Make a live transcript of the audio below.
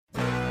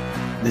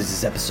This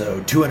is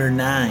episode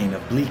 209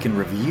 of Bleak and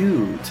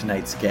Review.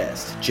 Tonight's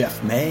guest,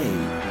 Jeff May.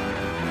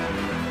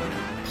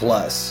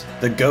 Plus,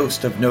 the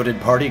ghost of noted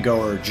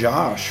partygoer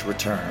Josh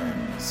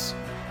returns.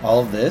 All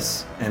of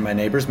this, and my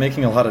neighbor's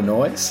making a lot of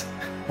noise,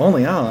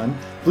 only on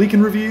Bleak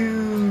and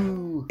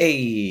Review.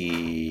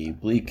 Hey,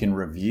 Bleak and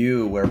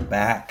Review, we're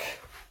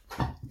back.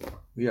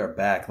 We are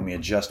back. Let me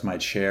adjust my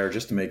chair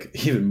just to make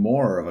even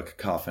more of a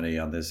cacophony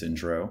on this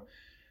intro.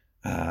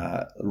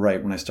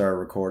 Right when I started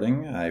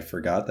recording, I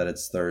forgot that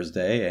it's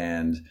Thursday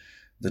and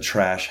the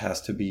trash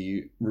has to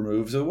be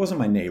removed. So it wasn't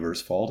my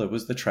neighbor's fault. It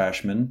was the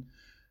trashmen,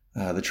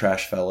 the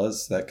trash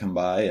fellas that come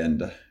by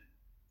and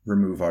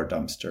remove our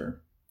dumpster.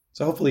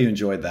 So hopefully you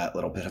enjoyed that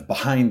little bit of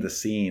behind the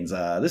scenes.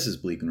 This is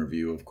Bleak and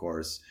Review, of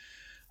course.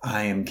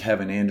 I am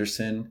Kevin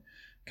Anderson,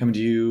 coming to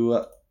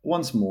you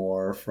once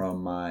more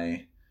from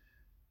my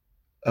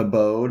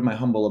abode, my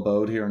humble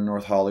abode here in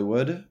North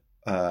Hollywood.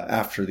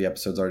 After the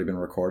episode's already been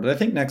recorded. I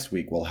think next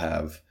week we'll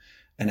have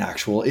an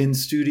actual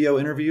in-studio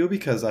interview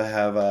because I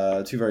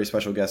have two very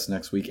special guests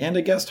next week, and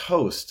a guest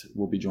host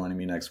will be joining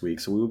me next week.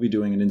 So we will be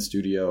doing an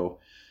in-studio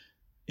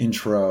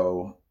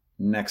intro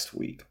next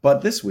week.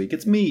 But this week,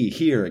 it's me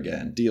here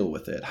again. Deal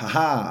with it.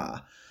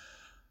 Haha.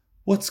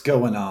 What's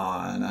going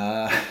on?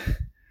 I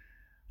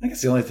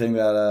guess the only thing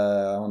that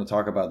I want to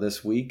talk about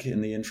this week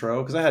in the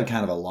intro, because I had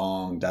kind of a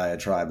long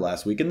diatribe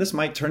last week, and this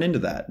might turn into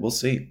that. We'll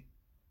see.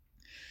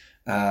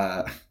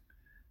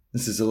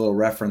 This is a little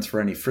reference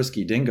for any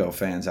Frisky Dingo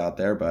fans out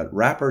there, but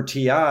rapper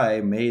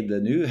T.I. made the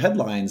new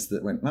headlines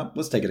that went, no,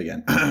 let's take it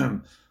again.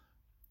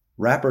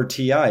 Rapper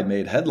T.I.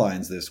 made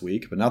headlines this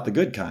week, but not the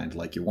good kind,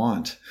 like you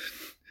want.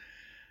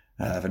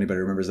 If anybody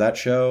remembers that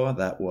show,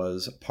 that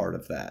was part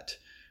of that.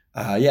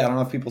 I don't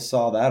know if people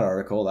saw that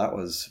article. That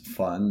was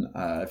fun.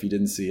 If you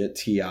didn't see it,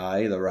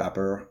 T.I., the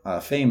rapper,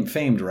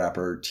 famed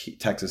rapper,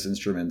 Texas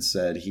Instruments,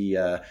 said he,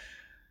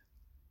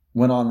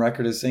 went on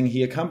record as saying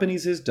he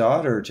accompanies his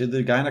daughter to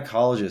the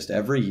gynecologist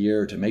every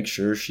year to make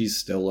sure she's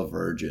still a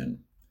virgin.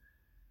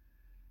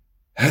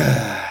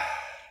 Why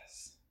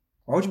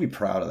would you be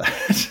proud of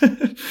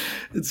that?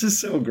 It's just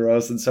so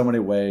gross in so many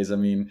ways. I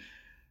mean,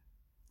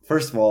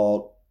 first of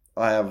all,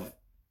 I have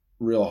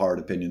real hard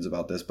opinions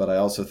about this, but I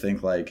also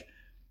think I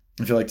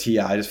feel like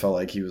T.I. just felt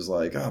like he was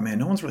like, oh man,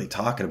 no one's really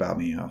talking about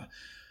me.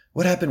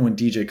 What happened when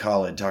DJ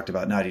Khaled talked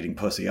about not eating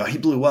pussy? Oh, he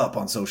blew up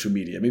on social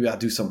media. Maybe I'll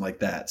do something like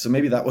that. So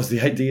maybe that was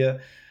the idea.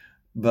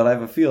 But I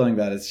have a feeling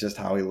that it's just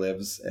how he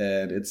lives.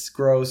 And it's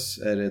gross,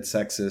 and it's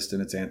sexist,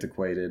 and it's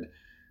antiquated.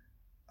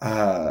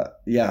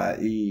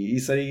 He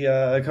said he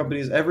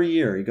accompanies every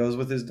year. He goes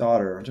with his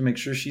daughter to make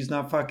sure she's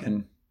not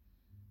fucking.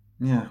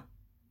 Yeah.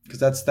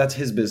 Because that's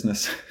his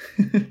business.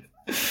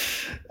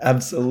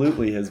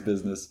 Absolutely his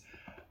business.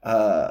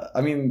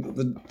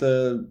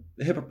 The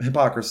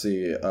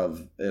hypocrisy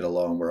of it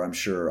alone, where I'm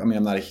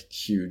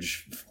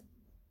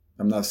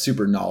not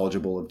super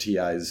knowledgeable of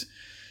T.I.'s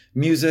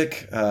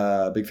music,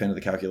 big fan of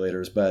the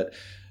Calculators, but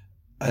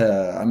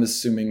I'm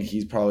assuming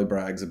he probably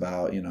brags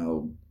about,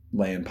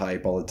 laying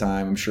pipe all the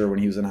time. I'm sure when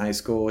he was in high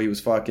school, he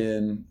was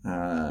fucking,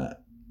 and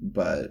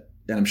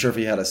I'm sure if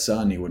he had a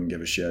son, he wouldn't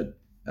give a shit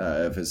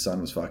if his son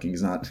was fucking.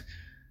 He's not,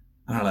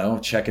 I don't know,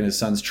 checking his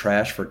son's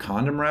trash for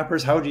condom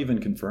wrappers? How would you even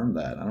confirm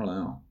that? I don't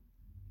know.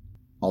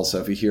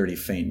 Also, if you hear any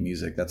faint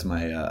music, that's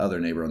my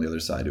other neighbor on the other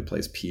side who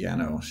plays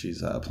piano.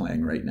 She's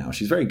playing right now.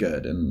 She's very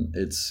good, and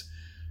it's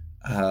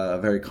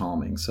very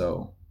calming.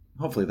 So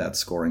hopefully that's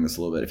scoring this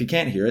a little bit. If you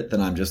can't hear it, then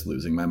I'm just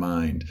losing my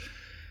mind.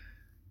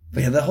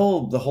 But yeah, the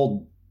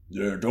whole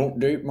don't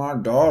date my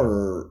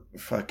daughter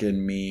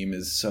fucking meme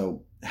is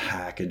so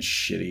hack and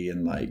shitty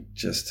and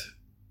just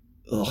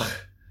ugh.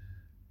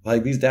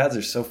 These dads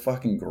are so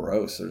fucking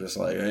gross. They're just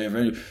hey,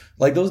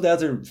 those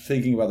dads are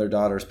thinking about their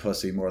daughter's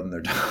pussy more than their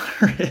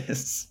daughter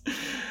is.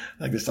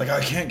 I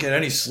can't get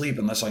any sleep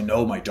unless I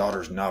know my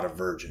daughter's not a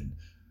virgin.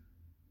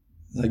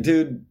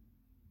 Dude,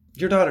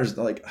 your daughter's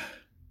I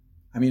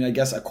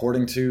guess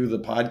according to the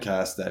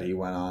podcast that he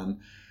went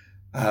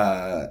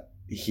on,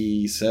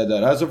 he said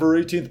that as of her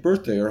 18th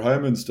birthday, her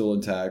hymen's still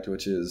intact,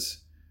 which is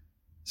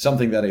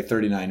something that a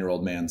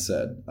 39-year-old man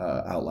said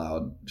out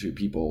loud to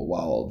people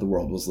while the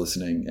world was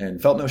listening,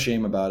 and felt no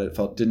shame about it,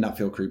 did not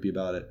feel creepy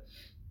about it.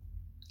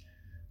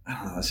 I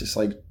don't know. It's just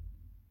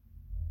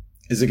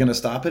is it going to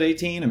stop at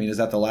 18? I mean, is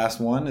that the last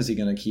one? Is he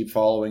going to keep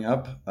following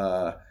up?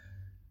 I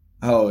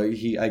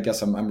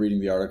guess I'm reading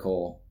the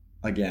article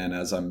again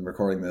as I'm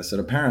recording this,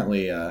 and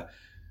apparently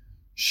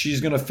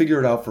she's going to figure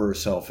it out for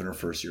herself in her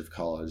first year of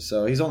college.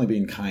 So he's only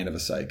being kind of a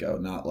psycho,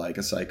 not like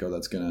a psycho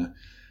that's going to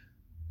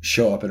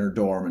show up in her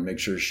dorm and make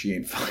sure she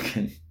ain't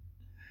fucking.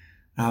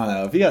 I don't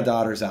know. If you got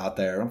daughters out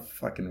there, don't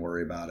fucking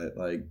worry about it.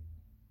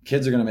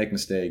 Kids are going to make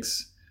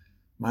mistakes.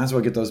 Might as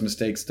well get those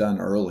mistakes done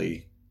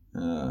early.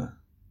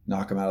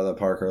 Knock them out of the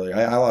park early.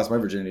 I lost my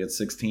virginity at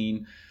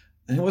 16.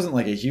 And it wasn't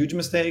a huge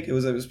mistake. It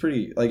was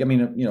pretty,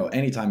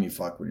 anytime you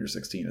fuck when you're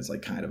 16, it's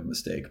kind of a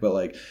mistake.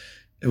 But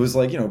it was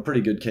a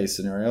pretty good case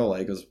scenario.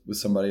 It was with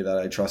somebody that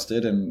I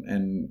trusted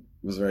and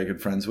was very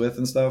good friends with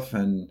and stuff.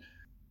 And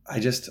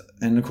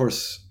of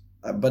course,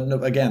 But no,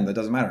 again, that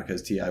doesn't matter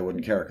because T.I.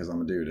 wouldn't care because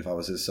I'm a dude. If I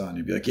was his son,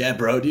 he'd be like, yeah,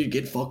 bro, dude,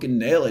 get fucking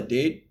nail it,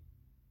 dude.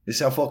 This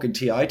is how fucking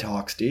T.I.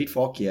 talks, dude.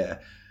 Fuck yeah.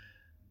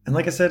 And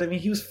like I said, I mean,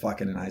 he was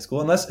fucking in high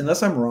school.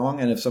 Unless I'm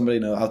wrong, and if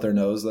somebody out there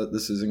knows that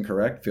this is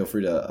incorrect, feel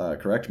free to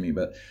correct me.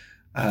 But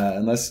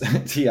unless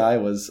T.I.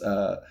 was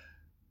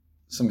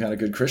some kind of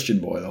good Christian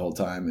boy the whole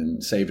time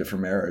and saved it for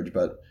marriage.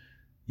 But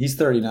he's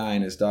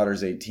 39, his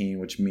daughter's 18,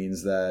 which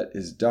means that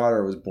his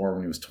daughter was born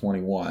when he was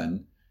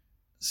 21.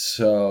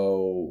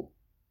 So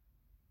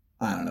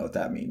I don't know what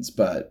that means,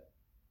 but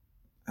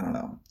I don't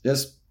know.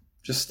 Just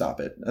stop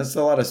it. That's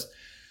a lot of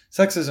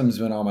sexism's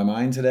been on my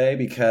mind today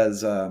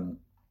because a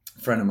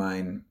friend of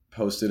mine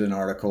posted an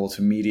article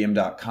to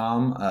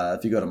medium.com.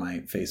 If you go to my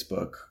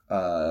Facebook,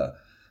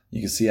 you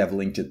can see I've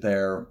linked it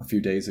there a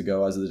few days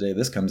ago as of the day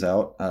this comes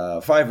out.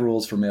 5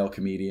 rules for male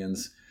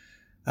comedians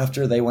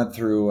after they went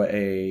through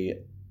a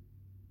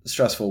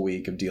stressful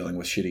week of dealing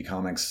with shitty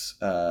comics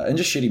and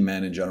just shitty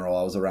men in general.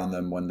 I was around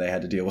them when they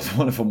had to deal with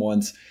one of them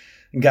once.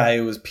 A guy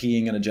who was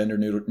peeing in a gender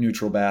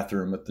neutral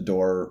bathroom with the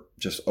door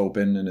just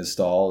open in his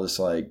stall, just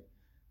like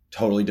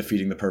totally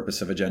defeating the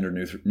purpose of a gender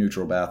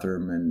neutral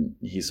bathroom, and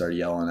he started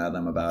yelling at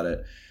them about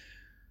it.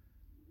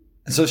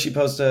 And so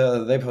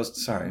they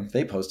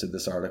posted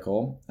this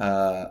article,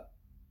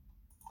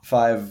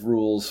 5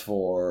 rules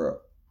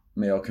for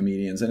male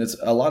comedians, and it's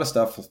a lot of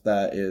stuff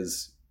that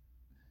is,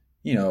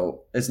 you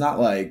know, it's not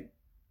like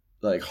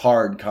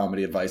hard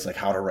comedy advice like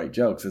how to write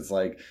jokes. It's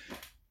like,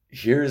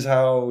 here's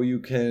how you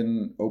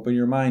can open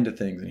your mind to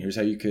things, and here's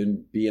how you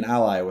can be an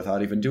ally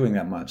without even doing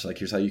that much. Like,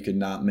 here's how you can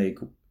not make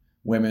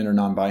women or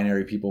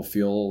non-binary people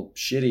feel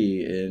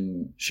shitty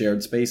in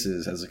shared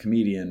spaces as a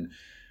comedian.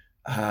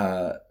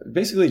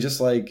 Basically just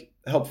like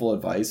helpful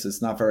advice.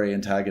 It's not very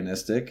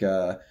antagonistic.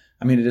 I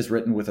mean, it is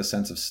written with a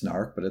sense of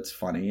snark, but it's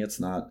funny. It's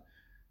not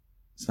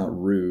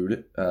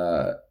rude.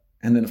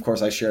 And then of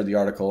course I shared the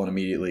article and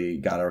immediately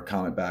got a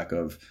comment back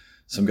of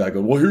some guy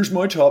going, well, here's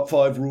my top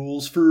 5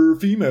 rules for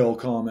female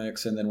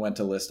comics, and then went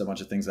to list a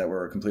bunch of things that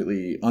were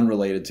completely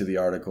unrelated to the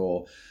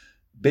article.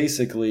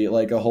 Basically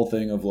like a whole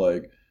thing of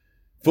like,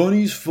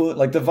 funny's fun,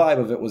 like the vibe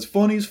of it was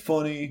funny's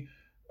funny.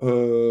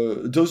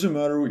 It doesn't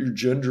matter what your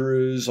gender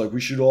is. Like,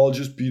 we should all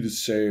just be the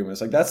same. It's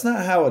like, that's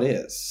not how it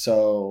is.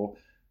 So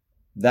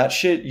that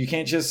shit, you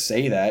can't just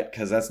say that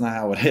because that's not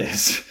how it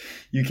is.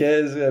 You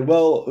can't say,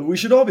 well, we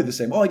should all be the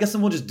same. Oh, I guess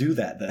then we'll just do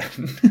that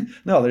then.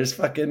 No, there's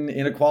fucking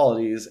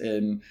inequalities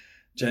in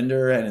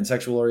gender and in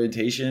sexual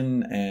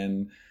orientation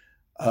and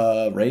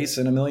race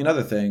and a million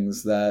other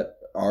things that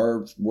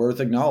are worth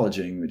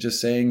acknowledging. Just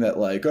saying that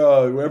like,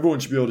 oh, everyone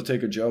should be able to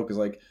take a joke is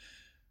like,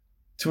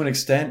 to an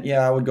extent,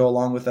 yeah, I would go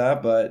along with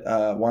that, but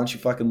why don't you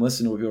fucking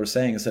listen to what people are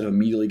saying instead of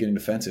immediately getting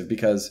defensive?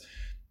 Because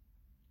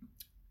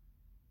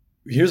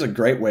here's a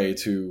great way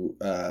to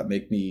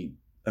make me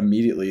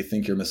immediately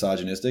think you're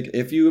misogynistic.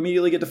 If you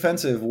immediately get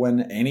defensive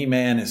when any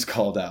man is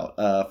called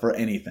out for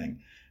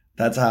anything,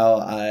 that's how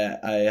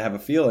I have a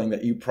feeling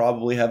that you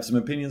probably have some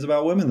opinions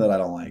about women that I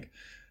don't like.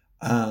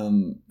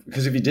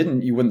 Because if you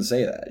didn't, you wouldn't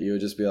say that. You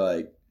would just be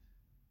like,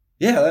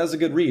 yeah, that was a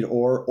good read.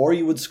 Or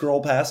you would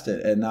scroll past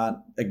it and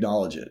not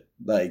acknowledge it.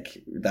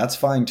 Like, that's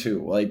fine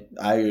too. Like,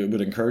 I would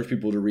encourage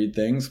people to read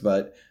things,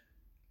 but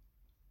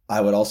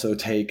I would also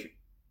take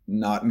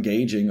not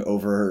engaging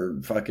over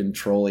fucking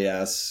trolly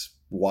ass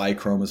Y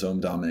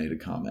chromosome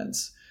dominated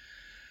comments.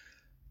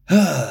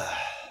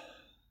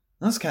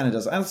 That's kind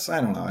of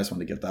I don't know. I just want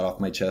to get that off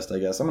my chest, I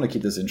guess. I'm going to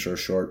keep this intro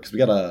short because we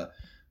got a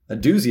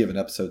doozy of an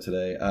episode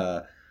today.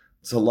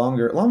 It's a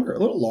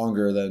little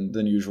longer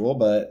than usual,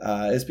 but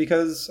it's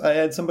because I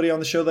had somebody on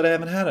the show that I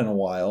haven't had in a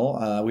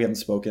while. We haven't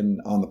spoken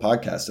on the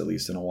podcast, at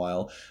least in a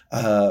while.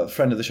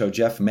 Friend of the show,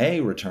 Jeff May,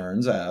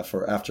 returns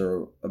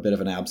after a bit of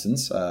an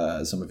absence,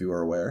 as some of you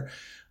are aware.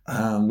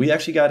 We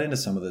actually got into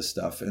some of this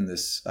stuff in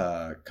this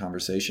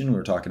conversation. We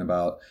were talking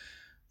about,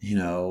 you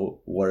know,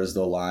 where is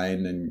the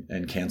line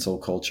and cancel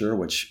culture,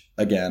 which,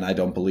 again, I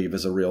don't believe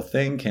is a real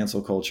thing.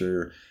 Cancel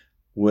culture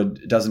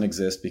doesn't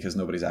exist because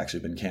nobody's actually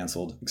been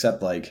canceled,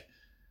 except like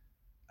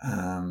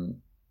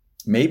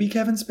maybe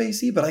Kevin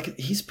Spacey, but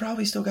he's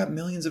probably still got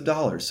millions of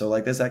dollars. So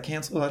like, is that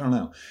canceled? I don't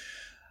know.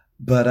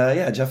 But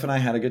yeah, Jeff and I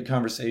had a good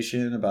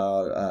conversation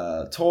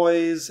about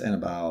toys and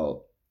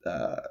about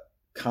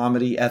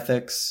comedy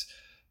ethics,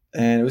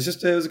 and it was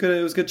a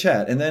good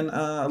chat. And then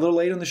a little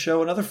late in the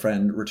show, another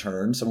friend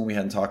returned, someone we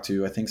hadn't talked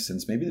to, I think,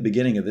 since maybe the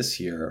beginning of this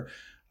year.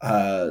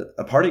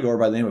 A party goer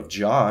by the name of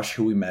Josh,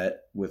 who we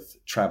met with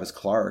Travis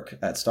Clark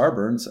at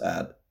Starburns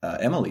at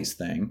Emily's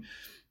thing.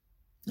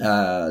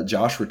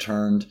 Josh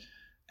returned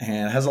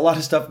and has a lot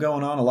of stuff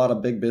going on, a lot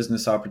of big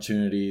business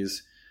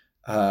opportunities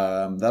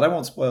that I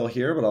won't spoil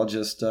here, but I'll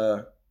just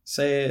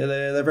say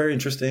they're very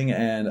interesting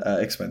and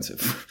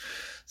expensive.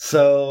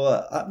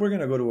 So we're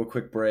going to go to a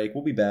quick break.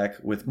 We'll be back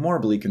with more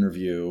Bleak in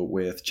Review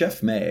with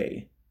Jeff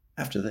May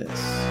after this.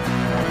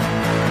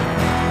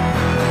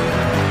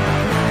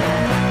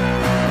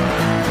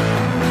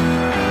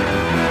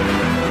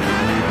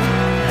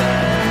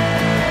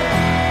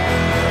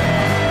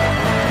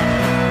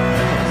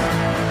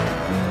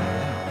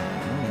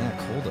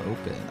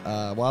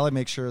 I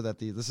make sure that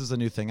this is a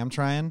new thing I'm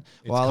trying.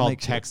 It's called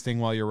texting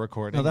while you're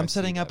recording. No, I'm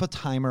setting up a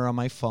timer on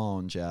my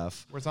phone,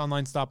 Jeff. Where's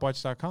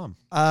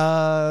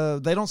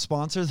onlinestopwatch.com? They don't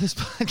sponsor this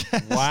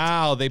podcast.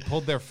 Wow, they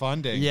pulled their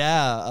funding.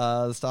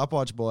 Yeah, the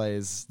Stopwatch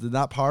boys. They're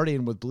not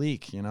partying with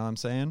Bleak, you know what I'm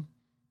saying?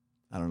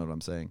 I don't know what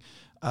I'm saying.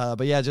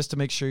 But yeah, just to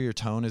make sure your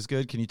tone is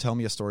good, can you tell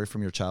me a story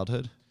from your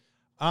childhood?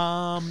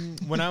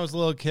 When I was a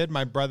little kid,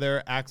 my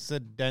brother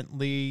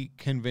accidentally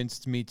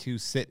convinced me to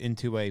sit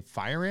into a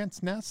fire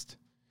ant's nest.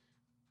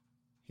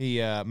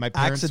 My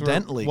parents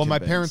my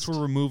parents were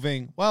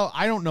removing. Well,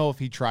 I don't know if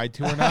he tried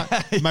to or not.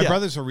 My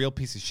brother's a real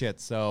piece of shit,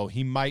 so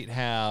he might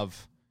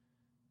have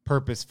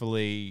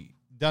purposefully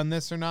done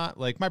this or not.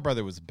 Like, my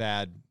brother was a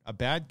bad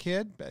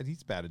kid, but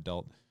he's a bad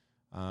adult.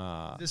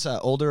 This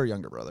older or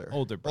younger brother?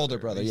 Older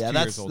brother. Yeah,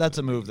 that's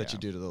a move that you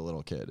do to the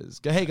little kid. Is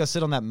go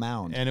sit on that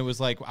mound. And it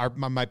was like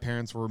my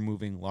parents were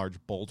removing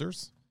large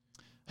boulders.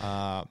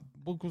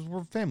 Because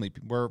we're family.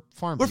 We're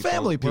farm. We're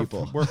family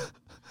people.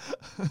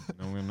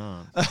 No, we're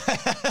not.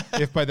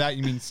 If by that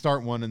you mean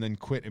start one and then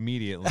quit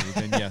immediately,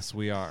 then yes,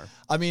 we are.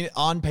 I mean,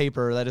 on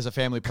paper, that is a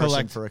family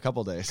person for a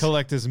couple days.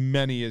 Collect as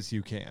many as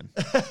you can.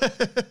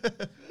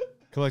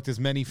 Collect as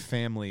many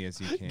family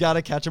as you can.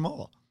 Gotta catch them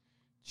all.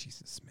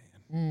 Jesus,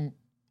 man.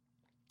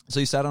 So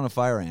you sat on a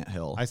fire ant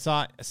hill. I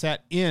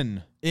sat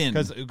in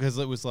because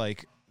it was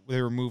like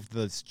they removed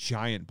this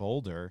giant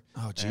boulder.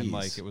 Oh, geez. And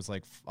like it was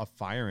like a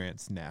fire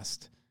ant's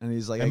nest. And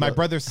he's like, and my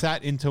brother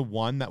sat into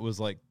one that was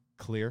like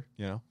clear,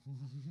 you know,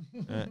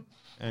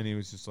 and he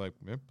was just like,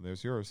 "Yep,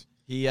 there's yours."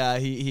 He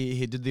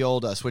did the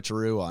old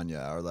switcheroo on you,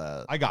 or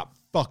the. I got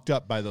fucked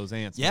up by those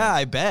ants. Yeah, man.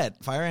 I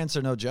bet fire ants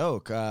are no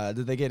joke.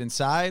 Did they get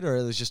inside, or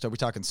are we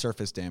talking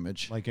surface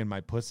damage? Like in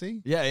my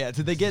pussy? Yeah.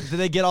 Did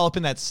they get all up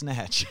in that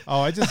snatch? Oh,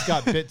 I just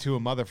got bit to a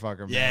motherfucker.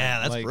 Man. Yeah,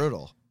 that's like,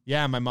 brutal.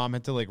 Yeah, my mom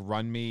had to like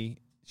run me.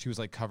 She was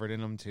like covered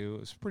in them too. It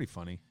was pretty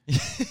funny.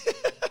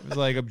 It was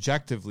like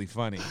objectively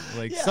funny.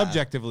 Like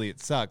subjectively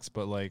it sucks,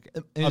 but like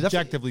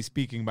objectively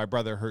speaking, my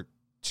brother hurt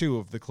two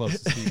of the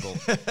closest people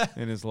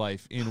in his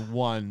life in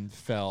one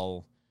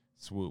fell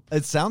swoop.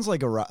 It sounds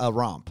like a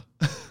romp.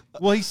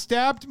 Well, he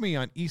stabbed me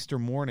on Easter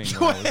morning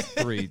when I was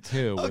 3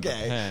 too with a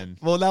pen.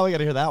 Well, now we got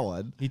to hear that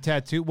one. He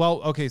tattooed.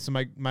 Well, okay, so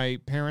my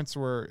parents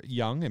were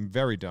young and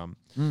very dumb,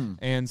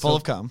 and full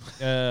of cum.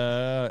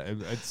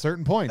 At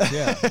certain points,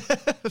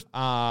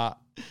 yeah.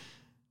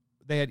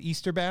 They had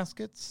Easter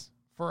baskets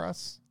for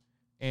us,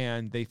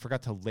 and they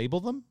forgot to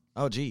label them.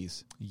 Oh,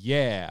 geez.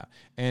 Yeah,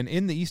 and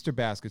in the Easter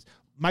baskets,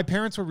 my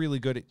parents were really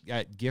good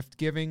at gift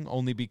giving,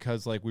 only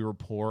because like we were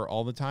poor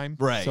all the time.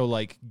 Right. So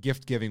like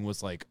gift giving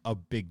was like a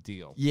big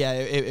deal. Yeah,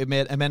 it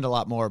meant a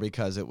lot more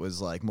because it was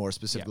like more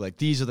specific. Yeah. Like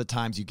these are the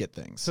times you get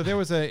things. So there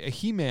was a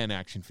He-Man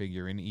action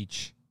figure in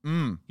each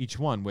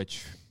one,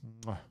 which,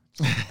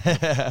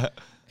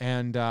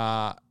 and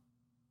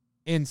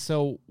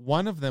so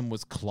one of them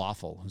was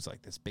Clawful, who's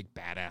like this big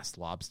badass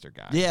lobster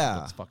guy. Yeah,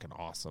 that's fucking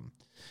awesome.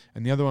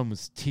 And the other one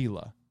was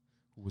Tila,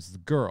 who was the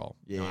girl.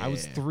 Yeah, I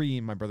was 3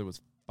 and my brother was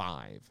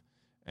 5,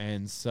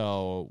 and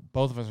so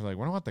both of us were like,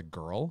 "We don't want the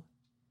girl."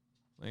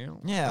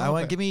 I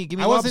want give me.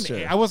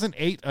 I wasn't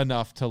 8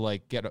 enough to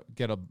like get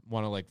a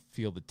want to like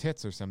feel the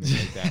tits or something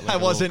like that. Like I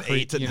wasn't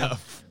 8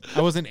 enough.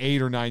 I wasn't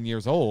 8 or 9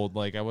 years old.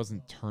 Like I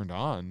wasn't turned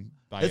on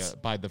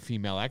by the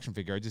female action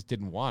figure. I just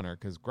didn't want her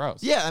because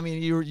gross. Yeah, I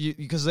mean, you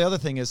because the other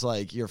thing is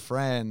like your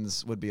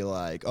friends would be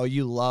like, "Oh,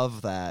 you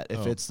love that."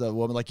 If it's the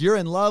woman, like you're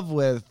in love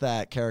with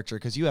that character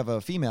because you have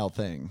a female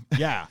thing.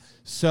 Yeah.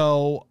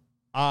 So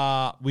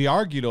we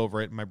argued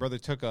over it. And my brother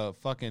took a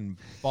fucking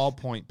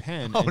ballpoint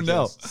pen and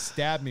just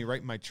stabbed me right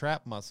in my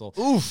trap muscle.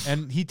 Oof.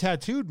 And he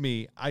tattooed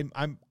me. I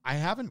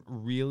haven't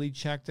really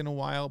checked in a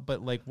while,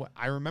 but like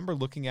I remember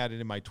looking at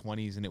it in my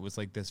 20s, and it was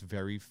like this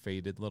very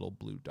faded little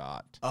blue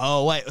dot.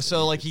 Oh wait,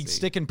 so like he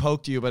stick and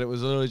poked you, but it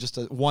was literally just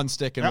one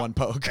stick and one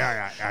poke.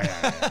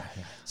 Yeah.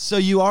 So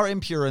you are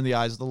impure in the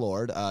eyes of the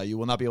Lord. You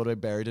will not be able to be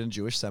buried in a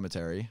Jewish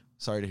cemetery.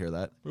 Sorry to hear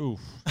that. Oof.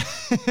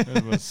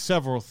 There's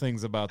several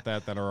things about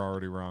that are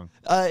already wrong.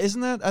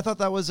 Isn't that? I thought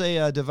that was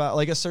a devout,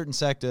 like a certain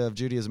sect of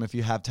Judaism. If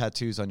you have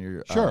tattoos on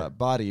your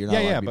body, you're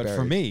not allowed to be buried. But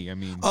for me, I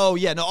mean. Oh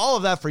yeah, no, all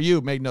of that for you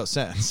made no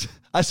sense.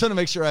 I just want to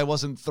make sure I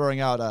wasn't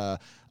throwing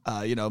out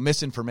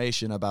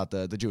misinformation about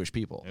the Jewish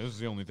people. This is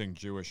the only thing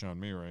Jewish on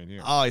me right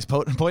here. Oh, he's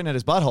pointing at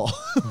his butthole.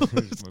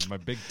 My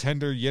big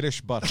tender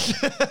Yiddish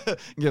butthole.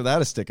 Give that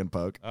a stick and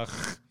poke.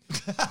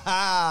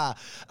 Ugh,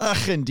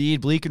 indeed.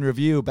 Bleak and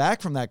Review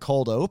back from that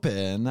cold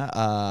open,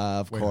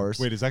 of course.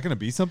 Wait, is that going to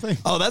be something?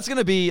 Oh, that's going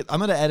to be, I'm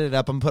going to edit it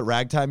up and put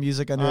ragtime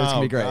music under it. It's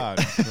going to be great. God.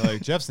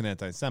 Like, Jeff's an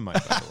anti-Semite,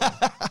 by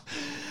the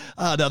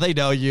way. No, they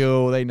know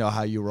you. They know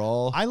how you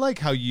roll. I like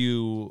how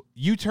you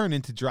turn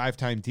into Drive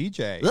Time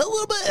DJ. A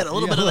little bit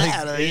of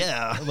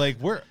that. Like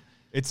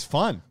it's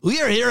fun.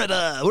 We're here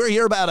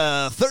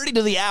about 30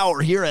 to the hour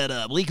here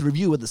at Bleak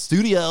Review in the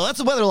studio. What's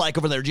the weather like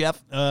over there, Jeff?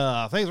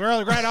 Things are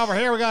really great over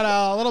here. We got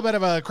a little bit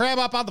of a cram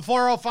up on the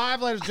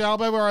 405, ladies and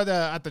gentlemen. We're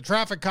at the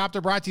traffic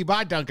copter brought to you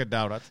by Dunkin'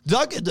 Donuts.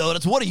 Dunkin'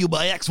 Donuts. What are you,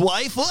 my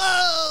ex-wife?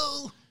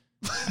 Whoa!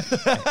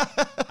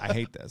 I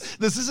hate this.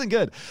 This isn't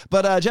good.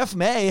 But Jeff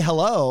May,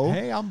 hello.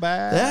 Hey, I'm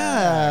back.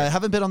 Yeah,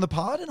 haven't been on the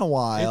pod in a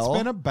while. It's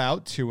been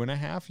about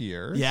 2.5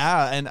 years.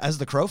 Yeah, and as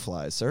the crow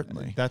flies,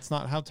 certainly. That's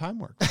not how time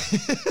works.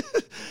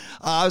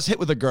 I was hit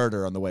with a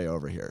girder on the way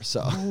over here,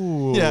 so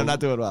yeah, I'm not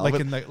doing well.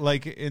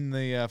 Like in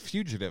the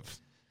Fugitive.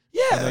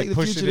 Yeah, like the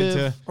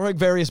Fugitive, or like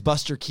various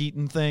Buster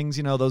Keaton things,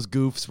 those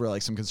goofs where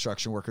like some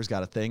construction worker's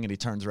got a thing and he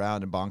turns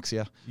around and bonks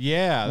you.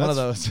 Yeah, one of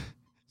those.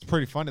 It's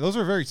pretty funny. Those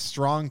are very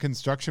strong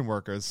construction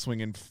workers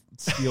swinging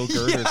steel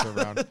girders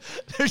around.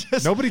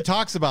 Nobody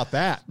talks about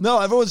that.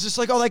 No, everyone's just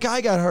like, oh, that guy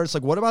got hurt. It's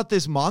like, what about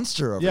this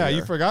monster over here? Yeah,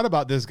 you forgot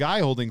about this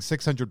guy holding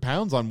 600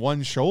 pounds on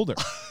one shoulder.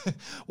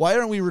 Why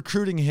aren't we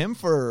recruiting him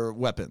for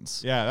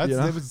weapons? Yeah,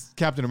 it was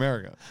Captain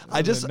America. The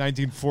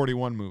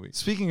 1941 movie.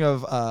 Speaking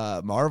of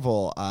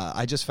Marvel,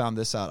 I just found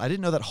this out. I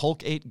didn't know that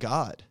Hulk ate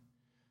God.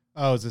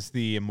 Oh, is this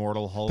the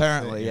Immortal Hulk?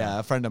 Apparently, yeah.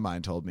 A friend of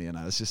mine told me, and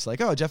I was just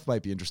like, oh, Jeff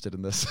might be interested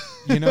in this.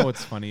 You know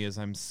what's funny is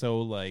I'm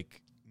so,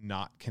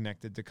 not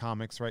connected to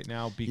comics right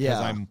now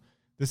because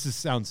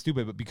sounds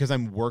stupid, but because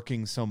I'm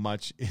working so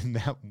much in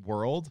that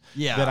world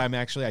that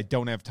I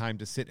don't have time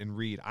to sit and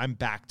read. I'm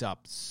backed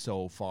up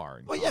so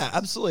far. Well, yeah,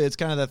 absolutely. It's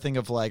kind of that thing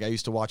of I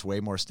used to watch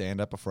way more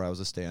stand-up before I was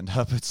a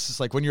stand-up. It's just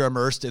like when you're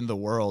immersed in the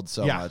world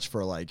so much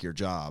for your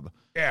job.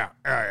 Yeah.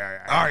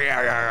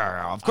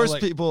 Of course,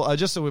 people,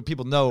 just so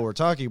people know what we're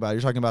talking about,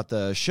 you're talking about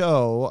the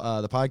show,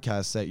 the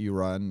podcast that you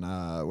run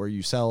where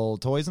you sell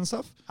toys and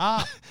stuff?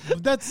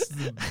 That's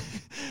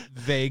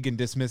vague and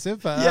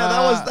dismissive.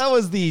 That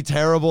was the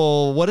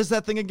terrible, what is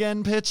that thing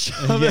again, pitch?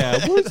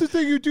 Yeah, what is the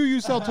thing you do? You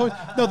sell toys?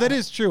 No, that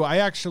is true. I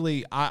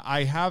actually,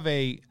 I have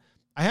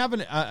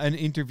an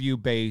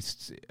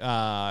interview-based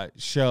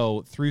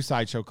show through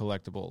Sideshow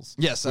Collectibles.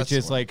 Yes, which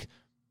is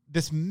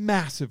this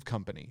massive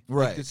company.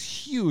 Right. This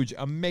huge,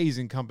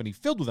 amazing company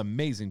filled with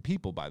amazing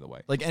people, by the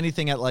way. Like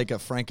anything at a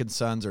Frank and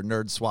Sons or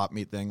Nerd Swap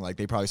Meet thing,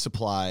 they probably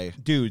supply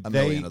a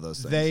million of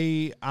those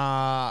things.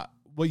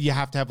 You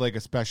have to have a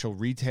special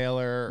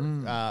retailer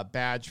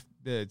badge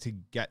to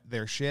get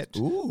their shit.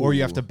 Ooh. Or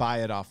you have to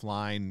buy it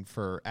offline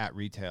at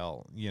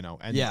retail,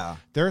 And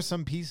there are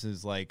some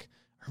pieces I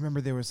remember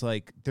there was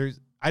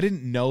I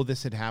didn't know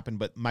this had happened,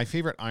 but my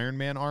favorite Iron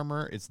Man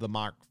armor is the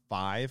Mark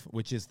V,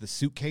 which is the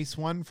suitcase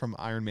one from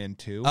Iron Man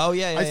 2. Oh,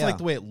 yeah, I just like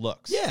the way it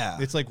looks. Yeah.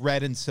 It's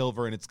red and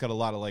silver, and it's got a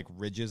lot of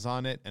ridges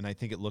on it, and I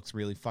think it looks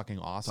really fucking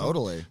awesome.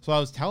 Totally. So I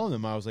was telling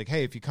them, I was like,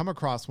 hey, if you come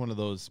across one of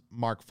those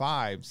Mark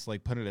Vs,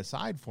 put it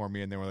aside for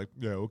me, and they were like,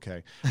 yeah,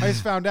 okay. I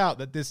just found out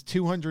that this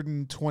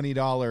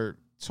 $220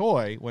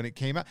 toy, when it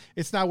came out,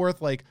 it's now worth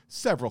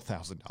several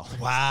 $1,000s.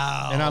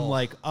 Wow. And I'm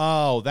like,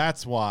 oh,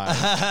 that's why.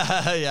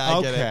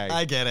 Yeah,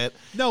 I get it.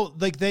 No,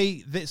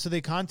 so they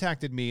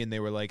contacted me and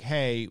they were like,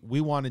 hey, we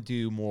want to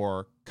do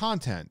more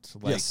content.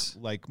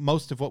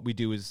 Most of what we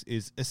do is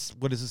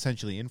what is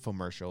essentially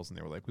infomercials. And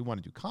they were like, we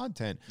want to do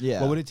content.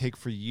 Yeah. What would it take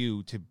for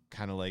you to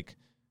kind of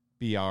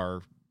be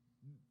our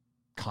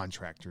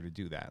contractor to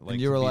do that? And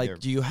you were like,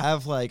 do you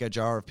have a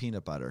jar of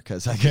peanut butter?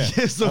 Because I can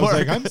use the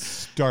word. I'm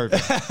starving.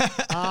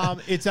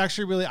 It's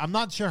actually really, I'm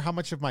not sure how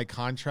much of my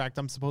contract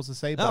I'm supposed to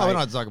say, but we don't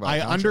have to talk about I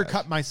contract.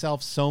 undercut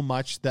myself so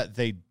much that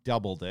they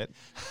doubled it.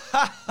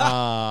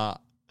 I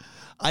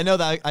know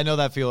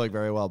that feeling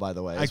very well, by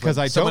the way.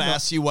 Because someone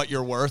asks you what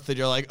you're worth, and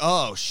you're like,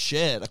 "Oh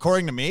shit!"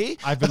 According to me,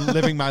 I've been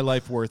living my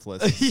life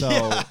worthless.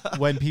 So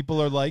when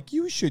people are like,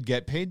 "You should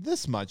get paid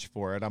this much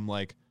for it," I'm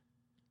like,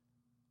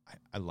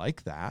 I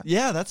like that.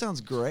 Yeah, that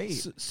sounds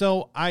great.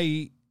 So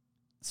I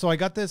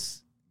got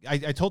this. I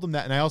told them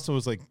that, and I also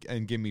was like,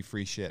 and give me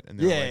free shit. And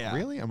they're like,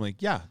 really? I'm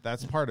like, yeah,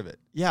 that's part of it.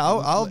 Yeah,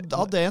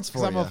 I'll dance for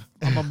you.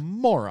 I'm a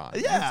moron.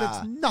 Yeah.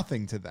 It's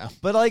nothing to them.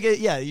 But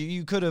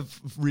you could have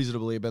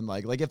reasonably been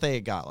if they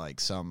had got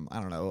some,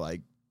 I don't know,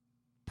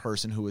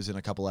 person who was in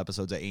a couple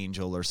episodes of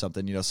Angel or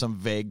something, some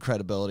vague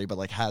credibility,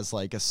 but has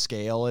a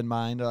scale in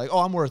mind. They're like, oh,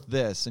 I'm worth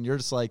this. And you're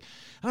just like,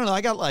 I don't know,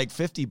 I got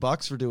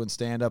 $50 for doing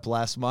stand up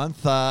last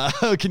month.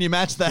 Can you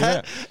match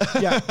that?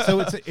 Yeah. So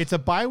it's a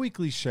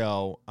bi-weekly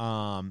show.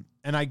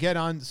 And I get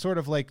on sort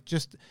of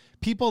just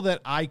people that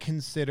I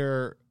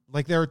consider,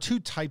 there are two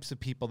types of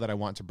people that I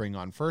want to bring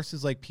on. First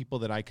is people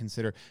that I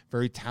consider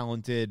very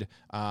talented.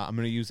 I'm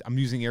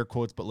using air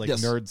quotes, but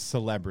nerd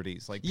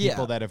celebrities,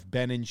 people that have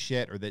been in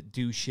shit or that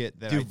do shit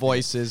that do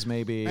voices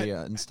maybe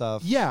and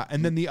stuff. Yeah,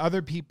 and then the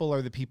other people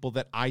are the people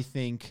that I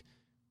think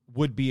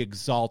would be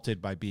exalted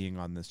by being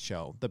on this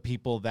show. The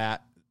people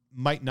that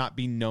might not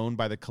be known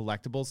by the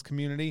collectibles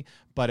community,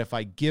 but if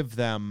I give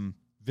them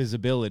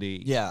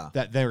visibility,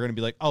 that they're going to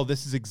be like, oh,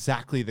 this is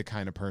exactly the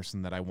kind of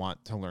person that I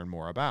want to learn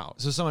more about.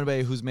 So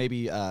somebody who's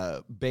maybe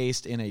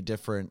based in a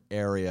different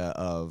area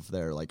of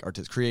their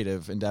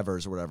creative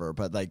endeavors or whatever,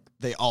 but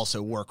they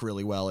also work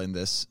really well in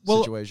this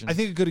situation. I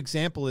think a good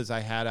example is I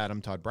had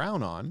Adam Todd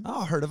Brown on.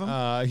 Oh, heard of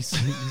him.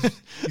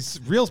 He's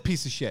a real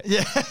piece of shit.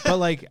 Yeah. But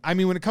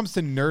when it comes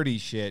to nerdy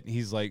shit,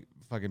 he's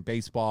fucking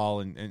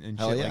baseball and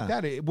shit like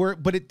that.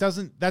 But it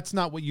doesn't, that's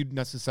not what you'd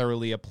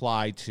necessarily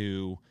apply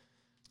to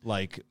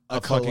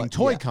a fucking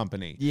toy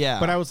company. Yeah.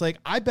 But I was like,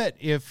 I bet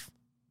if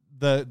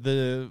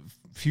the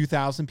few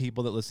thousand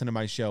people that listen to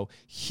my show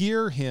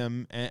hear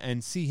him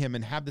and see him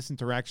and have this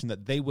interaction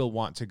that they will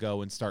want to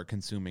go and start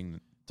consuming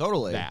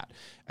that.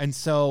 And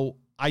so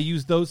I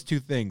use those two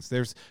things.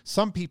 There's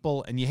some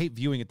people, and you hate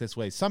viewing it this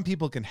way, some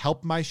people can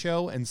help my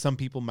show and some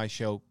people my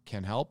show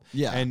can help.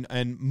 Yeah.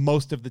 And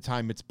most of the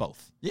time it's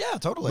both. Yeah,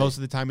 totally. Most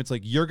of the time it's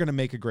like, you're going to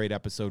make a great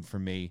episode for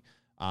me.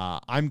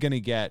 I'm going to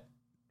get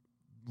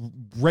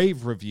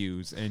rave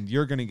reviews and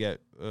you're going to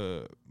get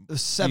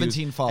 17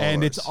 views, followers.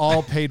 and it's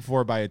all paid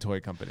for by a toy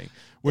company,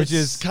 which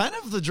is kind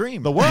of the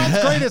dream. The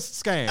world's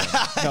greatest scam.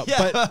 No,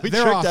 yeah, but we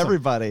they're tricked awesome.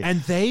 everybody. And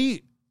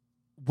they,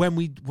 when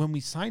we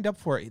signed up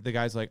for it, the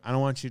guy's like, I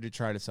don't want you to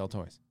try to sell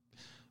toys.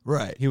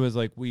 Right. He was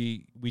like,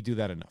 we do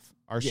that enough.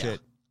 Our shit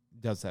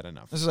does that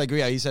enough. This is like,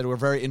 he said, we're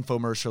very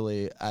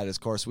infomercially at his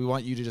course. We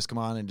want you to just come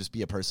on and just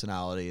be a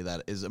personality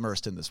that is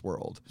immersed in this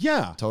world.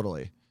 Yeah.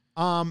 Totally.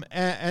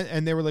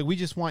 And they were like, we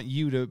just want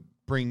you to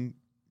bring,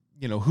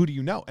 who do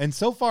you know? And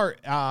so far,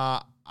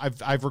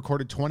 I've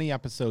recorded 20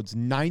 episodes.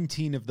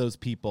 19 of those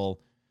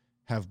people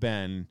have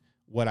been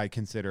what I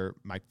consider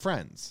my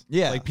friends.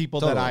 Yeah. Like people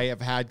that I have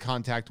had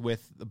contact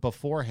with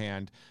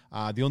beforehand.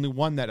 The only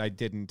one that I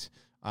didn't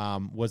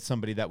was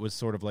somebody that was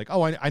sort of like,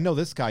 oh, I know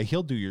this guy.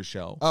 He'll do your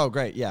show. Oh,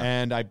 great. Yeah.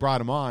 And I brought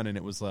him on, and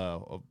it was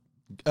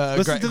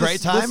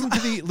great time.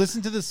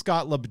 Listen to the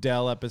Scott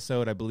Lobdell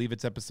episode. I believe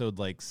it's episode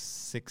like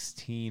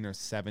 16 or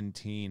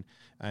 17,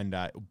 and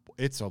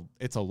it's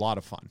a lot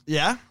of fun.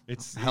 Yeah,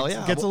 hell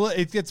yeah.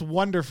 It gets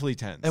wonderfully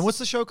tense. And what's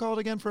the show called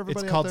again for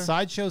everybody? It's called out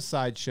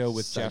Sideshow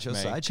with Jeff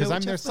May, because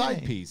I'm their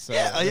side piece. So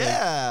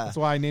yeah. That's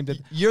why I named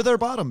it. You're their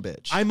bottom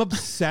bitch. I'm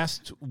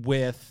obsessed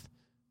with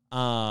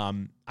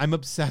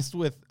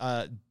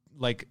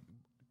like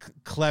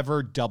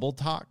clever double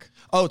talk.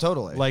 Oh,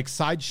 totally. Like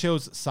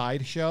Sideshow's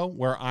sideshow,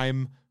 where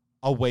I'm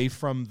away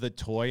from the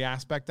toy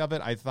aspect of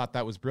it. I thought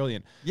that was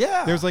brilliant.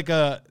 Yeah. There's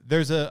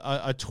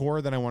a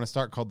tour that I want to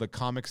start called the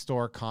Comic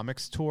Store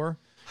Comics Tour,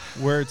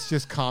 where it's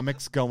just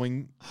comics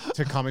going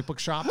to comic book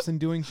shops and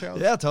doing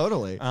shows. Yeah,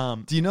 totally.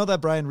 Do you know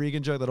that Brian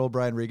Regan joke, that old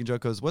Brian Regan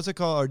joke goes, what's it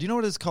called? Or do you know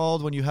what it's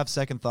called when you have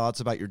second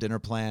thoughts about your dinner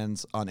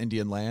plans on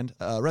Indian land?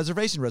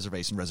 Reservation.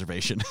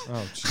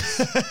 Oh,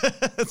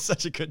 jeez. It's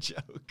such a good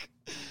joke.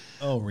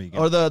 Oh, Regan.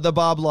 Or the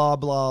Bob Law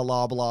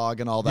blog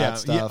and all that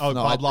stuff. Yeah. Oh,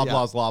 no, Bob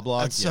Law's Law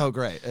blog. That's so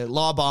great.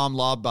 Law bomb,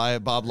 law by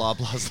Bob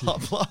Law's Law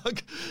blog.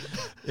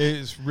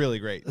 It's really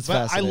great. It's but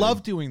fascinating. I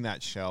love doing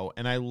that show,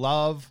 and I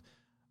love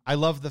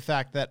the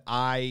fact that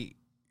I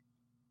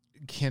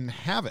can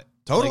have it.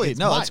 Totally.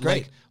 That's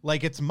great.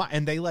 Like it's my,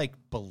 and they like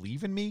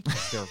believe in me.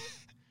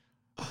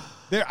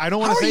 I don't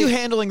want to say. How are you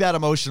handling that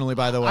emotionally,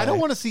 by the way? I don't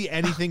want to see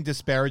anything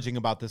disparaging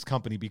about this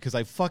company because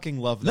I fucking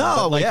love them.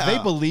 No, but they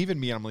believe in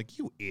me, and I'm like,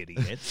 you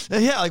idiots.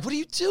 Yeah, like, what are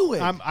you doing?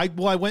 I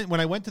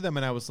went to them,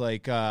 and I was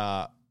like,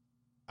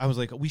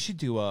 we should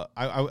do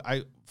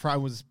I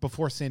was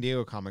before San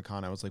Diego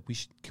Comic-Con. I was like,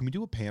 can we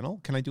do a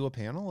panel? Can I do a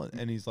panel?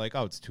 And he's like,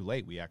 oh, it's too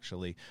late.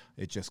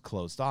 It just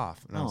closed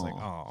off. And I was like,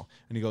 oh.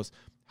 And he goes,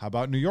 how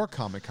about New York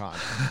Comic-Con?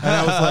 And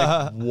I was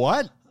like,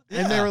 what?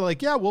 Yeah. And they were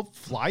like, yeah, we'll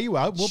fly you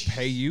out. We'll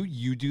pay you.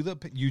 You do the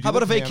How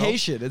about a panel.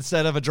 vacation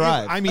instead of a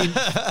drive? I mean,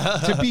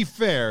 to be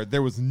fair,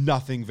 there was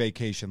nothing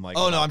vacation like.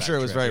 Oh no, I'm sure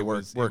it was trip. very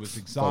it was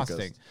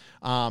exhausting.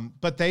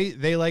 But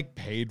they like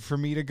paid for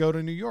me to go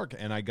to New York,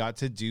 and I got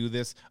to do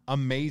this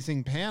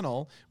amazing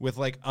panel with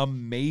like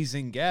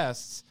amazing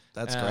guests.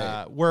 That's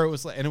great. Where it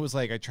was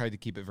like I tried to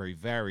keep it very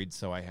varied,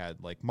 so I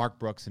had like Mark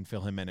Brooks and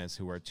Phil Jimenez,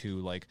 who are two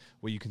like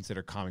what you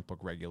consider comic book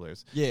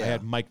regulars. Yeah. I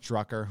had Mike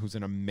Drucker, who's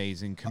an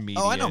amazing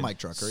comedian. Oh, I know Mike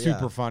Drucker.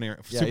 Super funny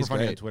great.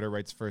 on Twitter.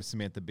 Writes for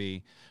Samantha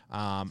Bee.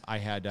 I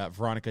had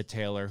Veronica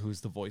Taylor, who's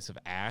the voice of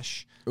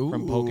Ash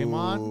from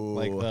Pokemon,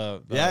 like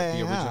the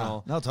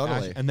original. No,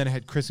 totally. Ash. And then I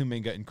had Chris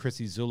Uminga and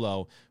Chrissy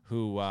Zullo,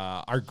 who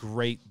are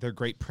great. They're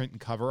great print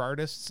and cover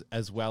artists,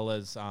 as well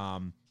as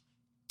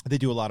they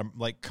do a lot of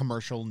like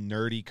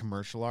nerdy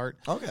commercial art.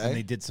 Okay. And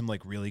they did some like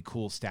really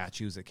cool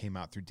statues that came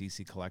out through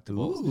DC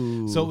Collectibles.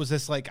 Ooh. So it was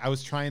this like I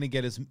was trying to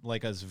get as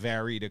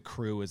varied a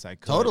crew as I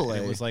could. Totally.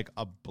 And it was like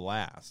a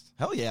blast.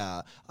 Hell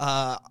yeah.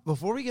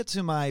 Before we get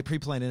to my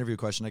pre-planned interview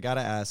question, I got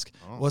to ask,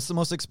 what's the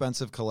most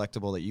expensive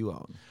collectible that you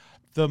own?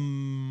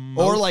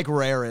 Or like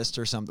rarest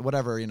or something,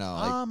 whatever,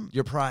 like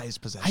your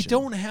prized possession. I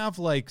don't have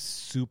like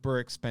super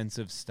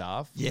expensive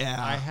stuff. Yeah.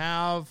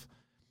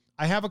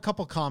 I have a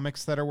couple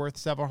comics that are worth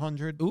several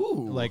hundred.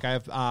 Ooh. Like I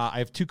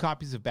have 2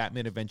 copies of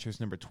Batman Adventures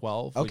number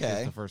 12, which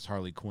is the first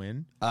Harley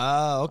Quinn.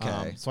 Oh,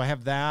 okay. So I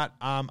have that.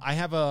 I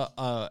have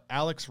a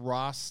Alex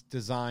Ross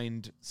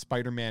designed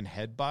Spider-Man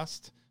head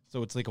bust.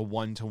 So it's like a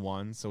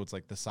 1-to-1. So it's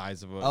like the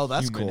size of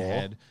a human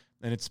head.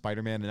 And it's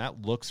Spider-Man, and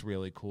that looks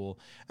really cool.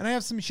 And I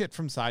have some shit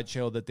from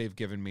Sideshow that they've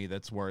given me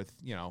that's worth,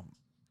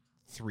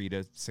 $300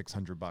 to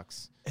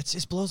 $600. It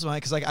just blows my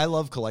mind because like I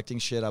love collecting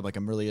shit.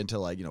 I'm really into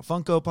like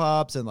Funko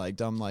Pops and like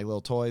dumb like little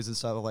toys and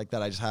stuff like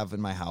that. I just have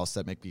in my house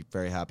that make me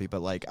very happy.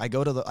 But like I've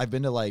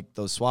been to like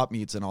those swap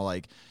meets and I'll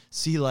like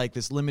see like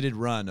this limited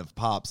run of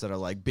Pops that are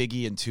like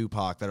Biggie and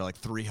Tupac that are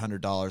like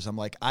 $300. I'm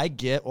like, I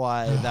get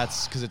why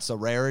that's because it's a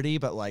rarity,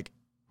 but like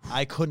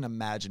I couldn't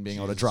imagine being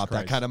able to drop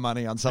that kind of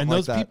money on something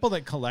like that. And those people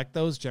that collect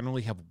those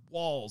generally have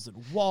walls and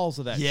walls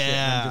of that shit.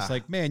 And I'm just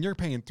like, man, you're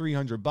paying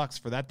 $300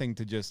 for that thing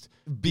to just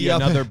be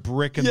another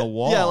brick in the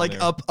wall. Yeah, like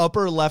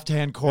upper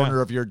left-hand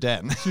corner of your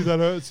den. See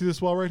that? See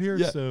this wall right here?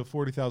 It's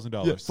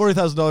 $40,000. Yeah,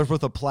 $40,000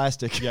 worth of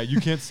plastic. Yeah, you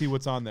can't see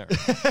what's on there.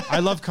 I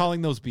love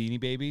calling those Beanie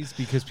Babies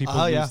because people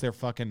lose their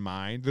fucking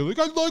mind. They're like,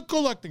 I like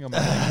collecting them.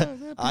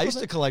 I used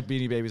to collect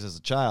Beanie Babies as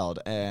a child,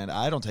 and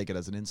I don't take it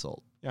as an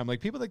insult. Yeah, I'm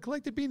like, people that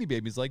collected Beanie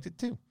Babies liked it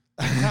too.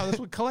 That's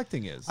what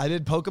collecting is. I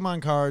did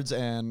Pokemon cards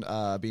and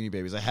Beanie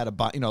Babies. I had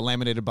a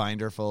laminated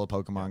binder full of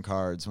Pokemon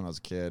cards when I was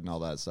a kid and all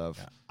that stuff.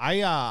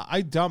 Yeah.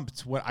 I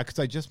dumped because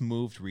I just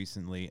moved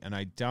recently, and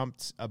I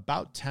dumped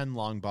about 10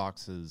 long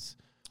boxes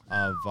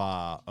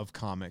of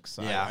comics.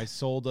 Yeah. I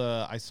sold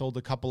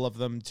a couple of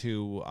them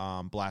to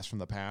Blast from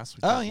the Past.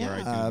 Which is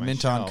where I do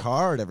Mint on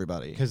Card,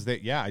 everybody. Because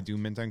I do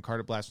Mint on Card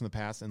at Blast from the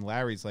Past, and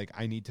Larry's like,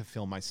 I need to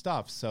fill my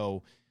stuff,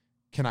 so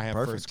can I have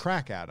first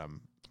crack at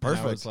them?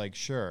 Perfect. And I was like,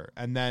 sure.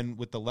 And then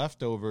with the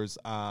leftovers,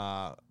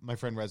 my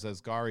friend Reza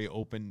Asghari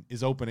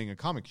is opening a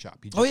comic shop.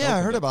 I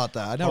heard about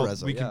that. I know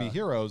Reza. We Can Be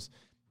Heroes.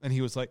 And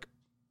he was like,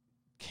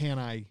 can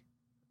I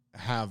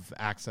have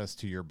access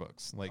to your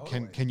books? Like,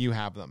 can you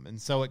have them?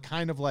 And so it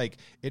kind of like,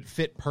 it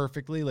fit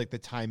perfectly. Like the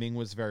timing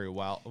was very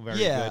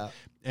good.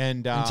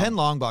 And 10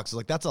 long boxes,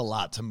 like that's a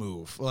lot to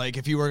move. Like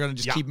if you were going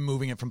to just keep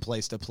moving it from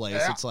place to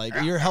place, it's like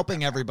you're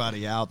helping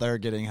everybody out. They're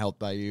getting helped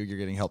by you.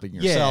 You're helping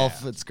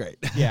yourself. It's great.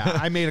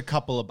 I made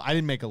I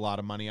didn't make a lot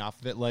of money off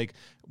of it. Like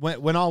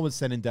when all was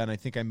said and done, I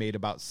think I made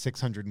about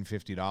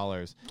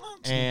 $650.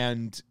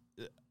 And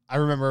I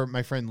remember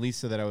my friend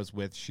Lisa that I was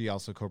with, she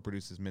also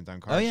co-produces Mint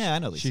on Card. Oh yeah, I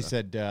know Lisa. She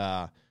said,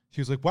 she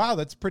was like, wow,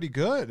 that's pretty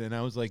good. And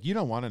I was like, you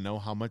don't want to know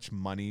how much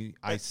money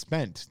I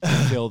spent to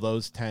fill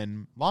those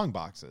 10 long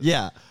boxes.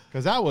 Yeah.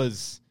 Because that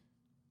was,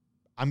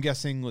 I'm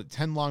guessing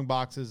 10 long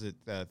boxes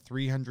at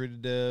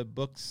 300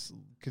 books.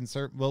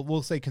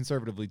 We'll say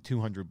conservatively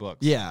 200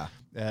 books. Yeah.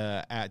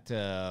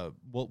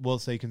 We'll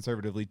say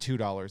conservatively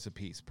 $2 a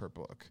piece per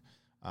book.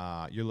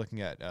 You're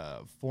looking at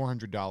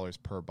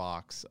 $400 per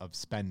box of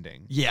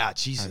spending. Yeah,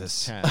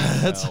 Jesus. 10,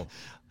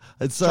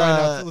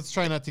 let's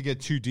try not to get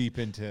too deep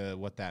into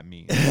what that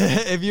means.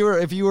 If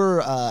you were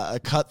a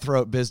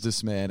cutthroat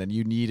businessman and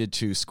you needed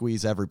to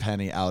squeeze every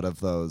penny out of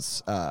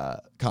those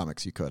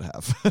comics, you could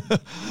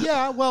have.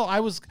 Yeah, well,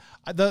 I was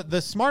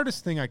the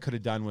smartest thing I could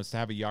have done was to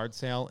have a yard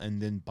sale and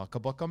then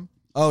book them.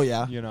 Oh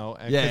yeah,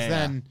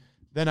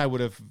 then I would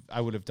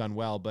have done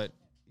well. But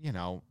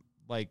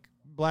like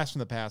Blast from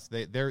the Past,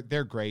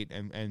 they're great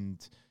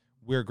and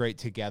we're great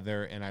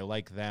together, and I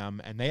like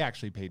them, and they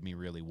actually paid me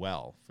really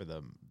well for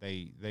them.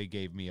 They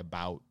gave me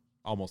about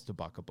almost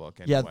 $1 a book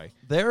anyway.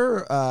 Yeah,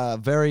 they're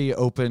very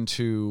open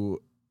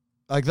to,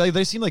 like,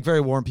 they seem like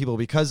very warm people,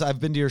 because I've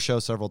been to your show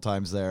several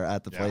times there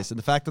at the place, and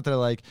the fact that they're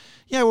like,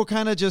 yeah, we'll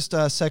kind of just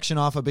section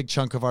off a big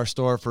chunk of our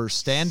store for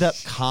stand-up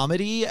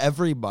comedy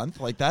every month.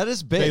 Like, that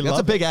is big. That's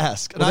a big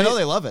ask. And I know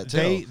they love it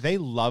too. They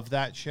love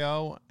that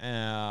show,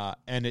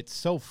 and it's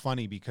so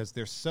funny because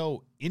they're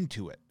so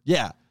into it.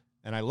 Yeah.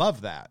 And I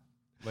love that.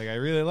 Like, I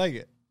really like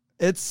it.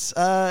 It's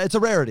a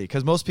rarity,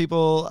 because most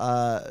people,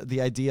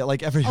 the idea,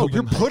 like every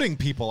you're putting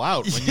people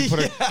out when you put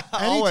anytime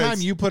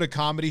always. You put a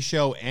comedy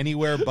show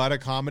anywhere but a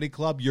comedy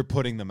club, you're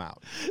putting them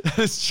out.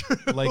 That's true.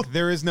 Like,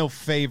 there is no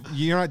favor.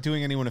 You're not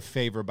doing anyone a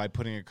favor by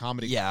putting a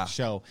comedy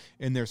show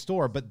in their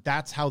store, but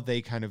that's how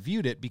they kind of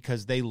viewed it,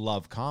 because they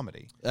love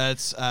comedy.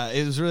 That's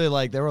it was really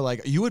like, they were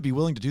like, you would be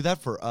willing to do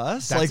that for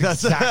us? That's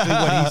exactly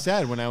what he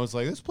said when I was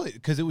like, this place,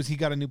 because he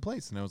got a new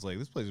place, and I was like,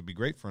 this place would be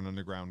great for an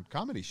underground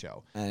comedy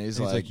show. And he's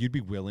like, you'd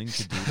be willing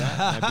to do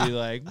that? And I'd be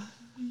like,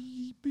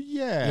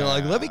 yeah. You're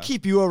like, let me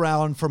keep you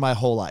around for my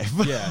whole life.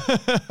 Yeah,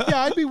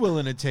 I'd be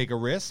willing to take a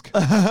risk.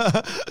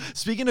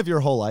 Speaking of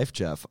your whole life,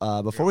 Jeff,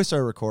 before we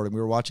started recording,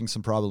 we were watching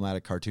some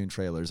problematic cartoon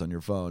trailers on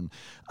your phone,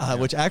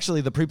 which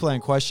actually the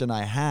pre-planned question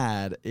I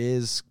had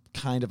is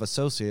kind of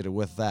associated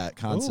with that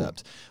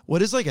concept. Ooh.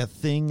 What is like a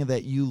thing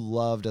that you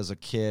loved as a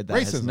kid that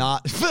Racism. has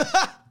not...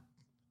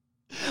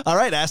 All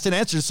right, asked and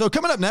answered. So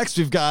coming up next,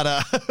 we've got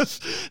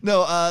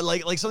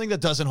like something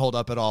that doesn't hold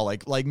up at all,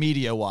 like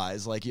media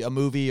wise, like a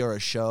movie or a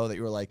show that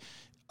you were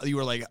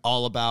like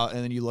all about,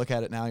 and then you look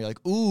at it now, and you're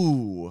like,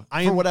 ooh,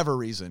 for whatever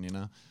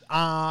reason,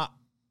 I'm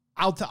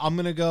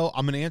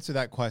gonna answer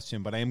that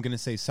question, but I am gonna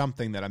say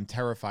something that I'm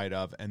terrified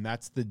of, and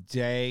that's the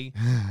day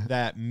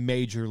that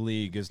Major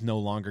League is no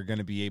longer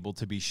gonna be able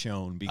to be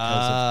shown because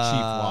of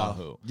Chief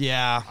Wahoo.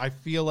 Yeah, I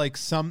feel like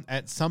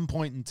at some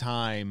point in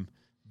time,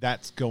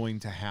 that's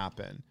going to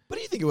happen. But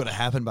do you think it would have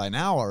happened by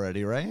now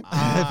already, right?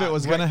 If it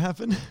was going to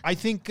happen, I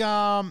think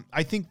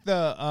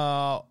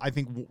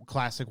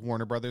classic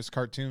Warner Brothers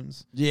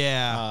cartoons.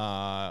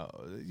 Yeah,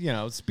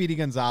 Speedy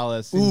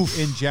Gonzales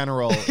in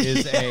general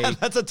is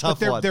that's a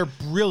tough one. They're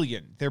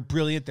brilliant. They're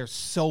brilliant. They're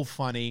so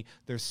funny.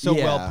 They're so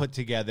well put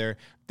together.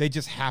 They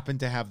just happen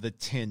to have the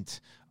tint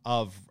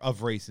of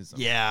racism.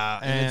 Yeah,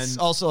 and it's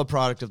also a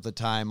product of the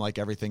time, like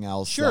everything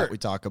else that we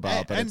talk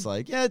about. But it's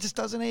like, it just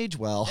doesn't age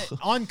well.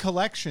 On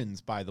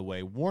collections, by the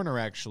way, Warner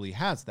actually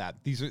has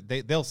that. These are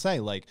they'll say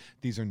like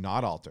these are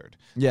not altered.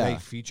 Yeah, they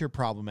feature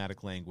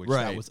problematic language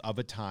that was of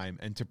a time,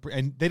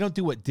 and they don't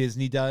do what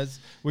Disney does,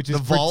 which is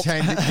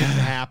pretend it didn't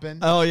happen.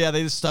 Oh yeah,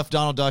 they just stuffed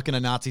Donald Duck in a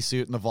Nazi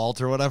suit in the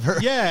vault or whatever.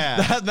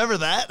 Yeah, remember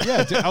that?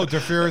 Yeah.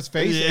 DeFuhre's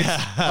face.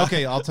 Yeah.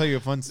 Okay, I'll tell you a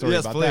fun story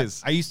about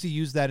please. that. I used to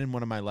use that in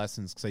one of my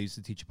lessons because I used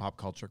to teach a pop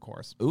culture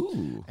course.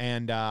 Ooh.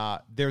 And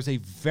there's a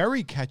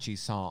very catchy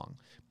song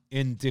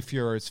in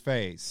DeFuhre's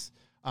face.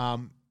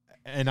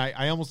 And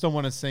I almost don't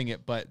want to sing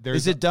it, but there's...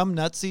 Is it Dumb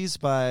Nutsies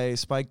by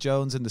Spike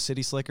Jonze and the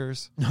City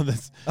Slickers? No,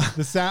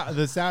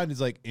 the sound is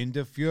like, in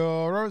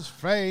DeFuhre's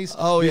face,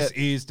 this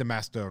is the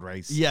master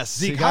race. Yes,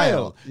 Sieg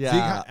Heil.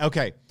 Yeah.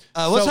 Okay.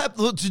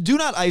 Do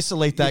not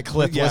isolate that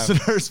clip,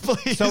 listeners,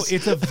 please. So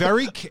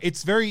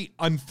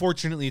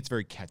unfortunately, it's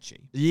very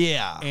catchy.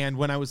 Yeah. And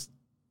when I was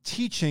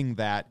teaching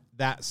that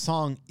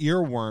song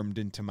earwormed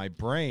into my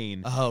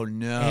brain. Oh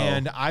no.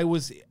 And I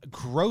was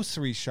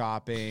grocery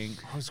shopping.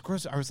 I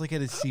was like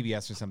at a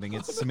CVS or something.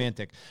 It's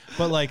semantic.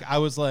 But like I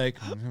was like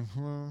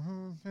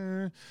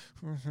and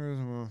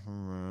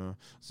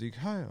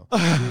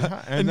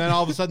then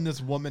all of a sudden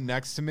this woman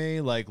next to me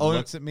like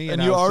looks at me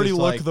and you already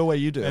look the way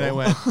you do. And I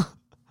went,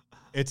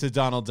 it's a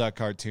Donald Duck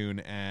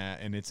cartoon,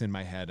 and it's in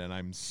my head, and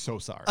I'm so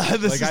sorry. I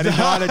didn't know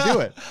how to do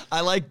it.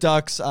 I like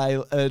ducks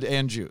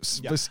and juice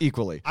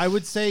equally. I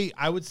would say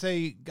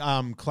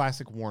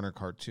classic Warner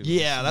cartoons.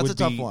 Yeah, that's a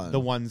tough one. The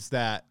ones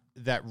that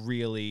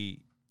really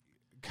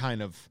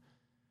kind of.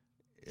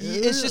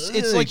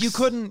 It's like you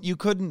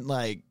couldn't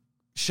like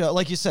show,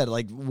 like you said,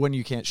 like when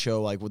you can't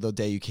show, like with the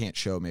day you can't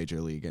show Major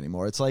League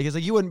anymore. It's like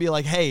you wouldn't be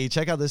like, hey,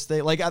 check out this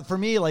thing. Like for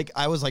me, like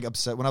I was like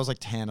upset when I was like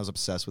 10. I was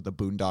obsessed with the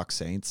Boondock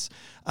Saints,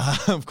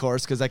 of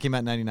course, because that came out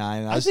in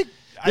 '99. I think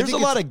there's a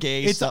lot of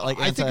gay stuff. Like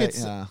I think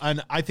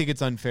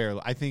it's unfair.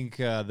 I think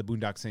the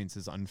Boondock Saints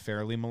is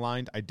unfairly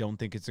maligned. I don't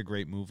think it's a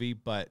great movie,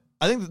 but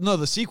I think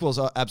the sequels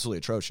are absolutely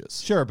atrocious.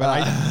 Sure, but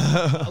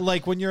I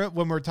like when you're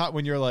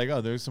like,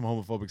 oh, there's some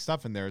homophobic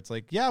stuff in there. It's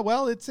like, yeah,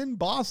 well, it's in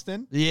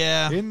Boston,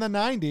 in the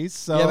 '90s.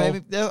 So yeah, maybe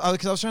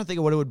because I was trying to think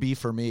of what it would be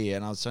for me,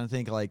 and I was trying to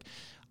think like.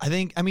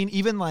 I mean,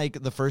 even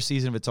like the first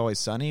season of It's Always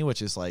Sunny,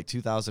 which is like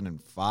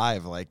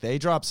 2005, like they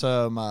dropped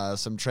some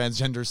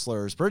transgender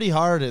slurs pretty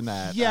hard in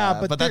that. Yeah,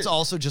 but that's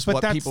also just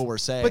what people were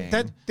saying.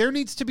 But there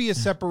needs to be a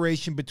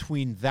separation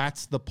between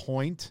that's the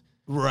point,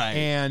 right,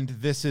 and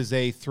this is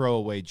a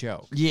throwaway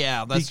joke.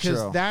 Yeah, that's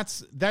true.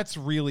 Because that's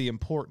really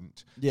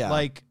important. Yeah,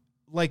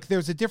 like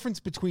there's a difference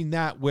between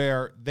that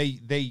where they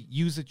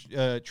use a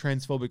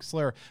transphobic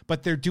slur,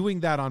 but they're doing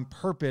that on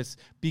purpose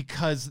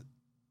because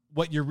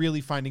what you're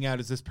really finding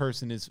out is this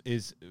person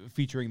is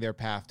featuring their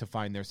path to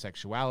find their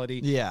sexuality.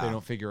 Yeah. They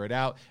don't figure it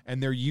out,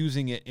 and they're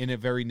using it in a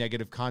very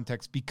negative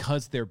context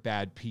because they're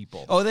bad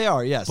people. Oh, they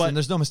are, yes, and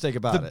there's no mistake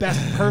about it. The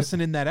best person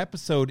in that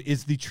episode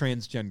is the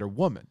transgender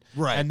woman.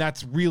 Right. And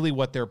that's really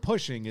what they're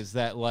pushing, is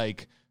that,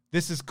 like,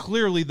 this is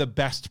clearly the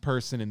best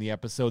person in the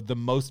episode, the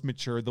most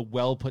mature, the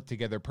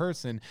well-put-together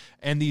person,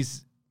 and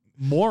these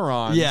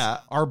morons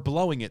are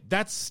blowing it.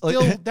 That's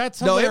still that's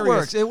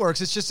hilarious. No, it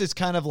works. It's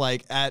kind of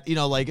like like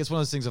it's one of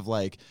those things of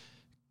like,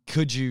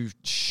 could you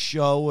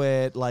show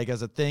it like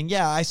as a thing?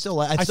 Yeah, I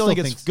still think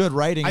it's good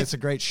writing. It's a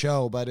great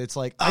show, but it's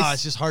like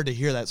it's just hard to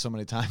hear that so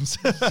many times.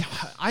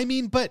 I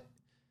mean, but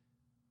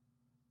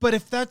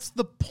if that's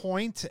the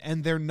point,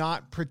 and they're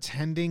not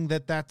pretending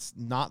that that's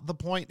not the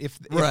point, if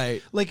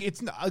right, like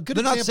it's a good.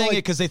 They're example, not saying it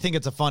because they think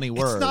it's a funny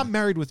word. It's not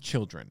Married with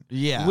Children.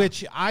 Yeah,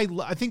 which I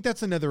think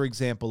that's another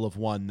example of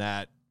one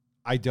that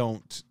I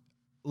don't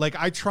like.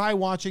 I try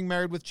watching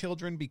Married with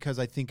Children because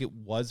I think it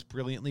was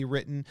brilliantly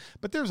written,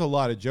 but there's a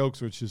lot of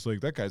jokes where it's just like,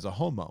 that guy's a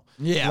homo,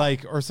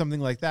 like, or something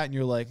like that, and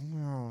you're like,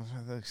 oh,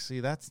 see,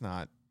 that's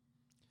not.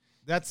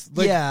 That's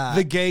like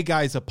the gay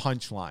guy's a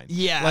punchline.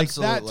 Yeah, like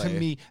absolutely. That to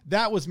me,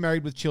 that was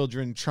Married with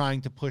Children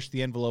trying to push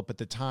the envelope at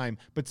the time,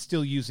 but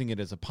still using it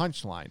as a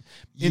punchline.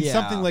 In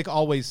something like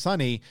Always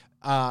Sunny,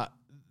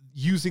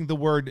 using the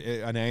word,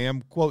 and I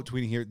am quote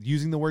tweeting here,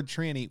 using the word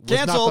tranny was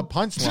Canceled. not the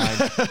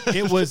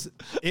punchline.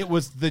 it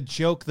was the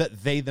joke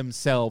that they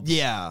themselves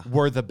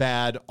were the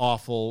bad,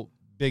 awful,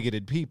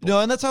 bigoted people. No,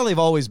 and that's how they've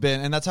always been,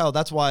 and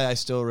that's why I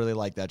still really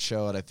like that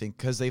show. And I think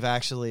because they've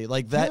actually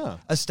like that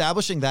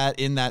establishing that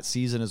in that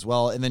season as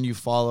well, and then you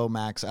follow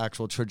Mac's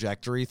actual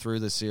trajectory through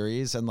the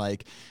series, and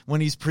like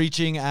when he's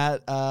preaching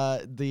at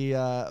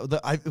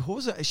who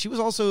was it? She was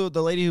also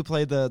the lady who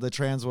played the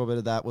trans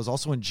woman that was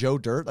also in Joe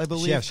Dirt, I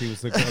believe. Yeah, she was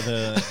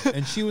the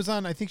and she was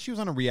on. I think she was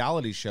on a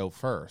reality show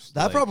first.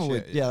 That probably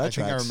I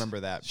think I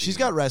remember that. She's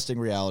got resting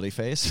reality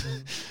face,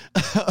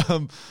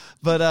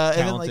 but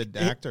talented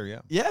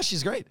actor. Yeah,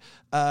 she's great.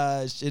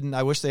 And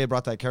I wish they had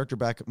brought that character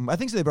back. I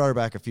think they brought her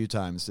back a few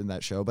times in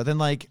that show, but then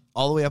like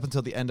all the way up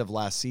until the end of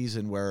last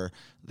season, where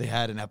they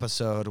had an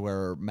episode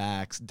where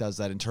Max does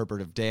that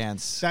interpretive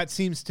dance. That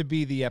seems to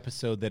be the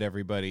episode that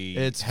everybody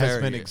has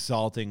been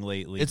exalting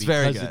lately. It's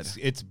very good.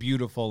 It's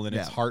beautiful and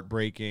it's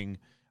heartbreaking.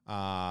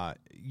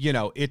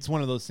 It's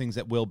one of those things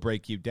that will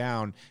break you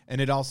down.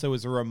 And it also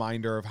is a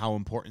reminder of how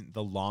important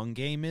the long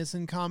game is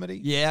in comedy.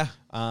 Yeah,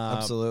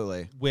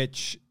 absolutely.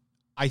 Which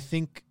I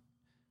think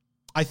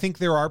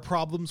there are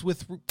problems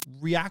with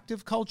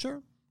reactive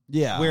culture.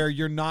 Yeah. Where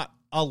you're not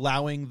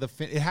allowing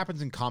it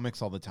happens in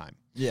comics all the time.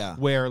 Yeah.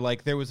 Where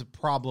like there was a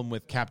problem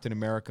with Captain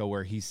America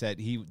where he said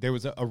there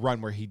was a run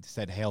where he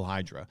said Hail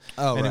Hydra.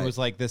 Oh, and right. It was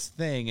like this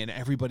thing and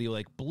everybody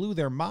like blew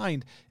their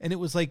mind. And it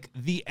was like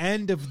the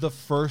end of the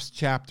first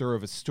chapter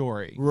of a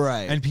story.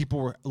 Right. And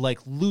people were like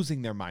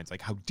losing their minds.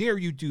 Like, how dare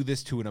you do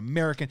this to an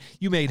American?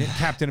 You made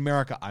Captain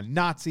America a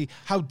Nazi.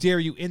 How dare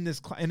you in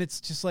this? And it's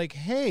just like,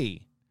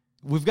 hey,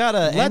 we've got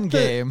an end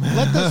game.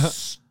 Let the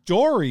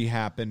story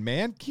happen,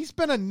 man. He's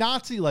been a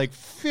Nazi like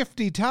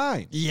 50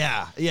 times.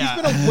 Yeah. He's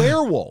been a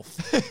werewolf.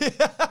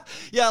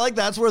 Yeah, like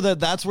that's where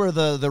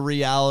the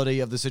reality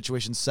of the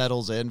situation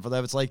settles in for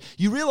them. It's like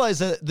you realize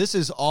that this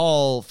is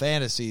all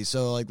fantasy,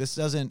 so like this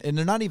doesn't, and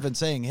they're not even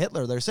saying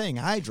Hitler, they're saying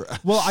Hydra.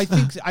 Well,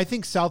 I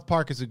think South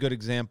Park is a good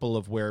example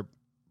of where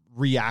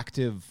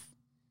reactive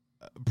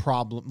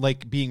problem,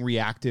 like being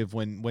reactive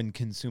when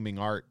consuming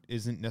art,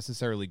 isn't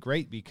necessarily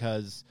great,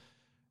 because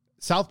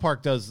South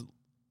Park does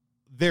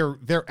their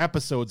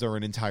episodes are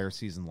an entire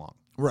season long.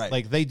 Right.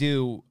 Like they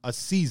do a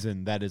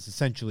season that is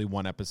essentially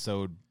one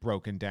episode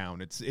broken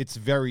down. It's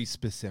very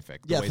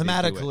specific. Yeah,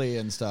 thematically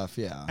and stuff.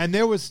 Yeah. And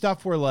there was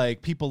stuff where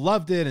like people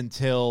loved it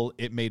until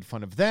it made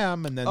fun of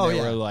them, and then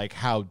they were like,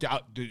 "How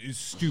it's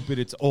stupid!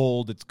 It's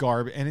old! It's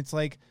garbage!" And it's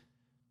like,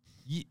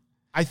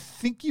 I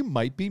think you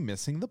might be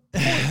missing the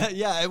point.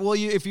 Yeah. Well,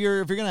 if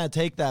you're gonna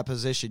take that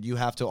position, you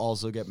have to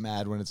also get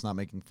mad when it's not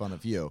making fun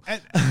of you.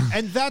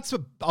 And that's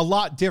a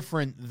lot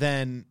different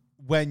than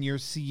when you're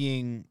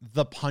seeing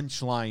the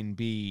punchline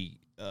be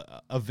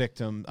a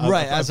victim,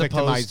 right, as a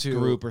victimized to,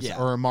 group or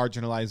a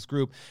marginalized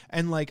group.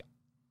 And like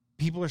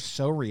people are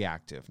so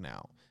reactive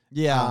now.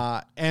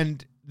 Yeah.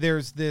 And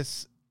there's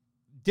this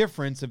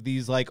difference of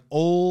these like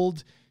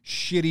old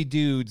shitty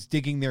dudes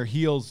digging their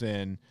heels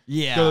in.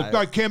 Yeah.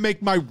 I can't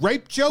make my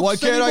rape jokes Why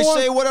can't anymore? I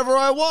say whatever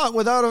I want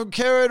without a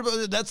carrot?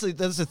 That's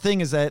the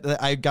thing, is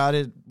that I got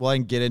it. Well, I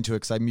can get into it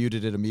because I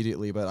muted it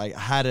immediately, but I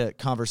had a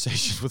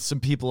conversation with some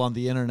people on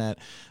the internet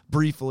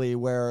briefly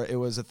where it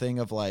was a thing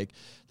of like,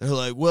 they're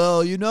like,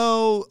 well,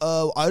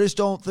 I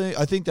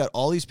think that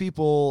all these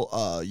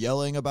people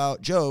yelling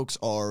about jokes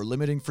are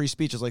limiting free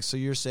speech. It's like, so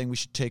you're saying we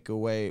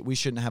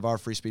shouldn't have our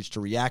free speech to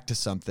react to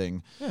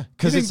something. Yeah.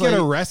 Because you didn't get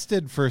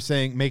arrested for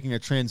making a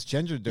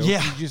transgender joke.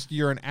 Yeah.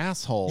 You're an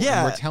asshole.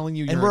 Yeah. And we're telling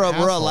you and we're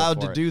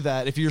allowed to do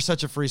that. If you're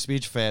such a free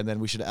speech fan, then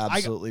we should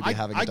absolutely be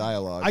having a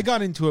dialogue. I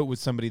got into it with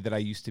somebody that I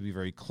used to be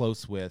very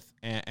close with,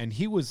 and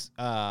he was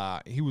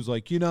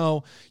like,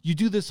 you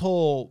do this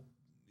whole.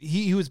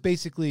 He was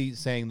basically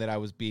saying that I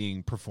was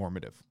being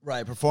performative.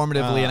 Right,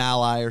 performatively an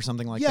ally or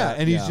something like that.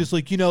 Yeah, and he's just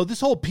like, this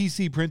whole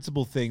PC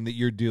principle thing that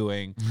you're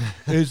doing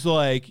is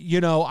like,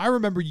 I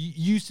remember you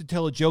used to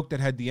tell a joke that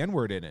had the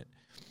N-word in it,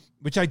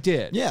 which I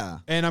did. Yeah.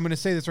 And I'm going to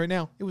say this right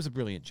now. It was a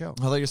brilliant joke.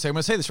 I thought you were saying, I'm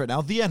going to say this right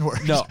now, the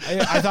N-word. No,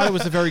 I thought it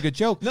was a very good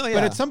joke. No, yeah.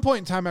 But at some point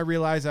in time, I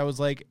realized I was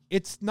like,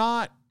 it's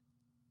not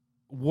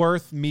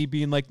worth me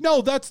being like,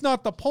 no, that's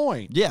not the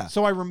point. Yeah.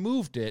 So I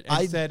removed it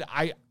and said,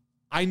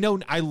 I know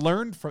I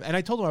learned from, and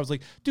I told him, I was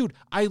like, dude,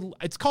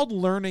 it's called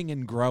learning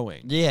and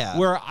growing. Yeah.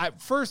 Where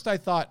first I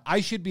thought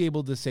I should be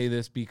able to say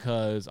this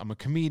because I'm a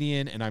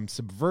comedian and I'm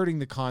subverting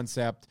the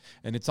concept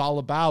and it's all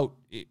about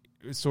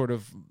sort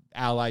of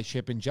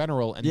allyship in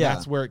general. And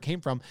that's where it came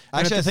from.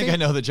 And actually, I think I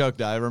know the joke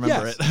now. I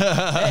remember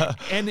it.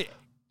 and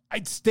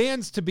it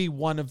stands to be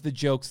one of the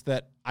jokes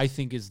that I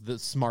think is the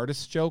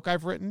smartest joke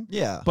I've written.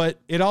 Yeah. But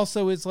it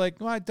also is like,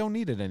 well, I don't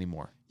need it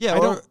anymore. Yeah. I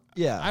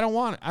don't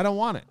want it. I don't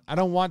want it. I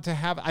don't want to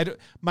have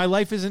my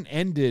life isn't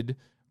ended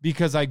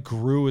because I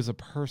grew as a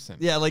person.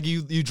 Yeah, like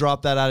you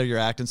drop that out of your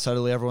act and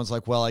suddenly everyone's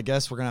like, well, I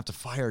guess we're going to have to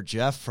fire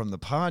Jeff from the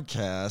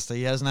podcast.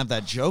 He doesn't have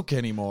that joke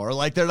anymore.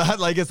 Like they're not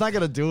like, it's not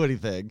going to do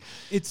anything.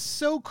 It's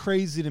so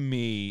crazy to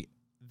me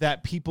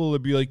that people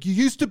would be like, you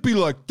used to be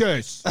like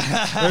this.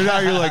 And now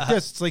you're like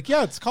this. It's like,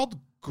 yeah, it's called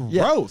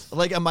growth. Yeah,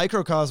 like a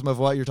microcosm of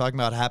what you're talking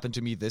about happened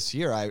to me this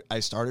year. I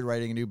started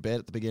writing a new bit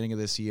at the beginning of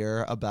this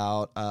year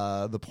about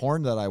the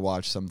porn that I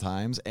watch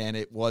sometimes, and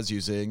it was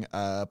using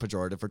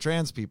pejorative for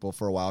trans people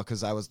for a while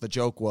because the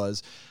joke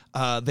was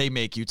they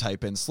make you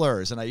type in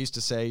slurs, and I used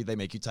to say they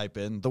make you type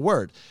in the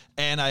word.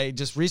 And I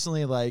just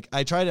recently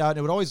I tried it out and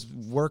it would always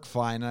work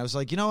fine, and I was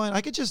like, you know what, I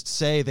could just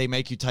say they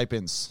make you type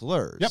in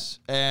slurs. Yep.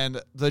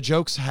 And the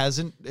jokes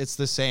it's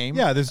the same.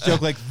 Yeah, this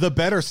joke like the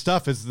better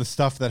stuff is the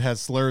stuff that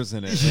has slurs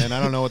in it, and I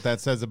don't know what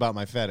that says about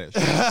my fetish.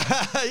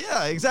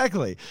 Yeah,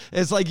 exactly.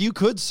 It's like you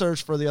could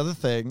search for the other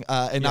thing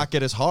and not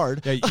get as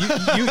hard. Yeah,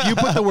 you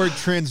put the word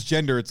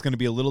transgender, it's going to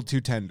be a little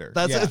too tender.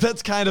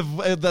 That's kind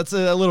of that's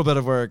a little bit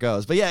of where it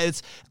goes. But yeah,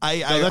 it's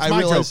that's I my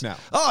realize, joke now.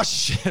 Oh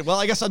shit! Well,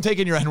 I guess I'm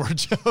taking your N-word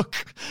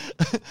joke.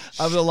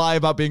 I'm gonna lie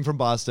about being from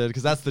Boston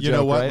because that's the joke. You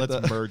know what? Right?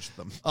 Let's merge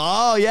them.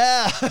 Oh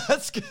yeah,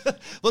 that's good.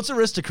 Let's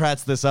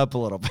aristocrats this up a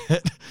little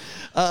bit.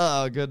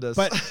 Oh goodness.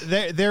 But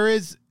there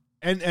is,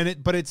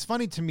 but it's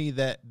funny to me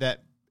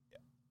that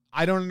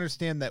I don't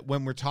understand that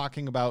when we're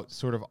talking about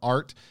sort of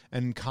art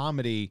and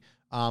comedy,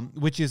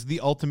 which is the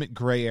ultimate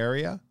gray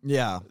area.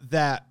 Yeah.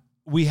 That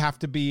we have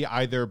to be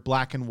either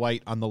black and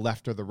white on the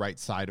left or the right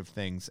side of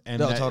things.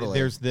 And totally.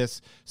 There's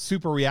this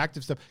super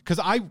reactive stuff. Because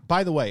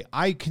by the way,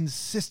 I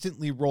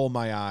consistently roll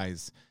my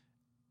eyes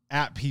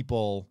at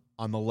people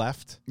on the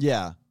left.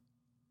 Yeah.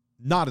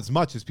 Not as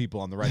much as people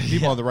on the right.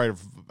 People on the right,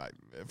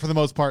 for the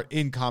most part,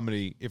 in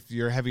comedy, if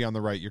you're heavy on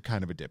the right, you're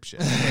kind of a dipshit.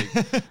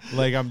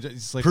 Like I'm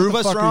just like, prove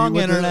us wrong,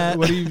 internet.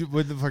 What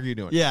the fuck are you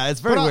doing? Yeah, it's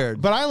very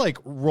weird. But I like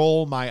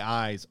roll my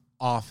eyes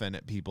often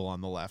at people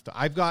on the left.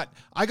 I got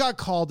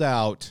called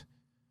out.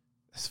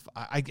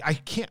 I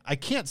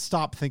can't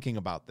stop thinking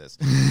about this.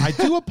 I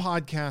do a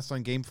podcast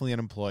on Gamefully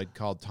Unemployed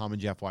called Tom and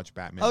Jeff Watch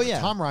Batman. Oh yeah,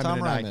 Tom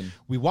Ryman I,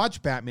 we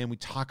watch Batman. We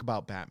talk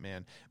about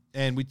Batman.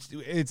 And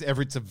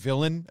it's a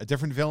villain, a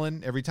different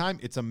villain every time.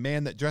 It's a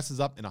man that dresses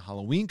up in a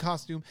Halloween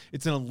costume.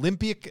 It's an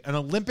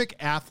Olympic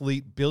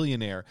athlete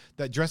billionaire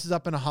that dresses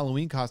up in a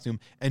Halloween costume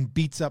and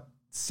beats up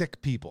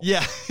sick people.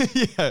 Yeah,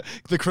 yeah,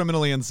 the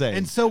criminally insane.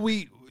 And so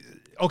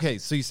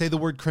so you say the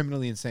word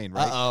criminally insane,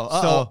 right?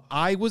 Uh-oh. So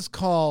I was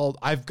called.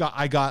 I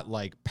got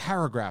like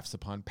paragraphs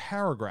upon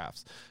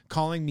paragraphs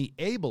calling me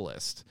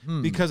ableist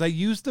because I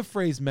used the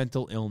phrase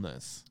mental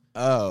illness.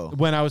 Oh,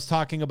 when I was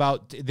talking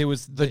about there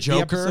was the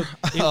Joker.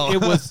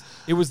 It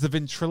was the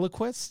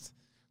ventriloquist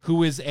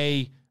who is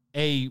a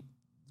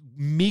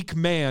meek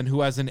man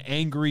who has an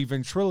angry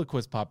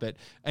ventriloquist puppet,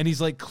 and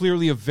he's like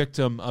clearly a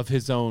victim of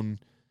his own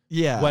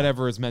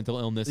whatever his mental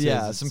illness is.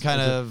 Yeah, some kind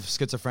of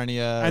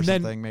schizophrenia or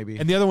something maybe.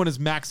 And the other one is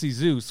Maxie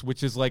Zeus,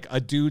 which is like a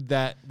dude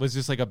that was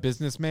just like a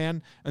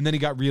businessman, and then he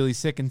got really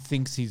sick and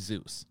thinks he's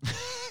Zeus.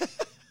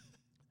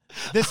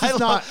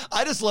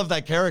 I just love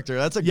that character.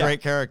 That's a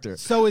great character.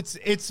 So it's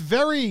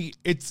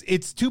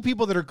two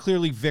people that are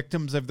clearly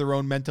victims of their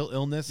own mental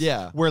illness.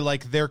 Yeah. Where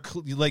like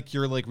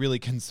you're like really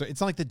concerned. It's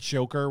not like the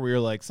Joker where you're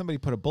like, somebody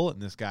put a bullet in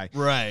this guy.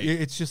 Right.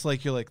 It's just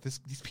like you're like, these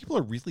people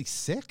are really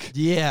sick.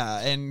 Yeah,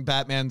 and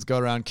Batman's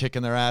going around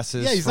kicking their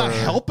asses. Yeah, he's not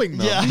helping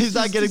them. Yeah, he's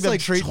not getting them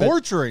treatment.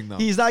 Torturing them.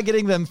 He's not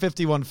getting them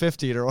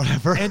 5150 or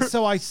whatever. And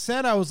so I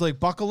was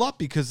like, buckle up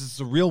because it's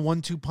a real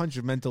 1-2 punch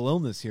of mental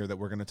illness here that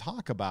we're going to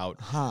talk about.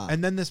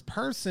 And then this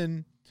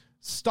person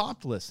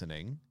stopped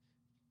listening,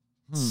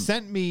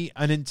 sent me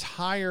an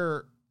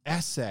entire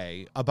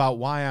essay about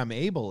why I'm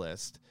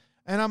ableist,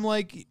 and I'm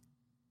like,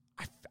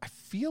 I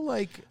feel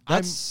like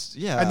and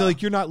they're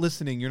like, you're not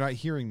listening, you're not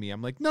hearing me.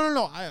 I'm like,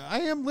 no,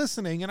 I am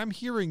listening and I'm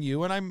hearing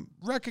you and I'm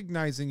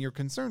recognizing your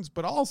concerns,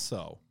 but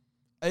also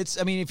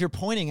if you're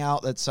pointing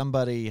out that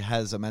somebody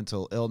has a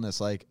mental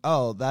illness, like,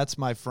 oh, that's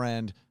my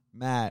friend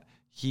Matt,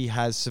 he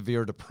has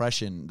severe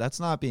depression, that's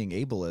not being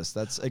ableist.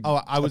 That's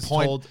I was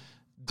told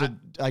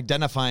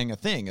identifying a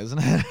thing, isn't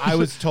it? I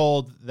was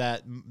told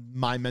that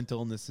my mental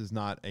illness is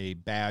not a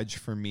badge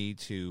for me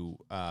to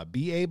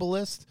be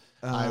ableist.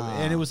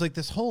 And it was like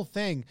this whole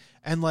thing.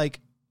 And like,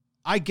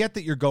 I get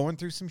that you're going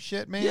through some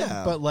shit, man.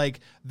 Yeah. But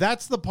like,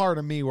 that's the part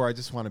of me where I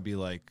just want to be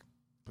like,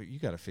 but you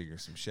got to figure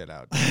some shit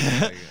out.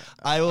 Like,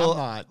 I will.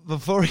 I'm not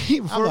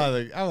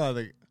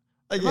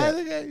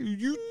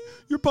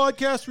your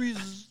podcast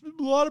reaches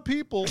a lot of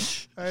people,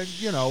 and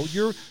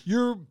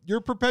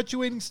you're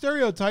perpetuating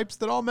stereotypes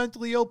that all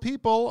mentally ill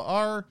people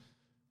are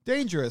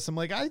dangerous. I'm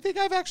like, I think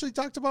I've actually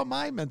talked about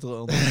my mental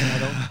illness. I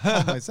don't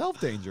call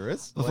myself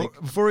dangerous.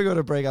 Before we go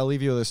to break, I'll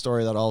leave you with a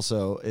story that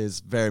also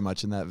is very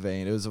much in that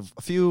vein. It was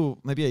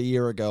maybe a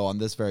year ago on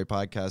this very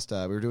podcast.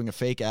 We were doing a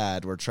fake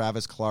ad where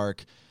Travis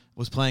Clark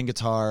was playing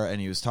guitar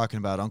and he was talking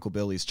about Uncle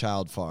Billy's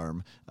Child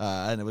Farm.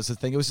 And it was the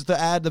thing. It was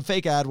just the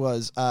fake ad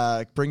was,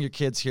 bring your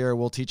kids here.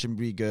 We'll teach them to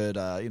be good,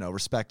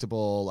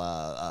 respectable.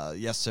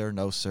 Yes, sir.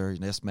 No, sir.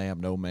 Yes, ma'am.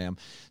 No, ma'am.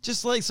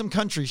 Just like some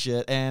country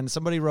shit. And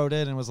somebody wrote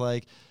in and was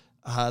like,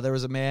 there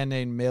was a man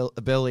named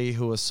Billy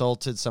who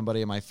assaulted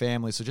somebody in my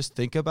family. So just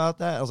think about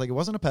that. I was like, it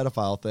wasn't a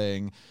pedophile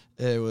thing.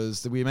 It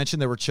was, we mentioned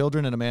there were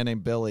children and a man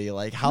named Billy.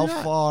 Like, how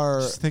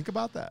far? Just think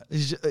about that.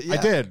 Yeah. I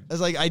did. I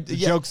was like, the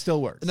joke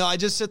still works. No, I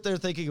just sit there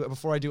thinking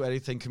before I do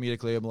anything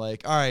comedically. I'm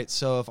like, all right,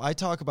 so if I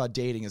talk about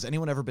dating, has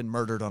anyone ever been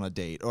murdered on a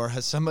date, or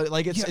has somebody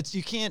it's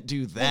you can't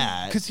do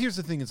that. Because here's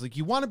the thing: is like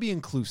you want to be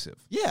inclusive.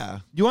 Yeah,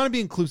 you want to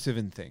be inclusive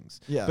in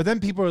things. Yeah, but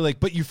then people are like,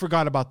 but you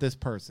forgot about this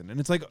person, and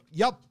it's like,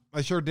 yep.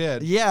 I sure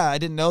did. Yeah, I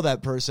didn't know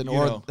that person,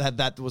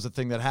 that was a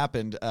thing that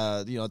happened.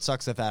 It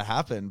sucks that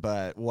happened,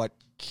 but what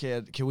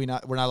kid can we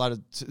not? We're not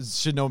allowed to.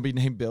 Should no one be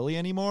named Billy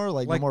anymore?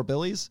 Like no more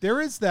Billies. There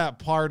is that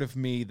part of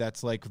me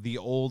that's like the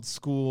old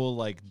school,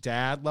 like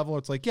dad level.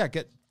 It's like, yeah,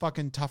 get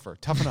fucking tougher,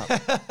 toughen up.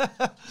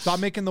 Stop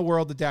making the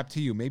world adapt to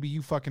you. Maybe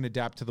you fucking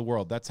adapt to the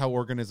world. That's how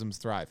organisms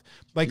thrive.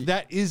 Like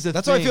that is a.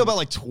 That's thing. how I feel about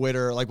like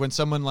Twitter. Like when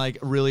someone like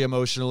really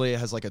emotionally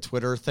has like a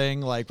Twitter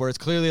thing, like where it's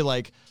clearly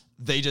like.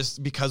 They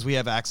just, because we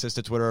have access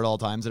to Twitter at all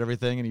times and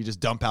everything, and you just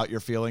dump out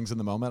your feelings in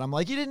the moment. I'm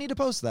like, you didn't need to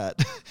post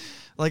that.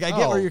 Like, I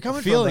get where you're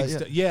coming from. Feelings.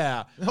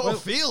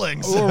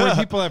 Feelings. Or when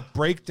people have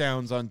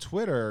breakdowns on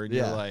Twitter, and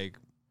you're like,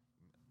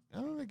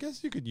 I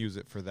guess you could use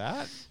it for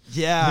that.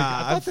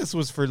 Yeah, I thought this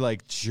was for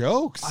like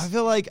jokes. I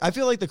feel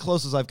like the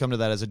closest I've come to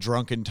that is a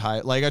drunken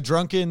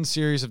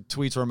series of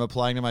tweets where I'm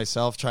applying to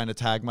myself, trying to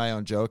tag my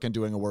own joke and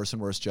doing a worse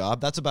and worse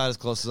job. That's about as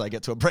close as I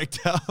get to a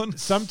breakdown.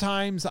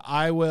 Sometimes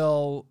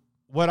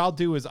what I'll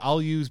do is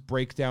I'll use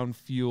breakdown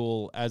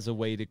fuel as a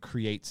way to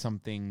create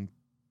something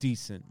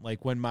decent.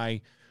 Like when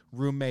my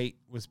roommate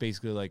was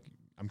basically like,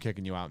 I'm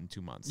kicking you out in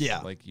 2 months. Yeah.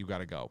 Like, you got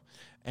to go.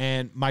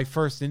 And my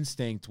first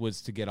instinct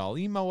was to get all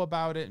emo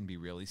about it and be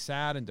really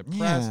sad and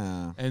depressed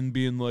and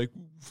being like,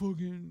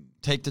 fucking...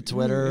 Take to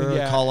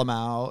Twitter, call them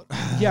out.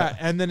 Yeah,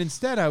 and then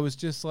instead I was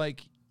just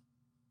like,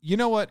 you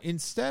know what?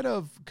 Instead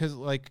of...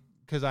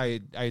 Because I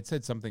had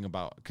said something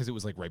about... Because it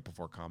was like right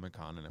before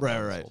Comic-Con and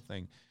this whole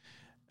thing.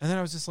 And then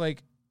I was just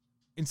like,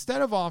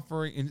 instead of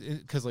offering...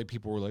 Because like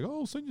people were like, oh,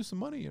 I'll send you some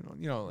money.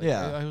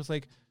 I was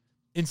like,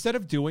 instead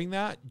of doing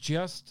that,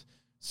 just...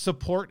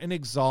 support and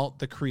exalt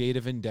the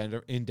creative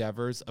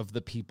endeavors of the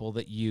people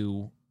that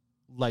you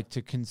like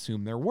to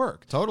consume their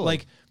work. Totally.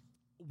 Like,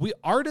 we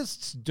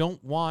artists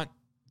don't want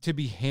to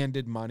be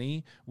handed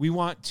money. We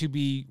want to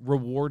be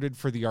rewarded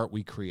for the art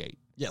we create.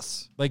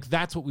 Yes. Like,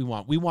 that's what we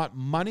want. We want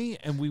money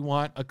and we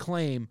want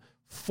acclaim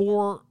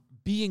for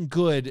being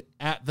good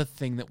at the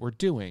thing that we're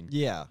doing.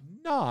 Yeah.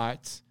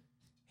 Not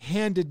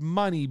handed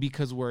money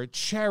because we're a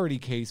charity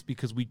case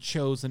because we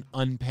chose an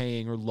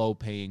unpaying or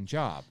low-paying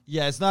job.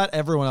 Yeah, it's not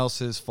everyone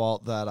else's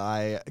fault that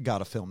I got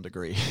a film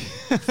degree.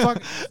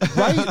 Fuck,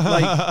 right?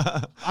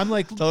 Like, I'm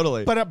like...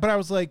 Totally. But I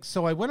was like...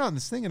 So I went on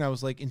this thing and I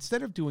was like,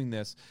 instead of doing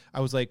this, I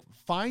was like,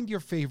 find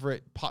your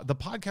favorite... the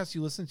podcast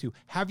you listen to.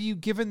 Have you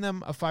given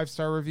them a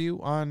 5-star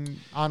review on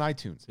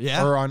iTunes?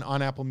 Yeah. Or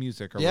on Apple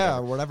Music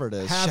or whatever it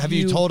is. Have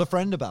you told a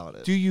friend about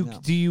it? Do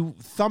you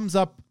thumbs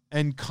up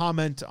and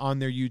comment on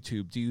their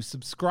YouTube? Do you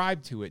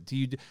subscribe to it? Do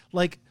you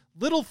like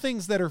little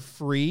things that are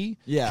free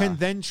can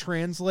then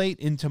translate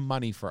into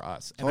money for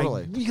us? And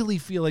I really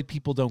feel like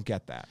people don't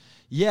get that.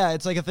 Yeah,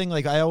 it's like a thing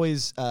like I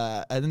always,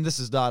 and this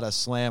is not a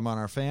slam on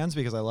our fans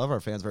because I love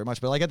our fans very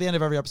much, but like at the end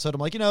of every episode,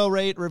 I'm like,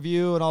 rate,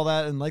 review, and all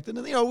that. And like,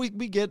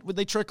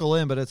 they trickle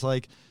in, but it's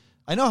like,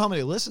 I know how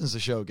many listens the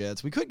show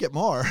gets. We could get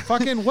more.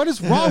 Fucking, what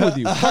is wrong with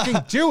you? Fucking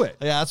do it.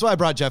 Yeah, that's why I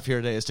brought Jeff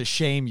here today, is to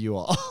shame you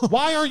all.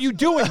 Why aren't you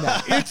doing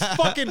that? It's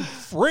fucking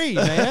free,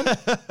 man.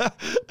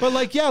 But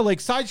like, yeah,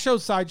 like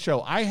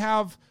sideshow. I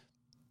have,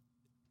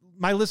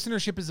 my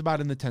listenership is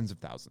about in the tens of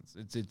thousands.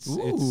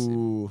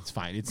 It's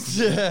fine.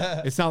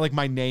 It's not like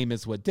my name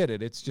is what did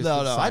it. It's just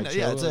I know.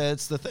 Yeah,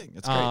 it's the thing.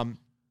 It's great.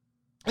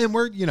 And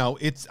we're,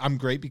 I'm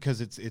great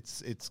because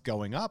it's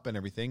going up and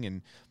everything.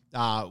 And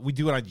we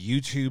do it on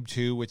YouTube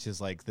too, which is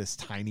like this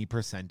tiny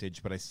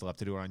percentage, but I still have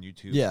to do it on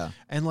YouTube. Yeah.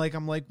 And like,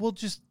 I'm like, well,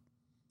 just,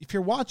 if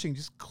you're watching,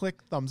 just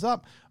click thumbs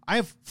up. I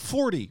have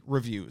 40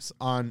 reviews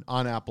on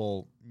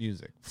Apple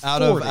Music.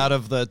 40. Out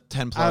of the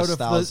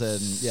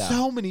 10,000. Yeah.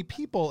 So many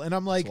people. And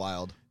I'm like, it's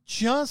wild.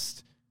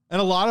 And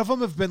a lot of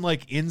them have been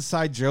like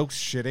inside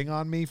jokes shitting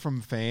on me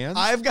from fans.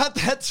 I've got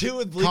that too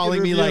with Bleak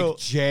calling me like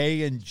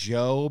Jay and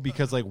Joe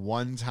because like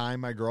one time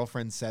my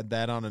girlfriend said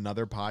that on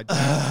another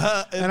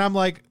podcast. And I'm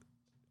like,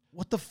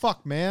 what the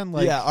fuck, man?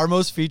 Like, yeah, our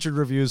most featured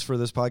reviews for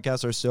this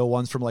podcast are still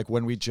ones from like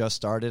when we just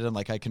started, and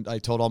like I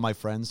told all my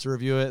friends to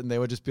review it, and they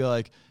would just be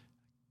like,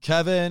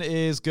 Kevin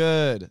is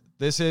good.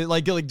 This is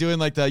like doing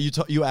like the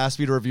you asked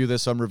me to review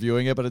this, so I'm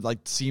reviewing it, but it like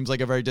seems like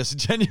a very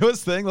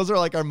disingenuous thing. Those are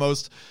like our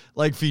most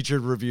like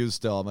featured reviews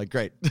still. I'm like,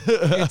 great.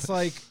 It's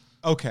like,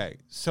 okay,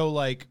 so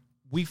like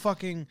we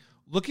fucking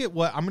look at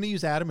what I'm going to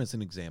use Adam as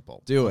an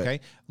example. Do it.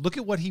 Okay, look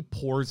at what he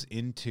pours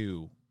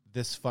into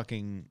this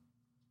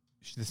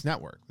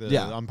network, the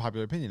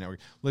Unpopular Opinion Network.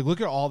 Like, look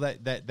at all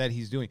that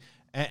he's doing,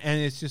 and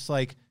it's just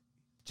like,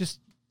 just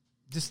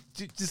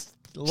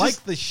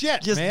like the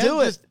shit, just man.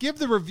 Do it. Just give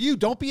the review.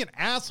 Don't be an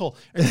asshole.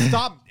 And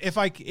stop, if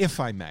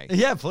I may.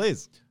 Yeah,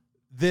 please.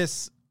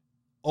 This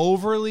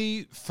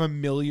overly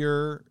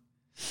familiar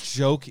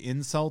joke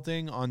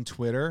insulting on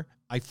Twitter,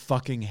 I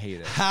fucking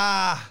hate it.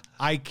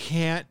 I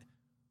can't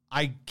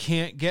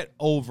get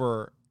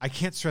over. I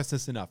can't stress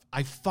this enough.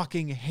 I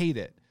fucking hate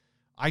it.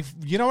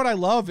 You know what I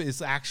love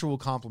is actual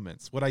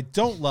compliments. What I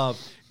don't love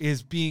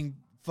is being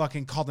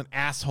fucking called an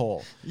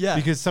asshole. Yeah.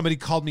 Because somebody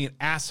called me an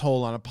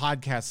asshole on a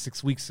podcast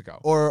 6 weeks ago.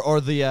 Or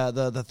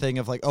the thing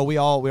of like, oh, we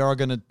are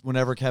gonna,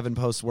 whenever Kevin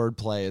posts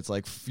wordplay, it's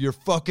like, your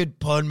fucking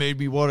pun made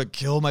me want to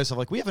kill myself.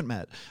 Like, we haven't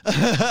met.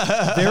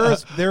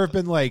 I've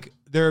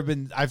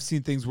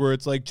seen things where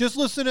it's like, just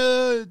listen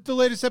to the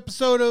latest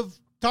episode of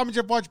Tom and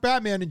Jeff Watch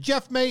Batman, and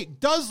Jeff May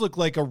does look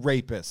like a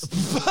rapist.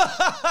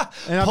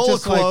 And I'm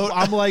just like,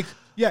 I'm like,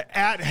 yeah,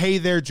 at Hey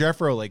There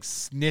Jeffro, like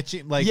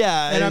snitching, like,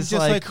 yeah, and I'm just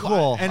like,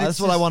 cool. And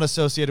that's what I want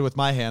associated with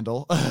my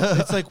handle.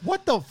 It's like,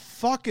 what the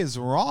fuck is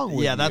wrong with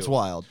you? Yeah, that's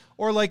wild.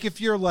 Or like,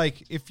 if you're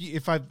like, if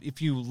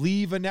you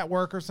leave a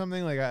network or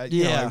something, like,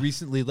 I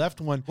recently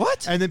left one.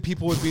 What? And then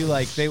people would be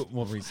like,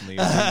 recently,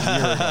 a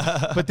year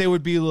ago, but they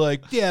would be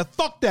like, yeah,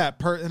 fuck that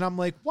person. And I'm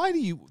like, why do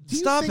you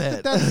stop think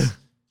it? That's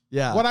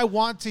Yeah. What I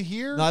want to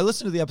hear. No, I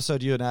listened to the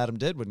episode you and Adam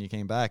did when you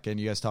came back, and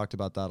you guys talked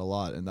about that a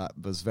lot, and that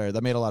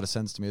made a lot of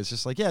sense to me. It's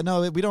just like, I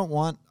don't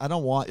want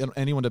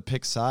anyone to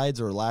pick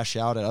sides or lash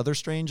out at other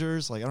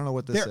strangers. Like, I don't know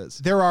what this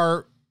is.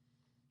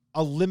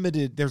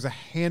 There's a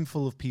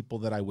handful of people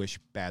that I wish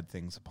bad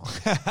things upon.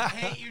 I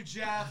hate you,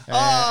 Jeff.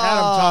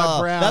 Adam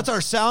Todd Brown. That's our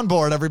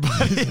soundboard,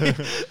 everybody.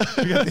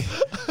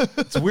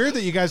 It's weird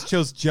that you guys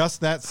chose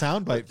just that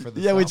soundbite for the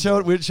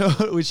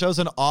soundboard. We chose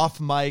an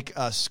off-mic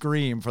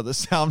scream for the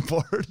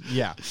soundboard.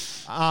 Yeah.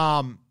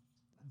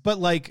 But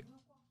like,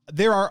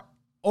 there are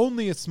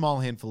only a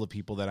small handful of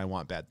people that I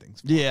want bad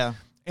things for. Yeah.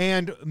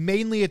 And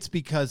mainly it's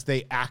because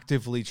they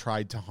actively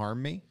tried to harm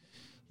me.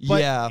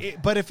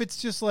 But if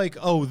it's just like,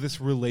 oh, this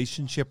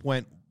relationship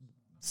went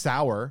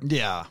sour.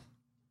 Yeah.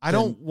 I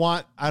don't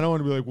want to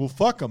be like, well,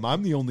 fuck them.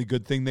 I'm the only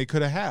good thing they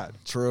could have had.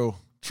 True.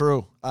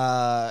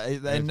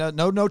 And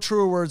no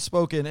truer words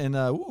spoken. And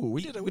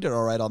we did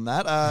all right on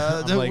that.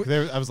 I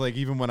was like,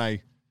 even when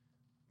I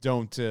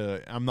don't,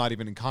 I'm not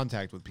even in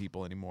contact with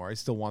people anymore. I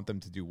still want them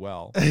to do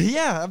well.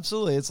 Yeah,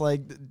 absolutely. It's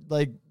like,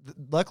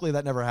 luckily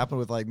that never happened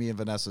with like me and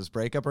Vanessa's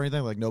breakup or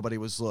anything. Like nobody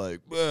was like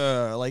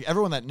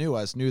everyone that knew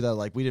us knew that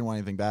like we didn't want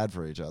anything bad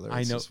for each other.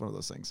 It's just one of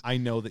those things. I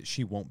know that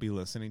she won't be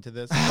listening to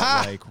this.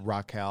 Like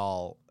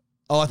Raquel.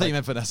 Oh, I thought you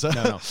meant Vanessa.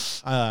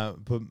 No.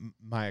 But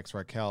my ex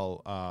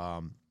Raquel,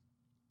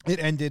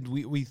 it ended.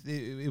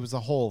 It was a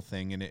whole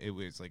thing, and it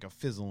was like a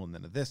fizzle, and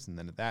then a this, and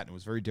then a that, and it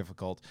was very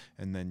difficult.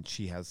 And then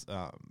she has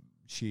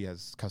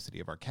custody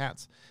of our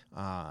cats.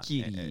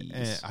 Kitties.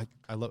 And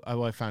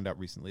I found out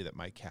recently that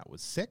my cat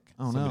was sick.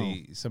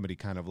 Somebody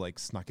kind of like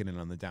snuck it in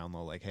on the down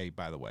low, like, hey,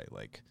 by the way,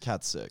 like,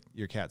 cat's sick.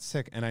 Your cat's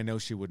sick, and I know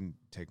she wouldn't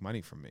take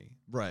money from me.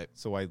 Right.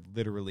 So I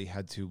literally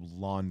had to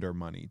launder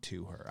money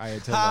to her. I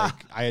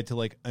had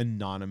to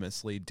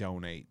anonymously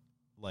donate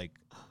like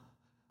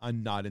a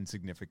not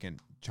insignificant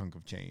chunk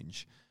of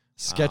change.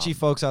 Sketchy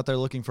folks out there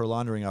looking for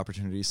laundering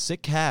opportunities.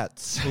 Sick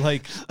cats.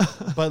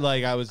 But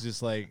I was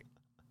just like,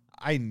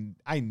 I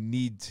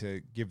need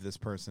to give this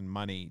person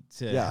money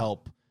to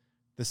help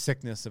the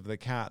sickness of the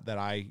cat that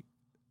I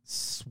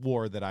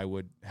swore that I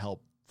would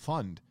help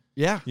fund.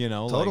 Yeah.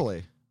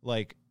 Totally.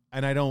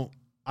 And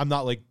I'm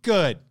not like,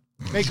 good,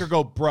 make her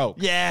go broke.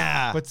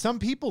 Yeah. But some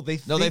people, they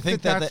think they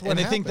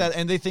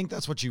think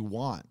that's what you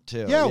want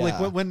too. Yeah.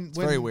 Like when it's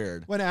very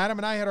weird. When Adam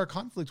and I had our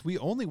conflicts, we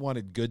only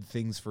wanted good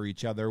things for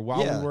each other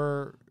while we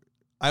were.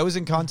 I was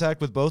in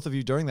contact with both of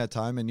you during that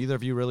time, and neither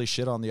of you really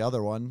shit on the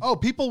other one. Oh,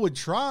 people would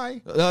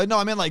try. No,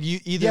 I mean like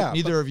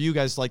neither of you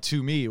guys like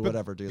to me or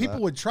whatever.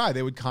 People would try.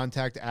 They would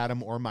contact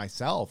Adam or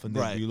myself, and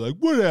they'd be like,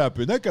 "What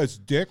happened? That guy's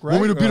a dick, right?"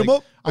 Want me to beat him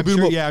up? I'm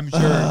sure. Yeah, I'm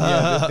sure.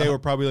 Yeah, they were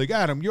probably like,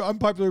 "Adam, your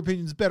unpopular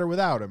opinion's better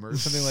without him," or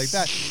something like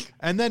that.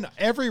 And then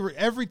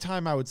every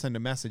time I would send a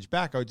message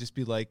back, I would just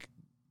be like,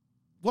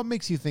 what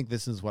makes you think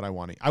this is what I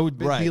want? I would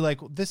be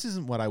like, this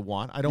isn't what I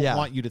want. I don't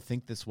want you to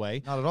think this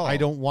way. Not at all. I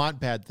don't want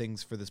bad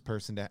things for this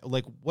person to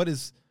like. What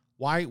is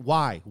why?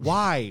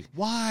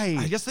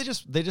 I guess they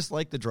just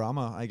like the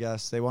drama. I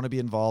guess they want to be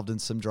involved in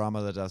some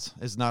drama that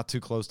is not too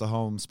close to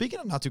home. Speaking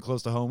of not too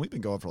close to home, we've been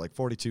going for like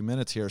 42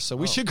 minutes here, so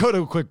we should go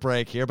to a quick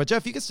break here. But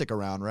Jeff, you can stick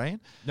around, right?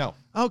 No.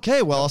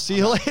 Okay. Well, I'll see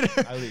you later.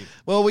 I leave.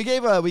 Well, we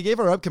gave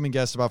our upcoming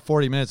guests about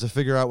 40 minutes to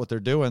figure out what they're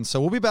doing, so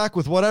we'll be back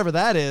with whatever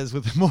that is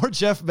with more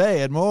Jeff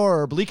May and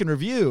more Bleak in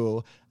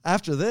Review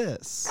after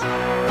this.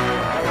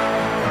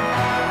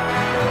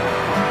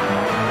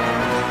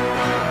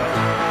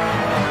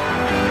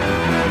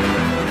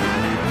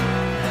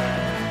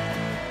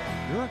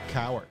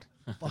 Coward.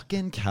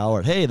 Fucking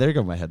coward. Hey, there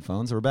go my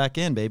headphones. We're back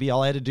in, baby.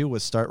 All I had to do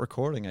was start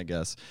recording, I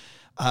guess.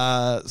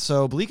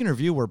 So Bleak in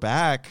Review, we're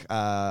back.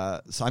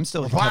 So I'm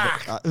still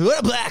back.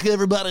 We're back,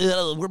 everybody.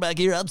 We're back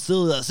here. I'm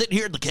still sitting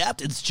here in the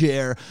captain's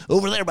chair.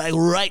 Over there, my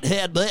right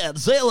hand man.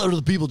 Say hello to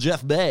the people,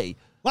 Jeff May.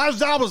 Last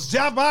job was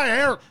Jeff May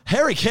here.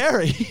 Harry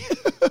Carey.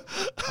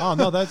 Oh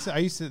no, that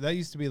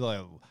used to be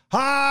like,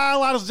 hi,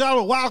 ladies and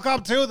gentlemen,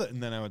 welcome to the,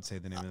 and then I would say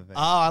the name of the thing.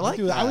 Oh, I like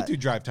that. I would do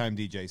drive time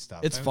DJ stuff.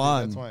 It's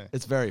fun.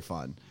 It's very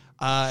fun.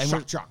 And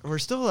we're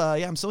still,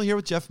 I'm still here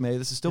with Jeff May.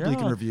 This is still Bleak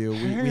in Review.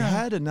 We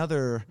had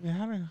another.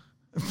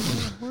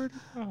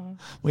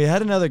 We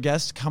had another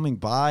guest coming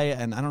by,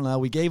 and I don't know.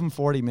 We gave him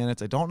 40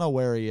 minutes. I don't know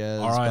where he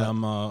is. All right,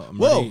 I'm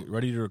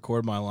ready to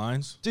record my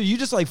lines. Dude, you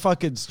just like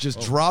fucking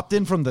dropped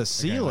in from the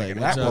ceiling.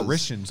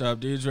 Apparitions. What's up,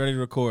 dudes? Ready to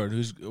record?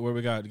 Where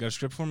we got? You got a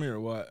script for me or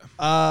what?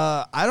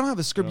 I don't have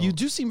a script. No. You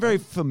do seem very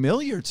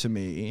familiar to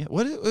me.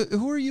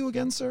 Who are you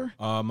again, sir?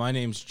 My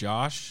name's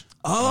Josh.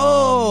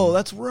 Oh,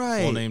 that's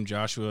right. Full name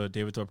Joshua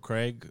David Thorpe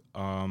Craig.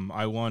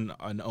 I won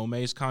an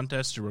Omaze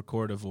contest to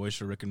record a voice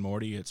for Rick and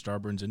Morty at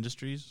Starburns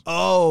Industries.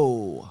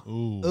 Oh.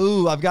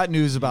 Ooh, I've got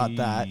news about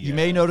that. You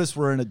may notice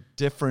we're in a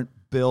different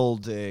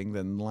building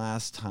than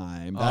last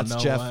time. That's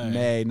Jeff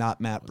May, not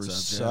Matt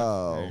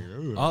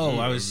Brousseau. All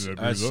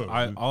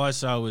I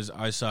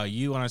saw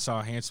you and I saw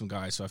a handsome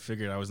guy, so I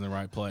figured I was in the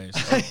right place.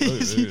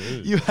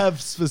 You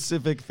have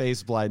specific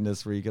face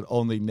blindness where you can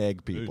only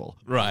neg people.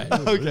 Right.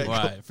 Okay.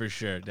 Right, for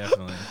sure,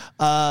 definitely.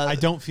 I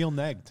don't feel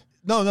negged.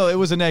 No, it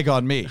was a neg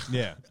on me.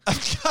 Yeah.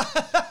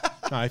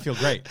 No, I feel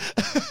great.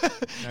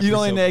 You'd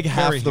only nag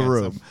half the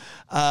room.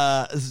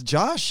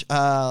 Josh,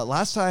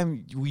 last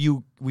time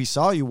we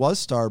saw you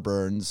was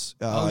Starburns.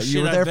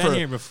 You were there I've been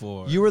here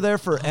before. You were there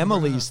for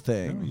Emily's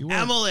thing. No,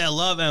 Emily, I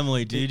love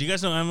Emily, dude. You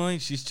guys know Emily?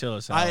 She's chill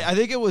as hell. I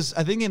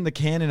think in the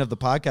canon of the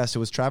podcast, it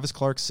was Travis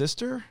Clark's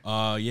sister.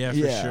 Yeah, for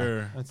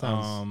sure. That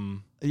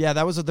sounds... Yeah,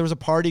 there was a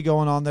party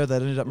going on there that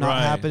ended up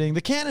not happening.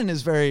 The canon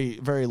is very,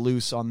 very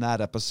loose on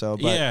that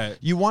episode. But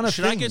you want to?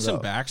 Should I get some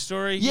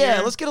backstory? Yeah,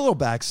 here? Let's get a little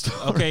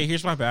backstory. Okay,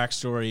 here's my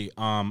backstory.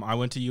 I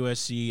went to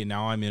USC and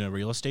now I'm in a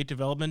real estate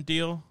development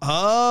deal.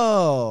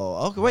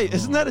 Oh, okay. Wait,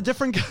 isn't that a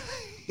different guy?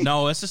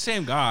 No, it's the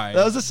same guy.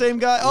 That was the same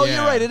guy. Oh, yeah.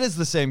 You're right. It is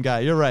the same guy.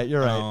 You're right.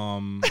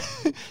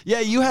 Yeah,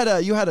 you had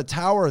a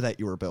tower that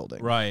you were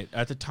building. Right.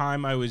 At the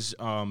time, I was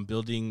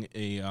building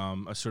a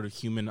sort of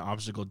human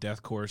obstacle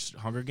death course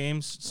Hunger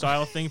Games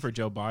style thing for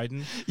Joe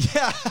Biden.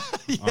 Yeah,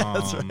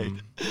 that's right.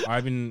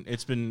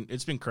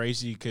 It's been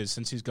crazy because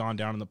since he's gone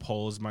down in the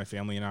polls, my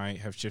family and I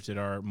have shifted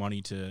our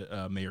money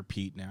to Mayor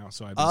Pete now.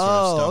 So I've been sort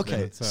of stuck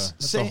okay.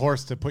 That's a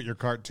horse to put your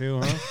cart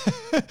to, huh?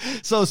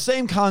 So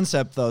same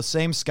concept though.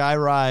 Same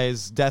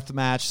skyrise death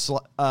match.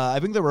 I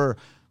think there were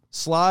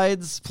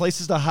slides,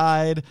 places to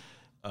hide.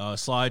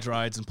 Slides,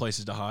 rides, and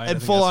places to hide.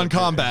 And full on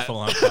combat. Full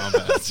on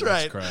combat. That's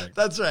right. Correct.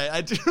 That's right.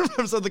 I do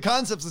remember. So the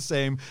concept's the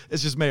same.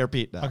 It's just Mayor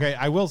Pete now. Okay,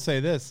 I will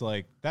say this.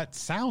 Like, that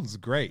sounds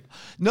great.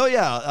 No,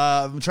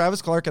 yeah.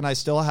 Travis Clark and I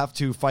still have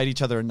to fight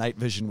each other in night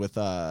vision with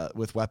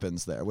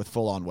weapons there, with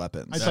full on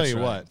weapons. I tell you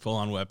what. Full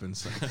on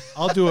weapons.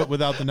 I'll do it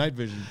without the night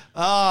vision.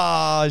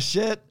 Oh,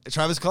 shit.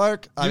 Travis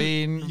Clark.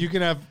 You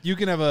can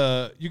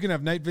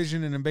have night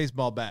vision and a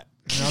baseball bat.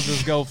 And I'll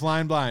just go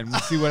flying blind.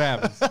 We'll see what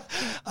happens.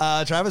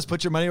 Travis,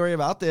 put your money where your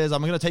mouth is. I'm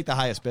going to take the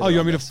highest bid. Oh, you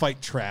want me to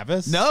fight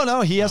Travis?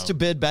 No. He has to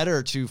bid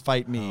better to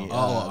fight me.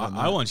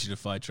 I want you to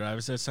fight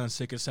Travis. That sounds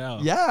sick as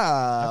hell. Yeah.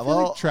 I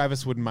feel like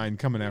Travis wouldn't mind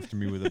coming after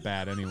me with a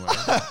bat anyway.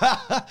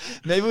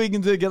 Maybe we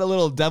can get a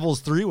little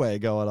devil's three-way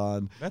going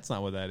on. That's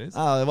not what that is.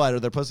 What? Are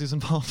there pussies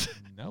involved?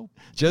 No.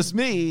 Just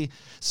me.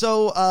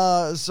 So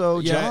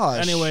yeah,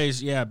 Josh.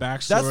 Anyways, yeah,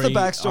 backstory. That's the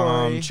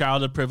backstory.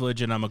 Childhood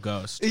privilege, and I'm a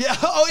ghost. Yeah.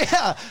 Oh,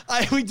 yeah.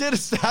 We did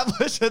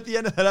establish at the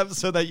end of that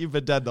episode that you've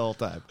been dead the whole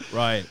time.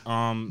 Right.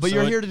 But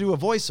you're here to do a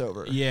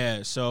voiceover.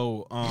 Yeah.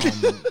 So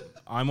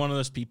I'm one of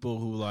those people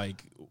who,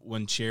 like,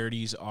 when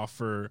charities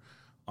offer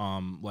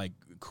like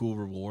cool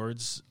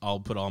rewards, I'll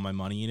put all my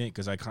money in it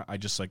because I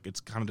just like it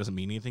kind of doesn't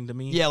mean anything to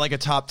me. Yeah, like a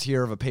top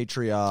tier of a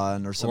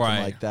Patreon or something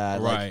like that.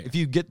 Right. Like if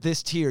you get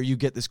this tier, you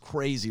get this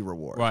crazy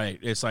reward. Right.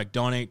 It's like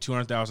donate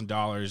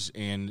 $200,000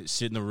 and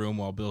sit in the room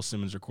while Bill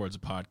Simmons records a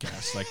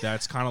podcast. Like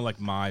that's kind of like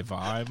my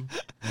vibe.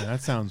 Yeah,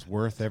 that sounds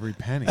worth every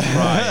penny.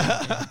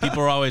 Right.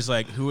 People are always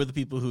like, "Who are the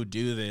people who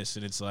do this?"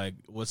 And it's like,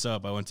 "What's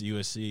up? I went to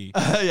USC."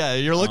 Yeah,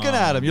 you're looking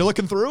at him. You're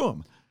looking through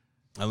him.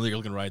 I think you're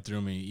looking right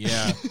through me.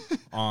 Yeah.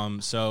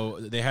 So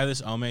they had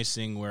this Omaze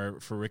thing where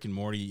for Rick and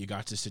Morty, you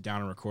got to sit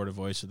down and record a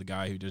voice of the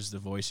guy who does the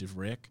voice of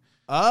Rick.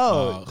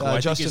 Oh,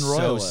 Justin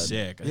Roiland. So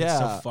sick. Yeah. It's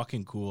so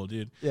fucking cool,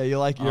 dude. Yeah,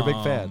 you're a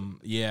big fan.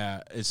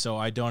 Yeah. So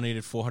I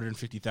donated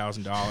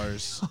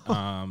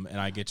 $450,000, and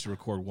I get to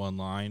record one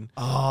line.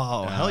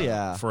 Oh, hell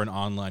yeah! For an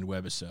online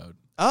webisode.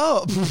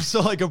 Oh,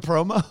 so like a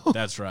promo?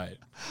 That's right.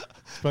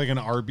 It's like an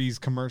Arby's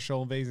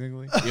commercial,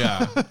 basically.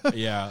 Yeah.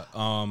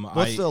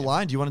 What's the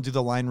line? Do you want to do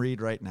the line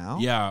read right now?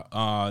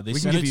 Yeah. They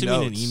sent it to me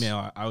in an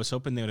email. I was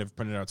hoping they would have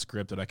printed out a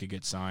script that I could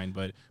get signed,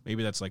 but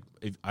maybe that's like,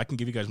 if I can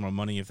give you guys more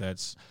money if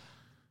that's...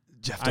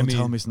 Jeff, don't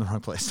tell me it's in the wrong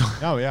place.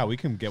 Oh, yeah, we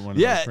can get one.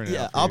 Yeah.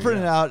 I'll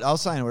print it out. I'll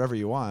sign whatever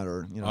you want,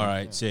 or All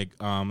right, sick.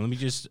 Let me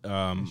just...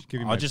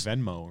 give you my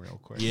Venmo real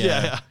quick.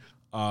 Yeah.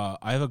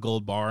 I have a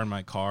gold bar in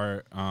my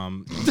car.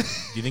 Do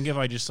you think if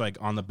I just like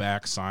on the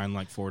back sign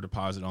like for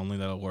deposit only,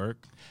 that'll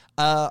work?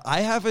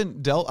 I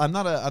haven't dealt. I'm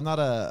not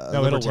a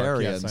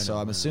libertarian, yes, so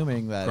I'm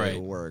assuming that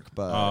it'll work.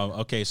 But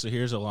okay, so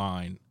here's a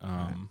line.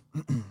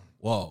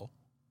 Whoa.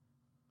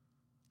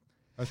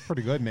 That's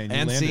pretty good, man. You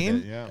and landed scene?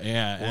 It, yeah.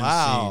 Yeah.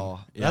 Wow.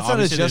 Yeah, that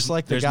sounded just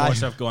like the guy. There's more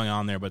stuff going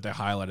on there, but they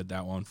highlighted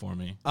that one for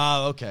me.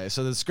 Oh, okay.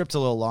 So the script's a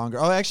little longer.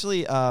 Oh, actually,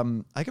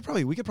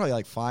 we could probably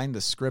like find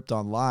the script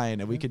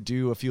online, and we could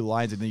do a few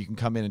lines, and then you can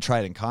come in and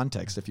try it in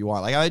context if you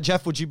want. Like,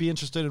 Jeff, would you be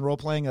interested in role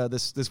playing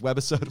this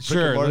webisode? Of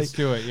Sure, let's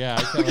do it.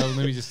 Yeah.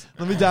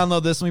 Let me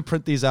download this. Let me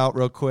print these out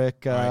real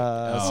quick.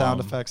 Sound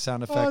effect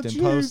in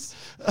post.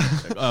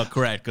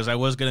 Correct, because I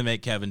was gonna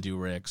make Kevin do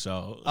Rick.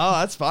 So.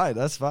 Oh, that's fine.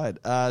 That's fine.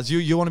 So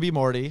you want to be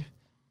Morty?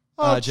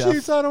 Oh,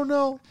 jeez, I don't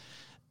know.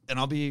 And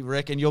I'll be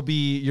Rick, and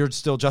you're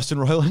still Justin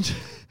Roiland?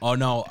 Oh,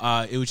 no.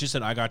 It was just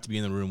that I got to be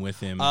in the room with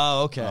him.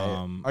 Oh, okay.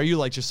 Are you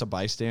like just a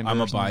bystander?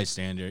 I'm a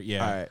bystander,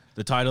 yeah. All right.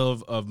 The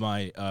title of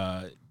my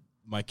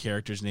my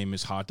character's name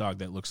is Hot Dog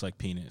That Looks Like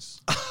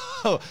Penis.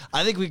 Oh,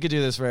 I think we could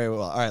do this very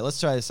well. All right, let's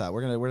try this out.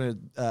 We're gonna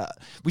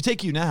we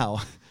take you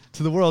now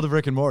to the world of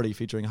Rick and Morty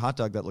featuring a hot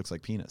dog that looks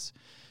like penis.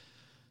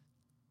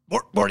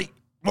 Morty,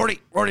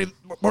 Morty,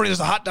 there's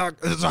a hot dog.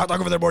 There's a hot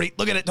dog over there, Morty.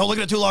 Look at it. Don't look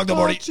at it too long, though,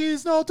 Morty.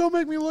 Jeez, no, don't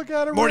make me look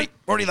at it. Morty,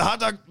 the hot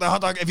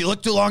dog. If you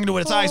look too long into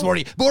its eyes,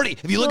 Morty,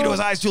 if you look into his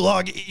eyes too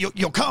long,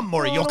 you'll come,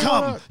 Morty. You'll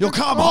come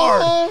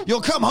hard.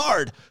 You'll come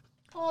hard.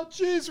 Oh,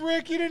 jeez,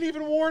 Rick, you didn't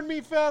even warn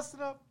me fast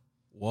enough.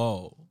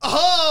 Whoa.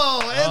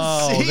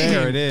 Oh, and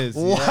there it is.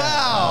 Wow. Yeah.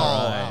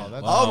 Wow.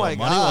 Right. Oh, my Money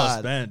God. well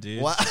spent,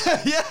 dude. Wow.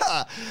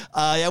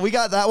 Yeah, we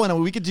got that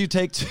one. We could do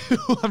take 2.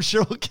 I'm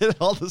sure we'll get it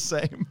all the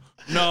same.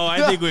 No,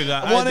 I think we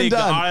got one and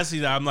done.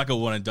 Honestly, I'm like a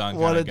one and done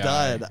One kind of and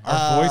guy. done.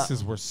 Our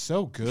voices were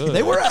so good.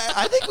 They were.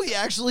 I think we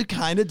actually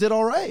kind of did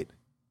all right.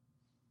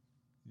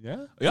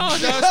 Yeah. Yeah,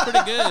 that was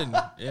pretty good.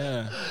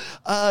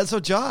 Yeah. So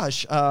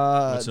Josh,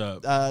 what's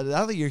up?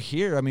 Now that you're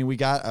here, I mean, we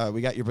got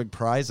your big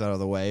prize out of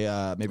the way.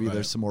 Maybe Right.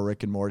 there's some more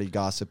Rick and Morty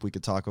gossip we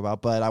could talk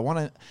about, but I want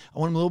a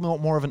little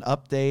bit more of an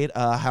update.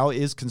 How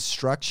is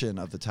construction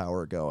of the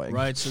tower going?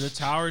 Right. So the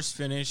tower's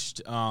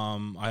finished. I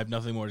have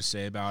nothing more to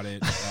say about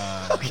it.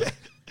 Okay.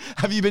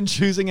 Have you been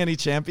choosing any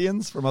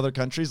champions from other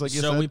countries? Like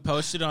you So said? we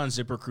posted on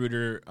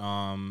ZipRecruiter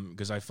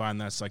because I find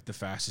that's like the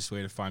fastest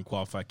way to find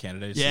qualified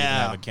candidates. So you can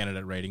Yeah. have a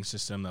candidate rating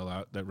system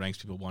that ranks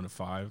people 1 to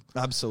 5.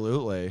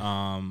 Absolutely.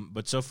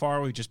 But so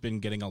far we've just been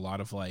getting a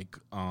lot of like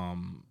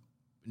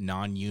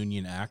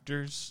non-union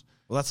actors.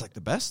 Well, that's like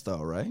the best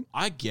though, right?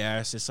 I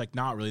guess it's like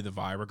not really the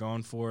vibe we're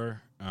going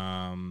for.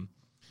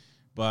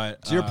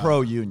 But So you're pro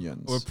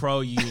unions. We're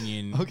pro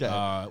union.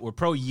 Okay. We're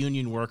pro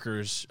union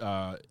workers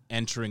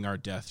entering our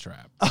death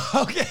trap.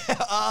 Okay.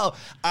 Oh,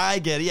 I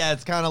get it. Yeah,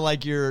 it's kind of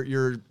like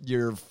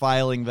you're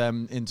filing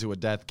them into a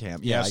death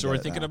camp. Yeah, I so get we're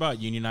it thinking now. about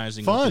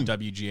unionizing Fun. with the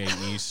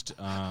WGA East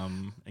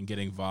and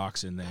getting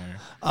Vox in there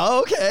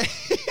Oh, okay.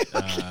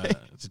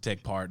 to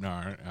take part in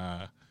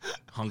our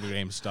Hunger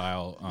Games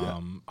style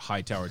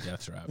high tower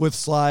death trap. With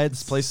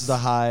slides, places to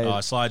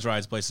hide. Slides,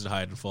 rides, places to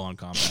hide, and full on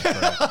combat.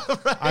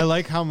 Right. I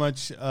like how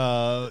much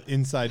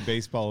inside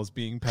baseball is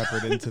being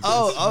peppered into this.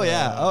 Oh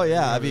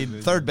yeah. I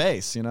mean, third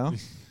base. You know.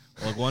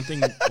 Like one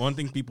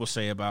thing people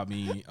say about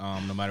me,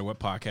 no matter what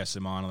podcast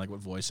I'm on, and like what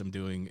voice I'm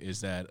doing,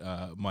 is that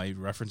my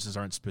references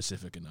aren't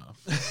specific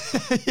enough.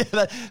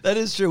 Yeah, that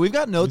is true. We've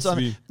got notes on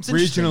it. It's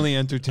interesting. Regionally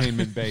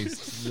entertainment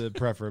based,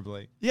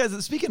 preferably. Yeah.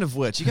 Speaking of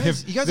which, you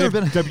guys They ever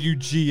been? have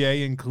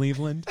WGA in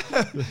Cleveland?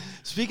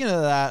 Speaking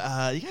of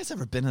that, you guys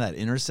ever been to that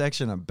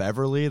intersection of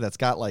Beverly that's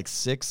got like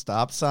 6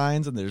 stop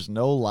signs and there's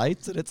no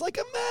lights and it's like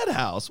a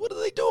madhouse? What are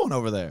they doing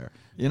over there?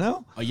 You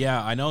know?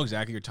 Yeah, I know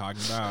exactly what you're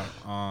talking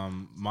about.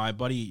 My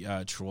buddy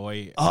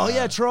Troy. Oh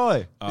yeah,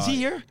 Troy. Is he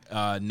here?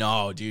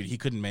 No, dude, he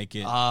couldn't make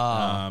it.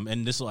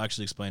 And this will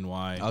actually explain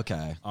why.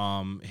 Okay.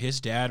 His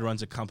dad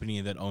runs a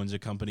company that owns a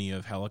company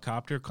of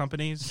helicopter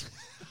companies.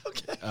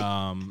 Okay.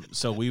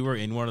 So we were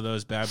in one of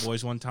those bad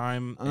boys one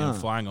time and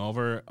flying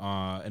over,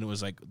 and it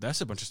was like,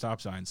 that's a bunch of stop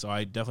signs. So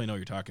I definitely know what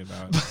you're talking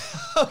about.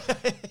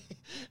 Okay.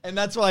 And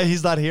that's why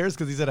he's not here, is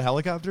because he's in a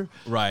helicopter?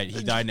 Right.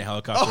 He died in a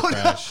helicopter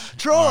crash.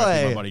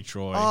 Troy! My buddy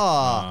Troy.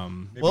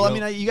 Well, I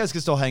mean, you guys can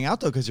still hang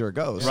out, though, because you're a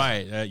ghost.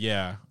 Right.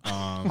 Yeah.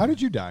 How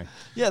did you die?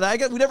 Yeah,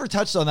 we never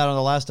touched on that on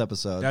the last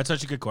episode. That's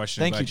such a good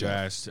question. Thank Glad you, Jeff.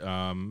 asked.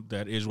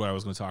 That is what I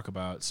was going to talk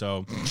about.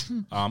 So,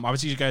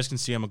 obviously, you guys can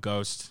see I'm a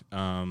ghost.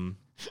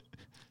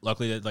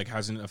 Luckily, that like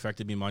hasn't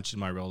affected me much in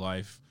my real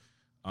life.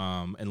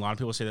 And a lot of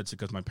people say that's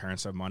because my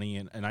parents have money,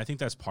 and I think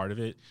that's part of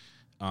it.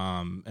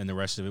 And the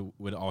rest of it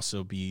would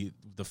also be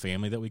the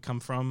family that we come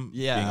from,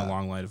 Yeah. being a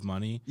long line of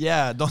money.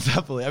 Yeah, no,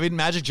 definitely. I mean,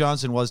 Magic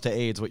Johnson was to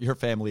AIDS what your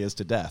family is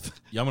to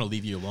death. Yeah, I'm going to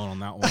leave you alone on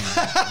that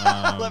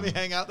one. Let me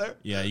hang out there.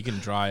 Yeah, you can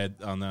dry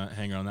it on the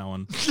hanger on that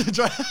one.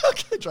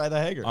 Try the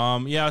hanger.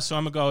 Yeah, so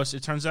I'm a ghost.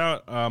 It turns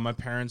out my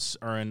parents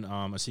are in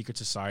a secret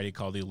society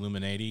called the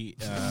Illuminati.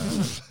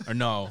 Or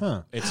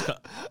no,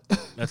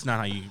 that's not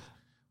how you.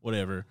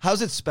 Whatever.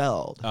 How's it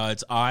spelled?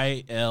 It's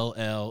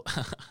ILL.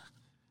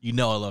 You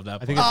know I love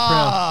that. I think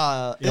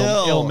part. it's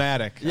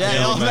Illmatic. Yeah,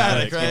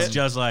 Illmatic, right? It's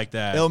just like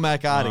that.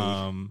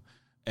 Illmac-ati.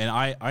 And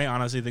I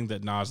honestly think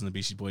that Nas and the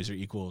Beastie Boys are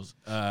equals.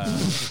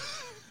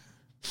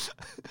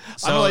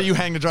 I'm gonna let you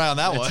hang to dry on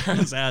that It one.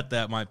 turns out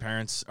that my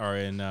parents are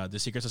in the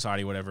secret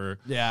society, whatever.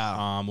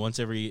 Yeah. Once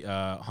every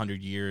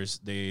 100 years,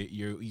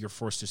 you're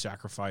forced to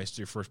sacrifice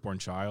your firstborn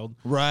child.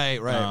 Right.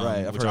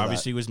 I've Which heard of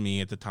obviously was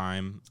me at the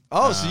time. that.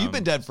 Oh, so you've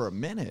been dead for a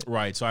minute.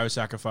 Right, so I was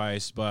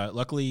sacrificed, but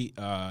luckily,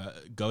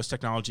 ghost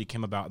technology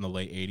came about in the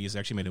late 80s. They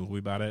actually made a movie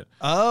about it.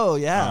 Oh,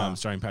 yeah.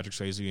 Starring Patrick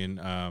Swayze and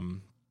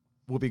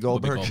Whoopi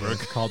Goldberg.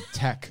 Called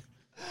Tech.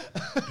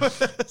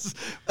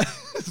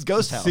 It's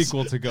Ghost House.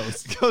 Sequel to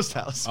Ghost. Ghost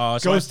House. So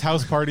Ghost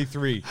House Party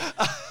 3.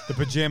 The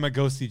Pajama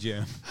Ghosty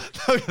Jam.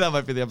 Okay, that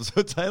might be the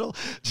episode title.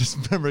 Just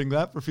remembering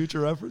that for future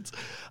reference.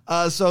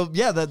 So,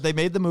 yeah, they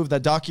made the move.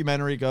 That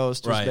documentary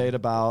Ghost was made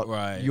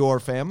about your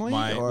family?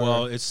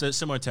 Well, it's a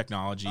similar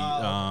technology.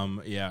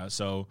 Yeah,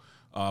 so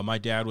my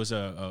dad was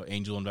a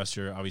angel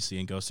investor, obviously,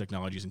 in Ghost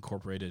Technologies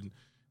Incorporated.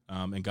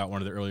 and got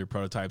one of the earlier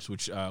prototypes,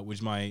 which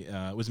was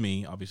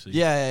me, obviously.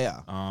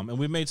 Yeah. And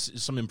we've made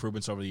some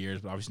improvements over the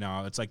years, but obviously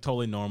now it's like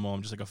totally normal.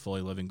 I'm just like a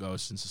fully living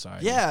ghost in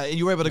society. Yeah, and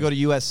you were able to go to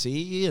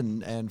USC,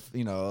 and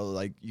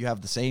like you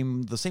have the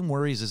same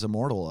worries as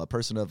Immortal, a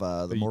person of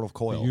the Mortal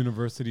Coil. The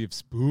University of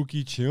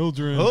Spooky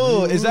Children.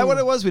 Oh, is that what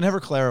it was? We never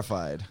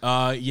clarified.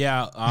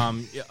 Yeah.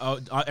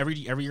 Every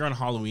year on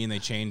Halloween, they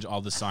change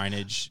all the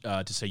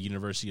signage to say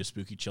University of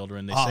Spooky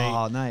Children. They say,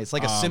 oh, nice.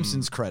 Like a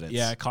Simpsons credits.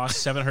 Yeah, it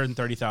costs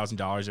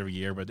 $730,000 every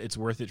year, but it's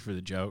worth it for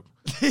the joke.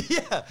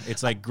 Yeah.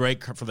 It's like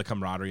great for the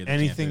camaraderie of the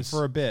Anything campus.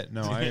 for a bit.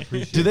 No, I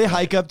appreciate Do they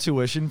hike up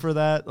tuition for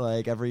that,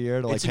 like every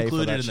year to like pay for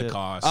that? It's included in the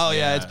cost. Oh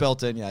yeah, it's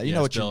built in. Yeah, you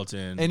know it's built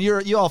in. And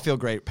you all feel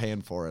great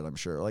paying for it, I'm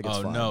sure. Like it's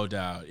fun. No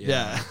doubt.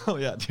 Yeah. Oh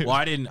yeah, dude. Well,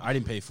 I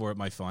didn't pay for it.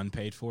 My fund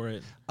paid for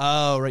it.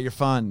 Oh right, your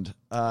fund.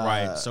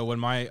 Right. So when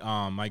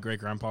my great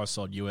grandpa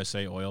sold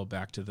USA Oil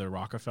back to the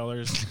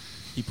Rockefellers,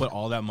 he put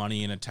all that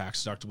money in a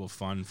tax deductible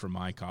fund for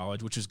my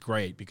college, which is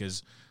great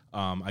because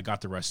I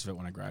got the rest of it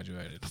when I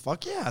graduated.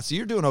 Fuck yeah! So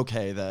you're doing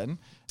okay then.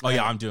 Oh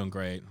yeah, I'm doing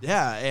great.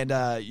 Yeah, and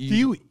I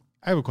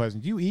have a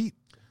question. Do you eat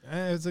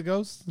as a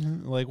ghost?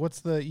 Like,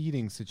 what's the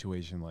eating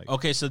situation like?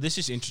 Okay, so this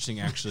is interesting,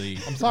 actually.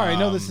 I'm sorry, I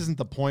know this isn't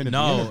the point of the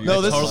interview.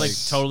 No, this is like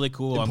totally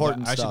cool.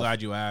 I'm actually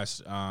glad you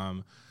asked.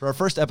 For our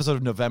first episode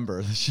of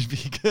November, this should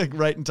be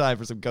right in time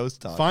for some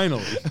ghost talk.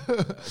 Finally.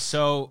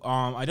 So,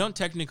 I don't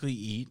technically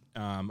eat.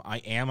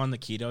 I am on the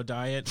keto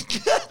diet.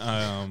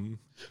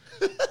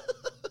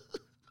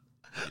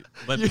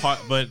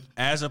 But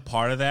as a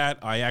part of that,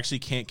 I actually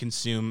can't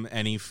consume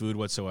any food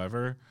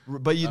whatsoever.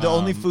 But the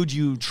only food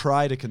you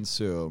try to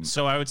consume.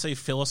 So I would say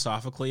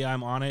philosophically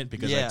I'm on it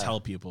because I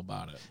tell people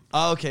about it.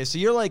 Okay, so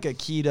you're like a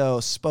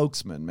keto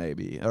spokesman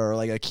maybe, or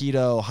like a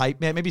keto hype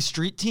man, maybe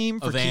street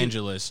team for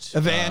evangelist.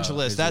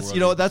 Evangelist. That's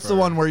that's the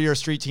one where you're a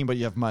street team but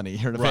you have money.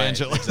 You're an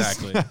evangelist.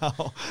 Exactly.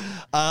 So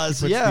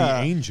the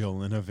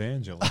angel and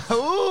evangelist.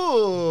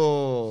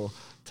 Ooh.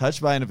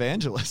 Touched by an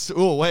evangelist.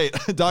 Oh, wait.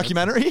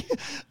 Documentary?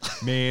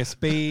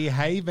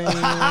 Misbehaving.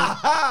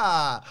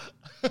 The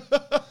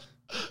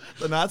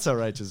not so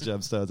righteous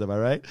gemstones, am I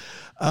right?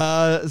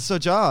 So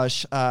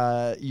Josh,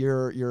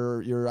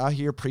 you're out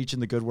here preaching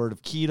the good word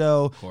of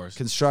keto. Of course.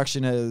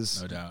 Construction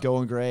is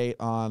going great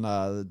on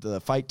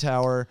the Fight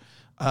Tower.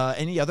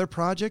 Any other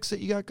projects that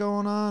you got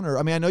going on? Or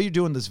I mean, I know you're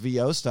doing this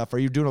VO stuff. Are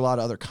you doing a lot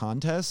of other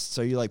contests?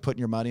 Are you like putting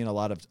your money in a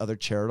lot of other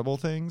charitable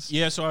things?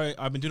 Yeah, so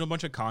I've been doing a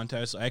bunch of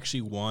contests. I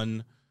actually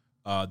won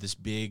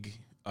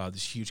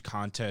this huge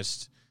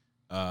contest.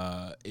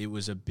 It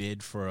was a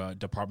bid for a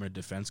Department of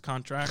Defense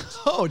contract.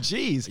 Oh,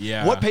 geez.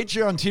 Yeah. What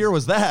Patreon tier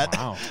was that?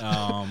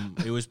 Wow.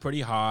 It was pretty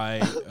high.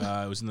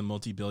 It was in the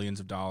multi-billions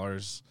of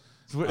dollars.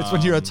 It's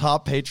when you're a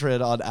top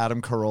patron on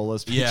Adam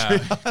Carolla's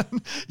Patreon. Yeah.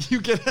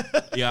 You get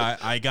Yeah,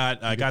 I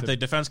got the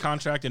defense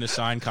contract and a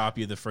signed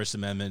copy of the First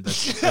Amendment.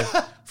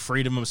 That's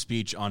freedom of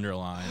speech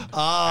underlined.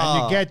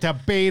 And you get to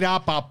beat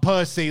up a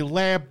pussy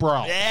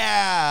liberal.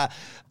 Yeah.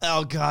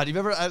 Oh, God. You've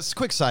ever,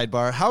 quick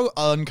sidebar, how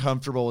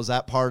uncomfortable was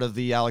that part of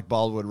the Alec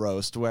Baldwin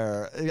roast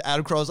where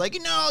Adam Carolla's like,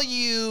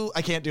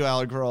 I can't do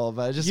Alec Carolla,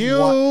 but I just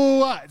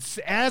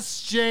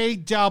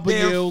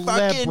SJW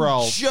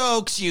liberal.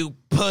 Jokes, you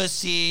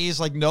pussies.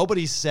 Like,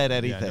 nobody said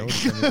anything. Yeah, nobody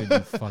said anything,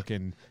 you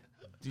fucking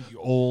you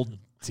old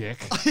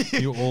dick.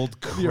 You old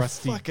crusty. Your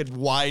fucking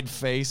wide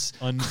face.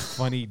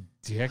 Unfunny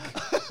dick.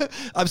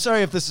 I'm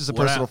sorry if this is a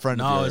personal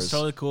friend of yours. No, it's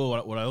totally cool.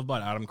 What I love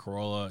about Adam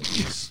Carolla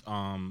is,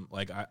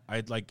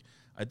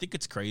 I think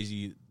it's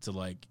crazy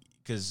to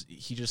because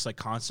he just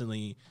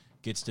constantly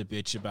gets to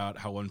bitch about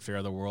how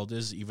unfair the world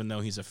is, even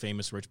though he's a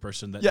famous rich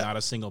person that not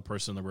a single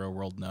person in the real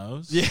world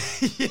knows.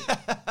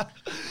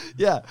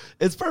 Yeah,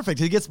 it's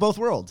perfect. He gets both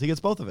worlds. He gets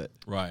both of it.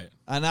 Right.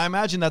 And I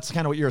imagine that's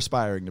kind of what you're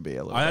aspiring to be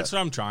a little bit. That's what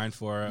I'm trying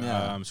for.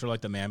 Yeah. I'm sort of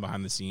like the man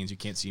behind the scenes. You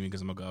can't see me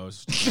because I'm a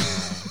ghost.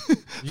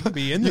 You can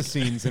be in the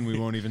scenes and we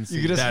won't even see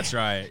you. That's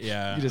right,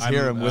 yeah. You just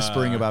hear him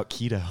whispering about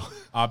keto.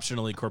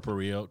 Optionally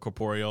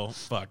corporeal.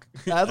 Fuck.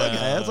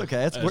 That's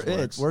okay.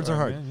 Words are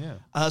hard.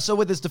 Yeah. So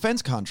with this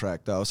defense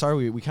contract, though,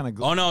 sorry, we kind of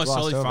Oh, no, it's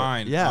totally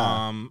fine.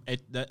 Yeah.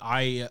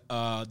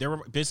 There were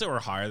bids that were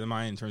higher than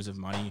mine in terms of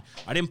money.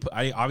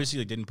 I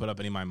obviously didn't put up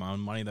any of my own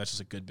money. That's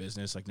just a good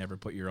business. Never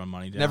put your own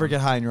money down. Never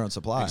get high in your own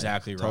supply.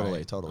 Exactly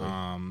right. Totally.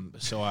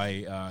 So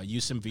I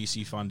used some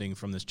VC funding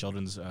from this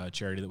children's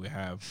charity that we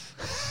have.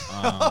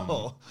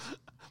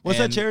 What's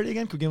that charity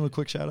again? Could we give him a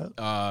quick shout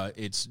out?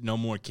 It's No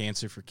More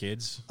Cancer for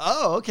Kids.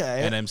 Oh,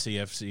 okay. And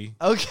MCFC.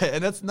 Okay,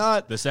 and that's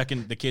not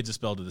the kids is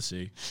spelled with a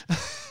C.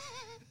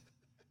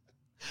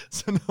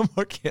 So No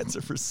More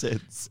Cancer for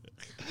SIDS.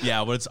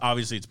 Yeah, but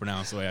it's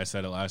pronounced the way I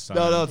said it last time.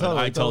 No,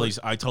 totally. totally.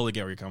 I totally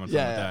get where you're coming from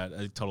with that.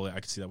 I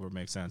can see that would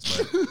make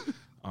sense.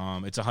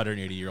 But it's a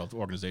 180-year-old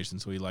organization,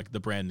 so the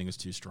branding is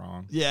too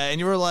strong. Yeah, and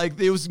you were like,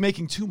 it was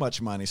making too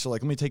much money, so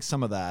let me take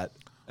some of that.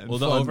 Well,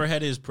 the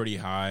overhead is pretty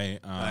high.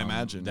 I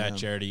imagine that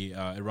charity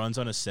it runs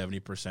on a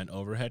 70%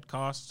 overhead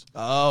cost.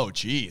 Oh,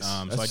 geez.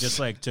 So I just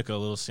took a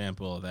little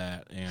sample of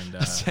that and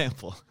a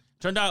sample.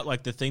 Turned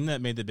out the thing that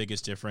made the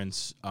biggest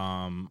difference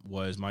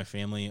was my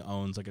family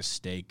owns a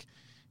stake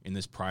in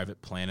this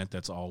private planet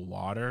that's all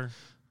water.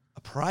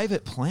 A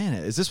private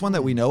planet? Is this one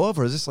that we know of,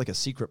 or is this like a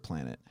secret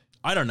planet?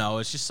 I don't know.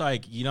 It's just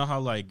like, you know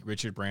how like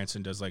Richard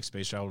Branson does like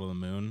space travel to the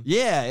moon?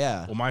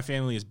 Yeah. Well, my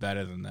family is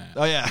better than that.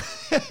 Oh, yeah.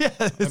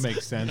 That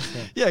makes sense.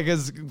 Yeah,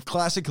 because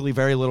classically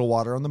very little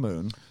water on the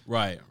moon.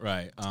 Right.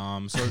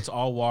 So it's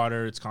all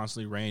water. It's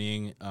constantly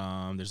raining.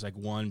 There's like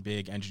one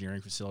big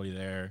engineering facility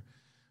there.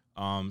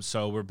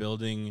 So we're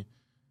building,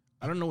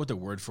 I don't know what the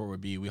word for it would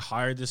be. We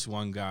hired this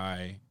one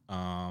guy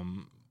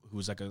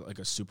who's like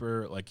a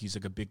super, like he's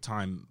like a big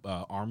time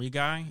army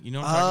guy. You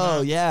know what I'm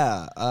talking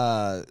about?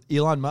 Yeah.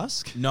 Elon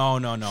Musk? No.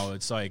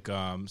 It's like,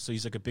 so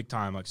he's like a big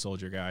time like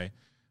soldier guy.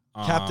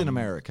 Captain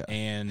America.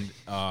 And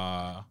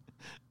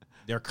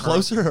they're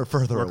closer or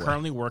further away? We're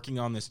currently working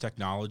on this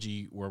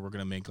technology where we're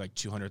going to make like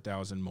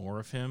 200,000 more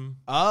of him.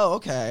 Oh,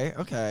 okay.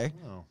 Oh.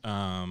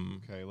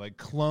 Okay, like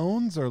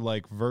clones or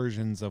like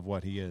versions of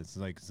what he is?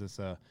 Like, is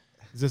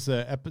this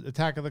a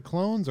Attack of the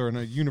Clones or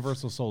a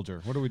Universal Soldier?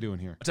 What are we doing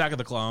here? Attack of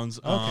the Clones.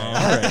 Okay, all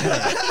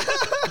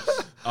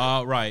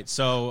right. Right.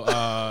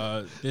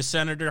 So this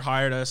senator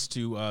hired us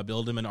to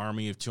build him an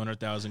army of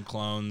 200,000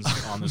 clones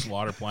on this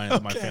water planet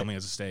that my family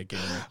has a stake in.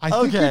 I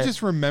think you're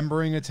just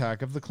remembering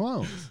Attack of the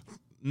Clones.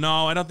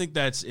 No, I don't think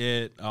that's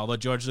it. Although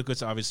George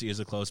Lucas obviously is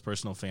a close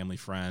personal family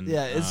friend.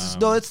 Yeah,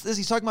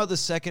 he's talking about the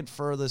second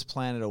furthest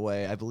planet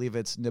away. I believe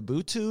it's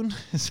Nabootoon.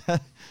 Is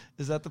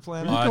that the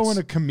planet? Are you going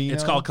to Camino?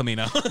 It's called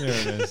Camino. There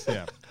it is.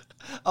 Yeah.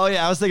 Oh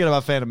yeah, I was thinking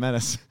about Phantom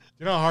Menace.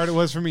 You know how hard it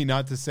was for me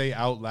not to say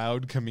out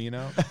loud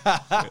Camino?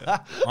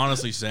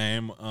 Honestly,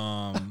 same.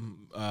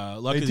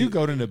 They do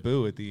go to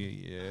Naboo at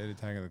the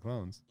Attack of the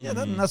Clones. Yeah,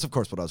 that's of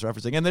course what I was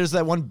referencing. And there's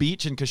that one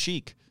beach in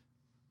Kashyyyk.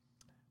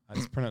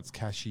 It's pronounced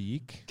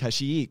Kashyyyk.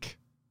 Kashyyyk.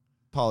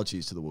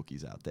 Apologies to the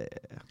Wookiees out there.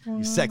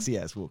 You sexy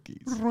ass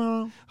Wookiees.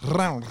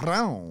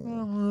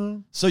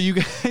 So you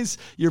guys,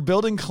 you're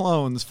building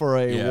clones for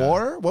a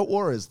war? What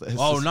war is this?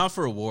 Oh, not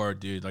for a war,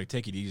 dude. Like,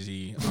 take it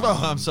easy.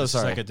 I'm so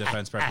sorry. It's like a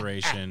defense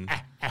preparation.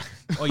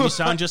 Oh, you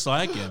sound just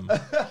like him.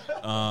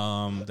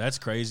 That's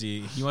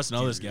crazy. He must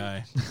know this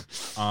guy.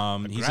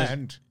 He's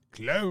a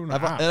clone.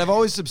 I've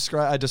always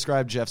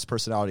described Jeff's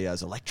personality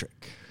as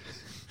electric.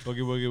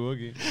 Boogie,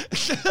 woogie,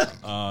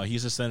 woogie.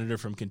 He's a senator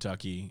from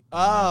Kentucky.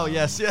 Oh,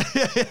 yes. Yeah.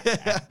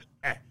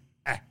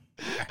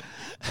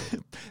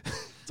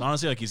 It's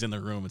honestly like he's in the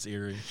room. It's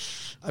eerie.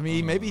 I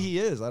mean, maybe he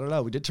is. I don't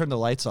know. We did turn the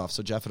lights off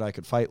so Jeff and I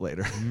could fight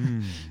later.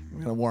 We're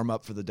going to warm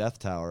up for the Death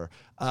Tower.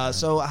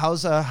 So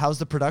how's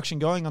the production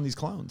going on these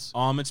clones?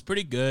 It's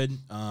pretty good.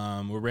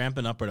 We're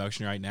ramping up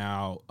production right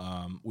now.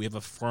 We have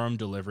a firm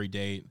delivery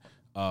date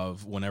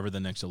of whenever the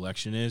next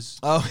election is.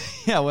 Oh,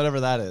 yeah, whatever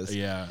that is.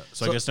 Yeah.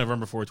 So I guess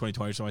November 4,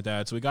 2020 or something like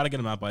that. So we got to get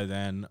them out by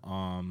then.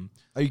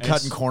 Are you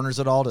cutting corners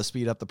at all to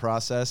speed up the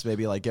process?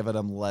 Maybe like giving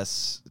them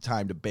less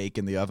time to bake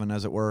in the oven,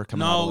 as it were?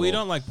 No, we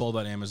don't like pull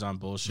that Amazon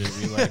bullshit.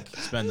 We like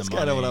spend the money. That's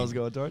kind of what I was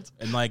going towards.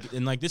 And like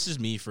this is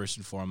me first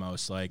and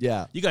foremost. Like,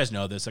 yeah, you guys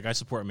know this. Like, I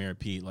support Mayor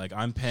Pete. Like,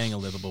 I'm paying a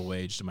livable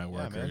wage to my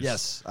workers.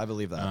 Yes, I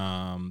believe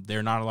that.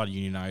 They're not a lot of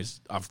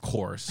unionized, of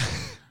course.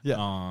 Yeah,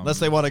 unless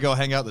they want to go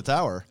hang out in the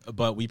tower.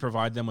 But we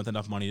provide them with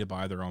enough money to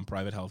buy their own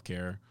private health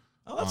care.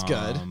 Oh, that's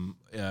good.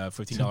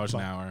 $15 an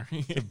hour.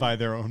 To buy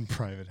their own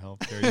private health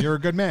care. You're a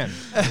good man.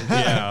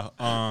 Yeah.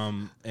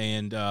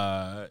 And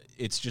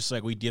it's just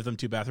like we give them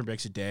 2 bathroom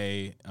breaks a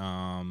day.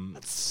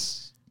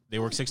 They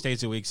work 6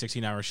 days a week,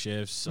 16-hour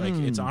shifts. Like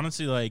it's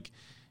honestly like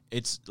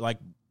it's like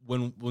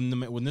when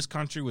this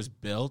country was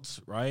built,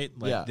 right?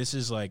 Like this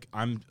is like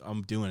I'm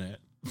doing it.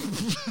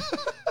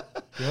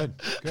 Good,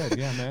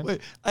 yeah, man.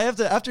 Wait, I have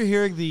to, after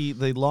hearing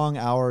the long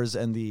hours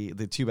and the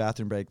 2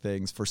 bathroom break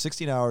things for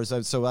 16 hours,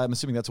 so I'm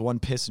assuming that's 1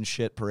 piss and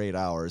shit per 8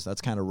 hours.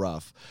 That's kind of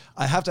rough.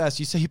 I have to ask,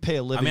 you say you pay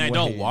a living wage. I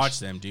don't watch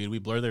them, dude. We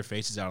blur their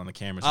faces out on the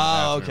cameras.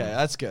 Oh, okay,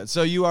 that's good.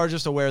 So you are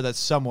just aware that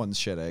someone's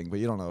shitting, but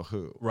you don't know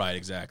who. Right,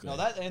 exactly. No,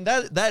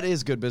 that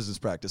is good business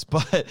practice.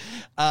 But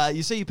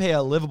you say you pay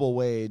a livable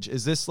wage.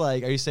 Is this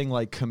like, are you saying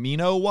like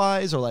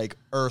Camino-wise or like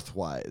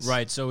Earth-wise?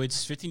 Right, so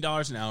it's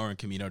 $15 an hour in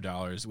Camino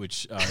dollars,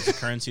 which is a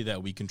currency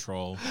that we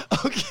control.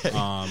 Okay.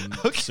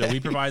 So we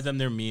provide them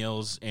their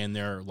meals and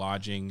their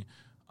lodging.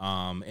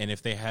 And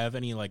if they have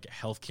any like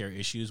healthcare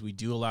issues, we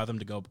do allow them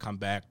to come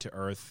back to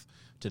Earth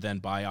to then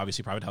buy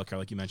obviously private healthcare,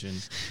 like you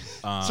mentioned.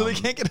 So they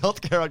can't get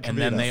healthcare on Camino. And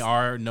then they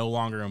are no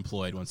longer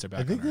employed once they're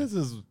back. I think on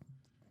Earth.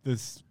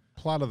 this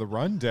plot of the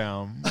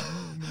rundown.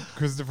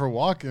 Christopher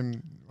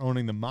Walken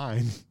owning the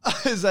mine.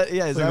 Is that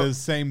the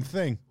same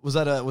thing? Was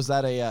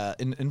that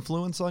an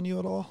influence on you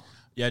at all?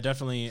 Yeah,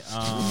 definitely.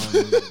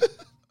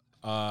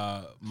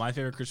 My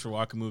favorite Christopher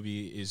Walken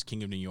movie is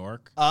King of New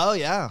York. Oh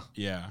yeah.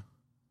 Yeah.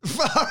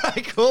 All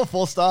right, cool.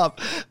 Full stop.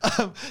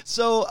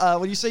 So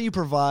when you say you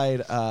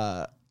provide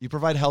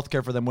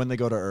healthcare for them when they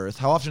go to Earth,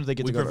 how often do they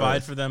get to go to Earth? We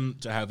provide for them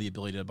to have the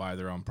ability to buy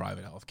their own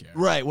private healthcare.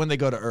 Right, when they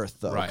go to Earth,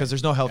 though, because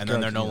there's no healthcare. And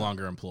then they're no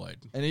longer employed.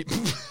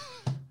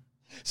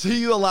 So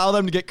you allow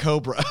them to get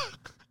Cobra.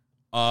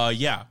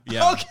 Yeah.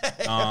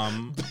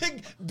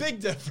 Okay. Big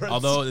difference.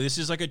 Although this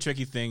is like a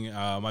tricky thing.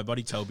 My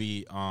buddy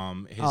Toby,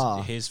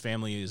 his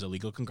family is a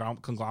legal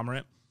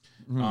conglomerate.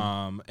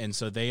 And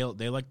so they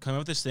like come up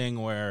with this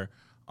thing where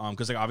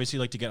because like obviously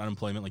like to get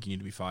unemployment, like you need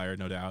to be fired,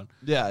 no doubt.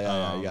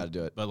 Yeah, you got to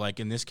do it. But like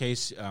in this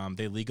case,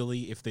 they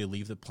legally, if they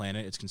leave the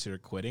planet, it's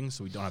considered quitting.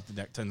 So we don't have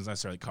to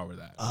necessarily cover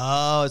that.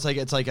 Oh, it's like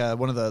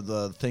one of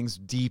the things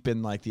deep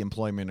in like the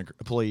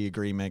employee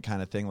agreement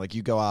kind of thing. Like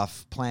you go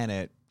off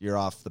planet, you're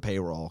off the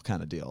payroll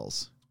kind of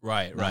deals.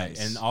 Right, right.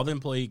 And all the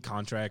employee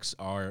contracts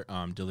are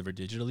delivered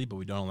digitally, but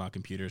we don't allow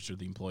computers to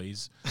the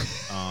employees.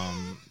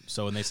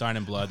 So when they sign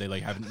in blood, they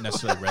like haven't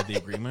necessarily read the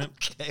agreement.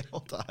 Okay,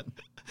 hold on.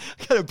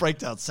 I gotta break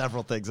down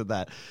several things in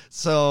that.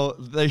 So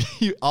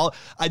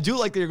I do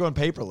like that you're going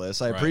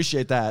paperless. I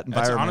appreciate that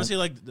environment. That's honestly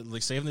like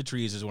saving the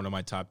trees is one of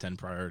my top 10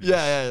 priorities.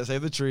 Yeah.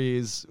 Save the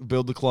trees,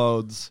 build the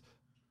clothes.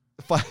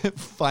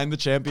 Find the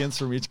champions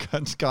from each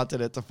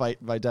continent to fight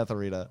by Death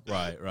Arena.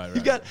 Right.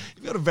 You've got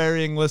a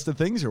varying list of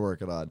things you're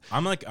working on.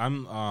 I'm like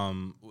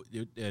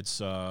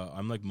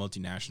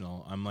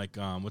multinational. I'm like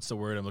what's the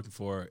word I'm looking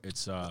for?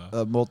 It's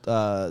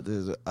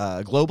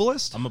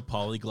globalist. I'm a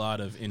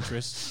polyglot of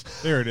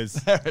interests. There it is.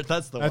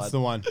 That's the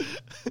one.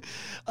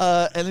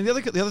 And then the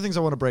other things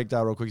I want to break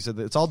down real quick. You said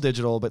that it's all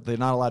digital, but they're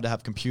not allowed to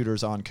have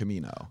computers on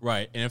Kamino.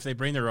 Right, and if they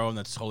bring their own,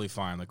 that's totally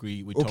fine. Like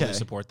we totally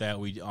support that.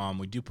 We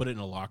do put it in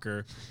a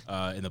locker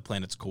in the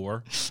planet's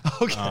core.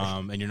 Okay.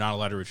 And you're not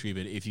allowed to retrieve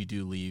it if you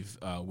do leave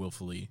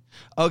willfully.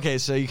 Okay,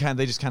 so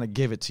they just kind of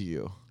give it to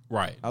you.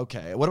 Right.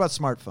 Okay. What about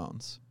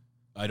smartphones?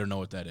 I don't know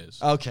what that is.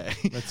 Okay.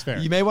 That's fair.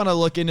 You may want to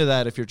look into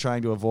that if you're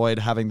trying to avoid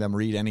having them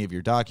read any of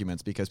your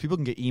documents, because people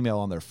can get email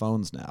on their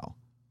phones now.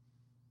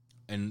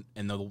 And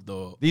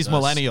these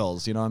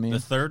millennials, you know what I mean? The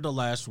third to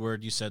last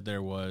word you said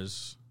there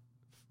was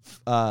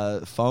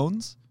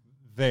phones?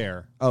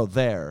 There. Oh,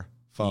 there.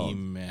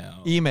 Phone.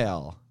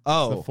 Email.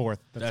 Oh. It's the fourth.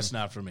 That's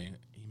not for me.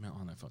 Email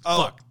on that phone.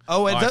 Oh. Fuck.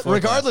 Oh, and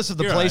regardless of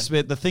the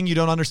placement, the thing you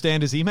don't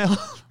understand is email?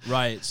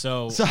 Right.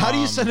 So how do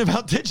you send them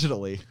out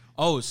digitally?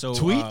 Oh, so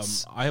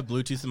tweets? I have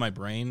Bluetooth in my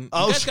brain. You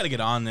guys got to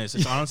get on this.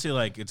 It's honestly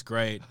like, it's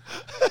great.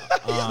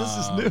 This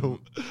is new.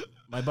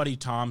 My buddy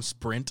Tom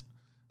Sprint.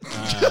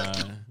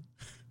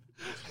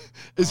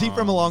 Is he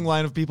from a long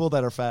line of people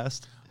that are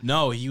fast?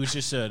 No, he was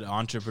just an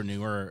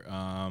entrepreneur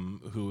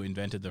who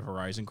invented the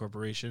Horizon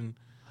Corporation.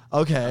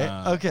 Okay.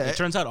 It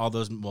turns out all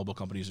those mobile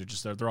companies are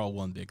just they're all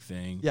one big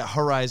thing. Yeah,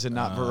 Horizon,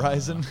 not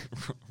Verizon.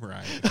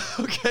 Right.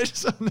 Okay,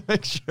 just wanted to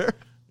make sure.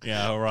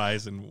 Yeah,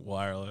 Horizon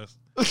Wireless.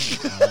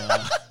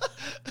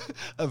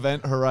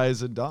 Event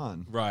Horizon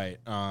Dawn. Right.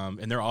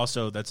 And they're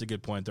also, that's a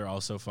good point, they're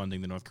also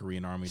funding the North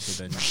Korean army to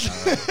then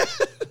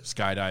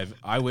skydive.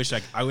 I wish I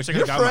could have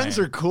got Your friends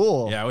are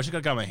cool. Yeah, I wish I could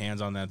have got my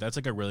hands on that. That's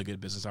like a really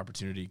good business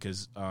opportunity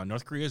because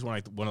North Korea is one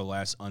of the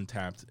last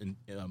untapped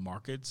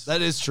markets.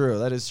 That is true.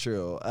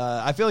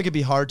 I feel like it'd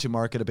be hard to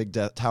market a big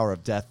Tower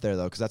of Death there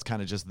though, because that's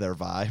kind of just their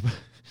vibe.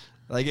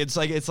 It's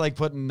like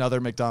putting another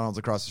McDonald's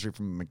across the street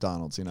from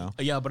McDonald's, you know?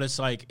 Yeah, but it's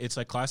like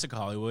classic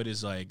Hollywood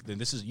is like,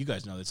 this is, you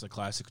guys know, it's like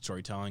classic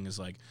storytelling is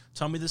like,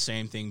 tell me the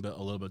same thing but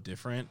a little bit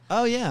different.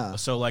 Oh yeah.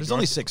 So like there's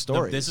only 6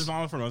 stories. The business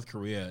model for North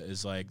Korea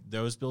is like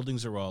those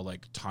buildings are all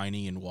like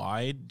tiny and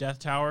wide death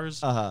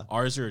towers. Uh-huh.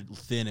 Ours are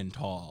thin and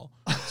tall.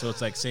 So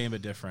it's like same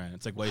but different.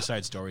 It's like West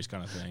Side Stories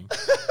kind of thing.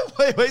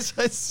 West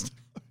Side Stories.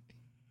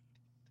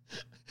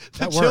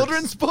 The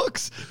children's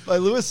books by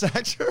Louis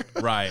Sacher?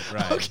 Right.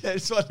 Okay, I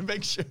just wanted to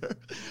make sure.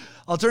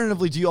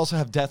 Alternatively, do you also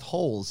have death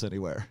holes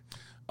anywhere?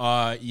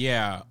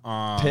 Yeah.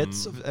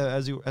 Pits,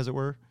 as it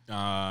were?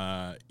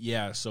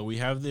 Yeah, so we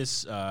have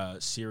this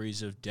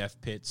series of death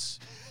pits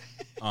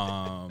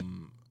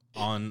on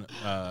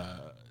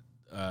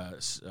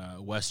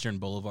Western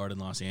Boulevard in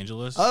Los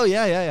Angeles. Oh,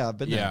 yeah. I've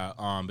been there.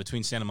 Yeah,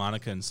 between Santa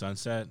Monica and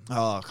Sunset.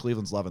 Oh,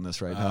 Cleveland's loving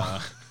this right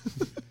now.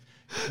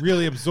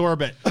 Really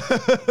absorb it.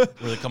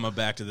 Really coming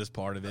back to this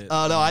part of it.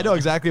 Oh, no, I know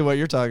exactly what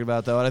you're talking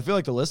about, though, and I feel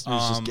like the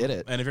listeners just get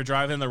it. And if you're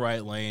driving in the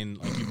right lane,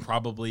 like you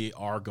probably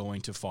are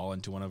going to fall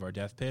into one of our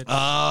death pits.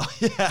 Oh,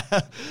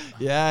 yeah.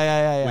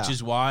 Yeah. Which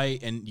is why,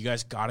 and you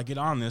guys got to get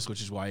on this, which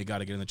is why you got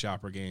to get in the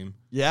chopper game.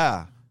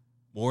 Yeah.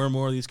 More and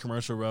more of these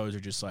commercial roads are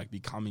just like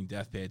becoming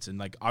death pits, and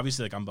like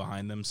obviously like I'm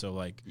behind them, so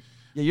like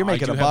yeah, you're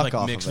making a buck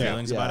off of it. Mixed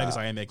feelings about it because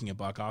I am making a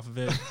buck off of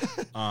it,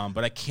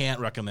 but I can't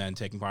recommend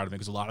taking part of it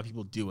because a lot of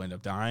people do end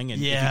up dying,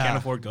 and if you can't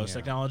afford ghost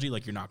technology,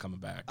 like you're not coming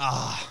back.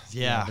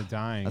 Yeah, the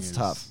dying. That's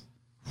tough.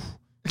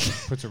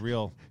 Puts a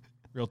real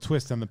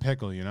twist on the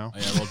pickle, you know.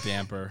 Yeah, a little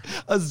damper.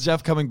 That's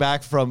Jeff coming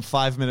back from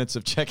 5 minutes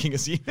of checking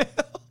his email.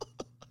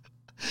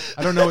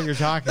 I don't know what you're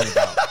talking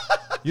about.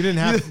 You didn't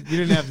have to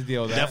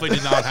deal with that. Definitely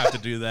did not have to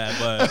do that,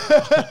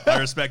 but I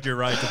respect your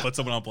right to put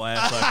someone on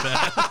blast like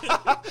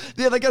that.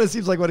 Yeah, that kind of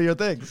seems like one of your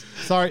things.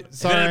 Sorry.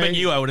 If it had been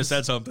you, I would have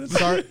said something.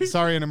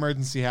 Sorry, an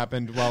emergency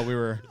happened while we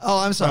were. Oh,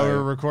 I'm sorry. While we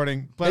were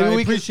recording, but I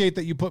appreciate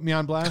that you put me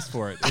on blast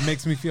for it. It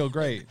makes me feel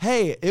great.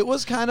 Hey, it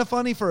was kind of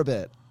funny for a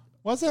bit.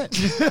 Was it?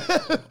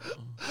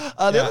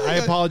 I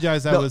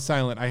apologize. I was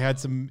silent. I had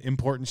some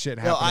important shit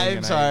happening. No,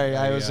 I'm sorry.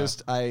 I was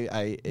just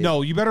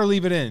No, you better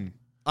leave it in.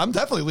 I'm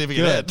definitely leaving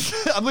it in.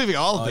 I'm leaving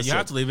all of this. You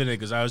have to leave it in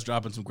because I was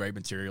dropping some great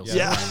materials.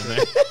 Yeah.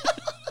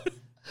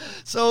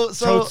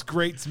 Totes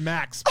Greats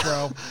Max,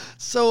 bro.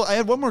 So I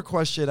had one more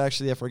question.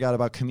 Actually, I forgot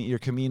about your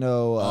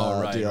Camino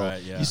deal.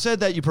 Right, yeah. You said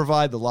that you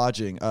provide the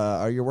lodging.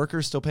 Are your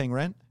workers still paying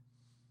rent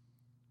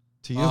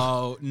to you?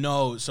 Oh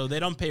no, so they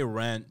don't pay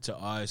rent to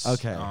us.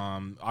 Okay.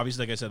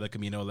 Obviously, like I said, the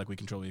Camino, like we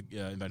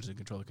eventually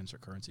control the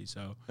currency.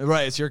 So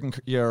right, it's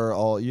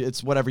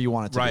it's whatever you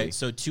want it to be. Right.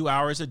 So 2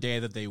 hours a day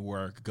that they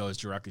work goes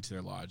directly to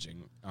their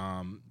lodging.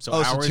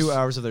 So 2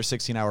 hours of their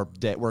 16-hour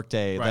work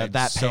day. Right.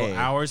 That pay. So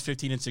hours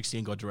 15 and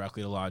 16 go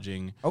directly to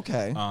lodging.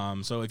 Okay.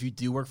 So if you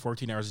do work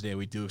 14 hours a day,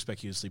 we do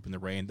expect you to sleep in the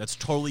rain. That's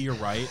totally your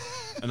right,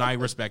 and I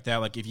respect that.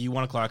 Like if you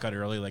want to clock out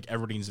early, like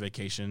everybody needs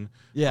vacation.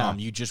 Yeah.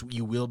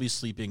 You will be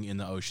sleeping in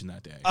the ocean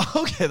that day.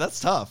 Okay, that's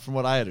tough from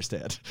what I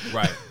understand.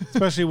 Right.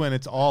 Especially when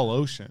it's all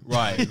ocean.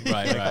 Right.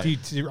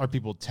 Are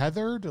people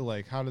tethered?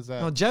 Like, how does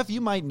that? Well, Jeff,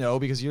 you might know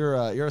because you're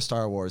a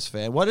Star Wars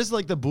fan. What is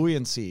like the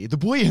buoyancy? The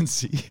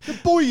buoyancy.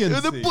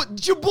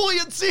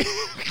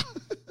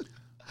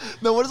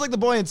 No, what is like the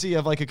buoyancy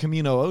of like a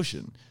Camino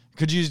Ocean?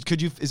 Could you?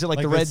 Is it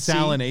like the Red Sea?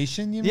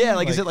 Salination? You mean? Yeah,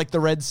 like is it like the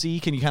Red Sea?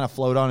 Can you kind of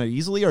float on it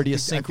easily, or do you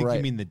sink I think right?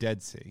 you mean the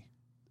Dead Sea.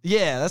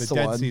 Yeah, that's the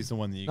one. The Dead Sea is the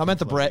one that you. I meant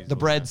the Bread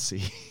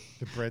Sea.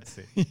 The Bread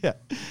Sea. Yeah,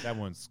 that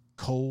one's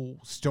cold,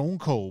 stone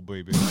cold,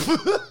 baby.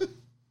 Oh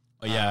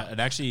yeah, and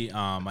actually,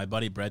 my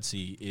buddy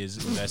Breadsea is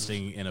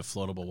investing in a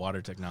floatable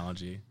water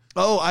technology.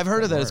 Oh, I've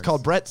heard of that. It's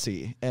called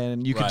Breadsea,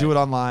 and you could do it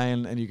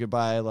online, and you could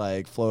buy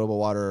like floatable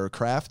water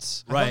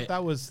crafts. I thought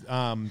that was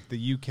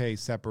the UK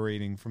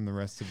separating from the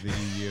rest of the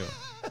EU.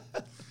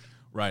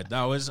 Right,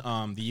 that was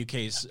the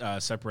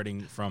UK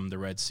separating from the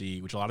Red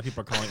Sea, which a lot of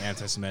people are calling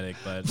anti-Semitic,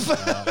 but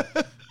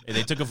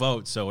they took a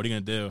vote. So what are you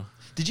gonna do?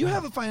 Did you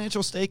have a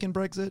financial stake in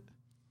Brexit?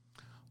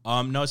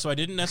 No, so I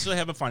didn't necessarily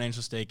have a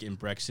financial stake in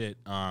Brexit.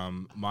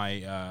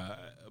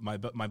 My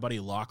buddy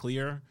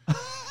Locklear.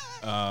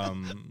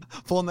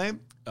 Full name?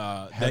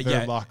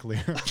 Heather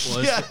Locklear.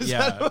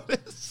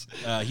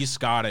 He's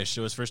Scottish,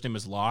 so his first name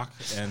is Locke,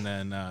 and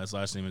then his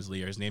last name is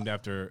Lear. He's named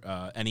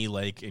after any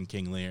lake in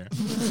King Lear.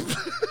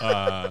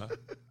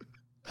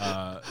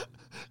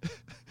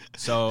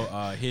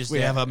 We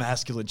have a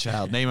masculine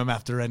child. Name him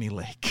after any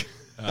lake.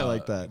 I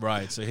like that.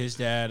 Right. So his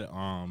dad,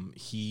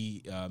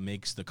 he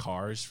makes the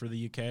cars for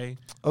the UK.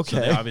 Okay. So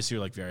they obviously are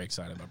like very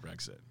excited about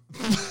Brexit.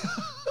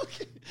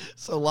 Okay.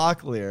 So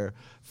Locklear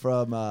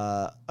from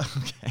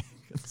okay.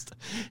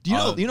 Do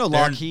you know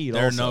Lockheed?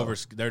 They're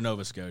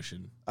Nova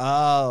Scotian.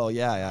 Oh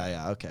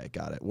yeah. Okay,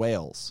 got it.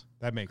 Wales.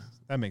 That makes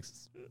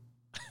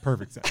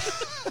perfect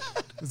sense.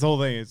 This whole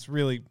thing, it's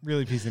really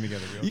piecing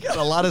together. You got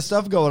a lot of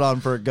stuff going on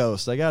for a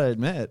ghost, I gotta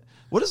admit.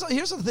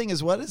 Here's the thing: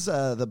 is what is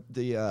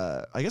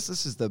the I guess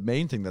this is the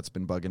main thing that's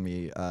been bugging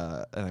me,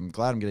 and I'm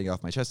glad I'm getting it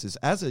off my chest. Is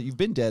you've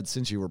been dead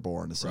since you were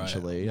born,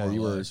 essentially. Right.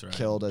 You were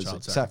killed as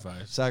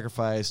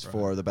sacrificed right.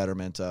 for the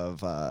betterment of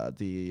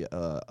the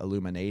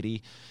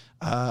Illuminati.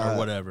 Or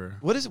whatever.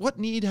 What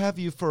need have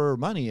you for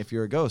money if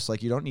you're a ghost?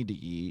 Like you don't need to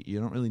eat. You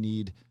don't really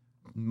need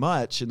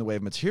much in the way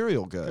of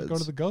material goods. Go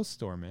to the ghost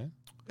store, man.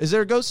 Is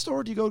there a ghost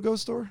store? Do you go to a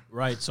ghost store?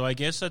 Right. So I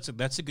guess that's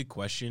a good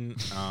question.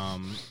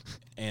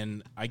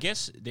 And I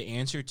guess the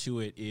answer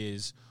to it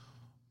is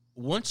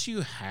once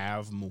you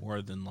have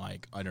more than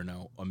like, I don't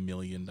know, $1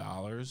 million.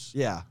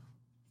 Yeah.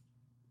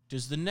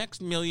 Does the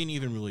next million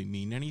even really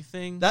mean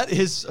anything? That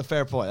is a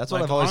fair point. That's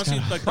what I've always honestly,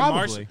 kind of...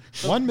 Probably.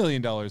 $1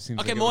 million seems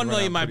okay, like $1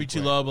 million might be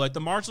too low, but like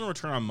the marginal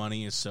return on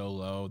money is so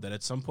low that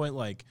at some point,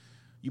 like,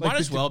 you might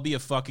as well be a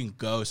fucking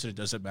ghost and it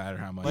doesn't matter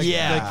how much.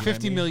 Like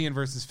 50 million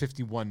versus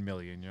 51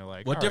 million. You're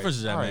like, what difference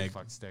does that make?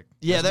 Fuck stick.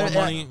 Yeah,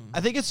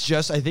 I think it's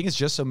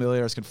just so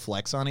millionaires can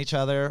flex on each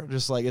other.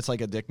 Just like it's like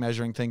a dick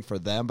measuring thing for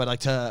them. But like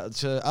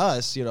to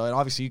us, you know, and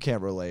obviously you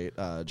can't relate,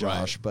 Josh,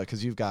 right. But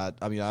because you've got,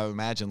 I mean, I would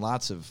imagine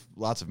lots of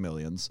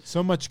millions.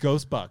 So much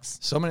ghost bucks.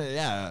 So many,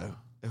 yeah.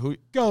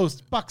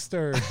 Ghost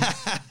Buckster.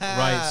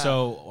 Right.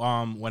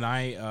 So when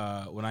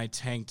I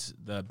tanked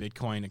the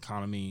Bitcoin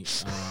economy,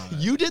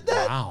 you did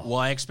that? Wow. Well,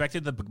 I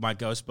expected my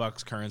Ghost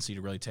Bucks currency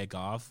to really take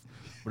off,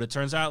 but it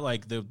turns out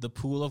like the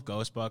pool of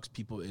Ghost Bucks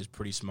people is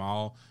pretty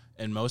small,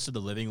 and most of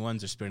the living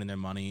ones are spending their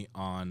money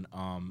on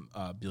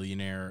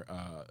billionaire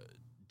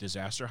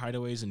disaster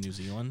hideaways in New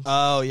Zealand.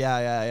 Oh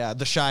yeah.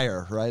 The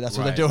Shire, right? That's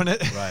where they're doing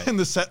it. Right. In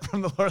the set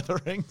from the Lord of the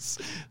Rings,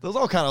 those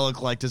all kind of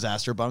look like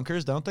disaster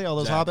bunkers, don't they? All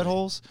those Hobbit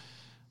holes.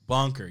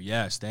 Bunker,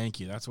 yes, thank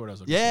you. That's what I was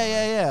looking for.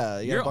 Yeah.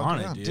 You're on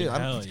it, dude.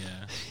 Hell yeah.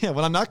 Yeah,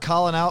 when I'm not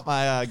calling out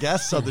my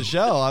guests on the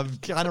show, I'm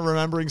kind of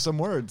remembering some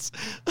words.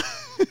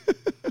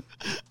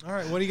 All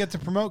right, what do you got to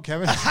promote,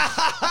 Kevin?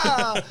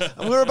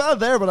 We're about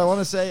there, but I want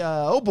to say,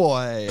 oh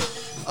boy.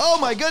 Oh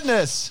my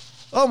goodness.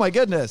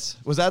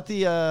 Was that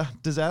the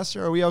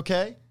disaster? Are we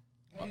okay?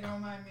 Hey,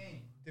 don't mind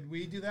me. Did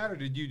we do that or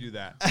did you do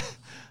that?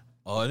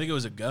 Oh, I think it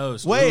was a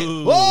ghost. Wait.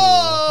 Ooh.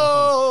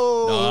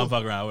 Whoa! No, I'm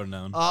fucking around. I would have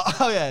known.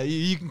 Oh, yeah.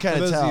 You can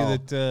kind of tell. For those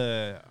of you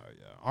that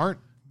aren't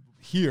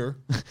here.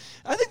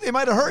 I think they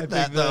might have heard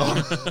that,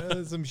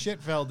 though. Some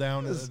shit fell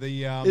down.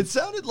 It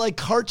sounded like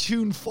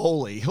cartoon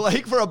Foley,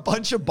 like for a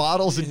bunch of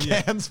bottles and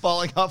cans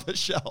falling off a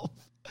shelf.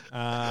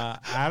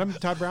 Adam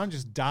Todd Brown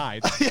just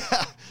died.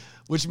 Yeah.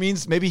 Which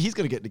means maybe he's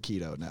going to get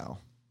Nikito now.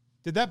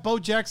 Did that Bo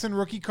Jackson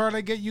rookie card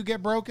I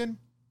get broken?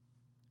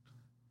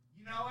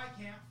 I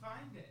can't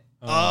find it.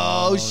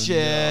 Oh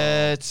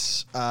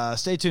shit. No.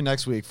 Stay tuned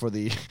next week for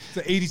the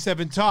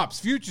 87 Topps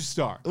Future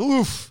Star.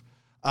 Oof.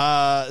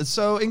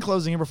 So in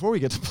closing, before we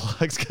get to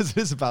plugs, because it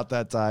is about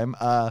that time,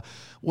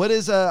 what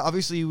is,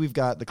 obviously we've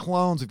got the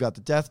clones, we've got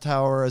the Death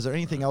Tower. Is there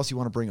anything else you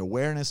want to bring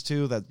awareness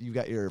to that you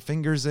got your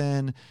fingers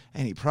in?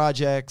 Any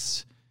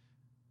projects?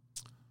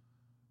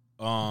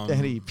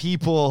 Any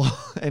people?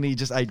 Any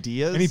just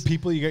ideas? Any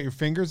people you got your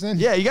fingers in?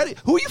 Yeah, you got.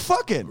 Who you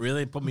fucking?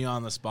 Really put me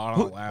on the spot on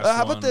the last one.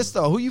 How about this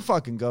though? Who you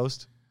fucking,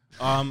 Ghost?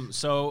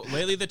 So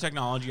lately the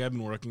technology I've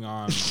been working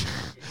on,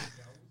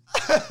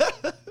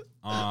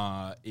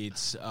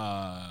 it's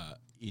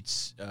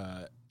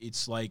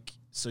like,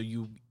 so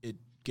it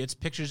gets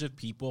pictures of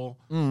people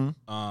from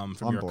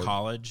your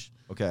college.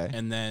 Okay.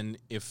 And then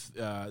if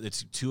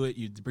it's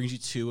it brings you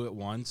two at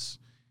once.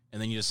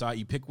 And then you decide,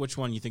 you pick which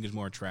one you think is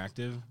more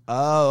attractive.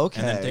 Oh,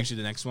 okay. And then it takes you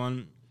to the next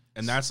one.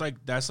 And then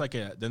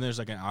there's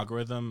like an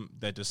algorithm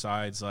that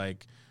decides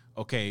like,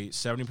 okay,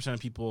 70% of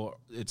people,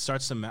 it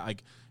starts to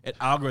it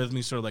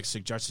algorithmically sort of like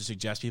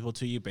suggest people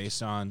to you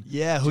based on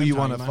who you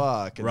want to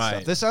fuck and right.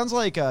 stuff. This sounds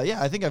like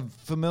I think I've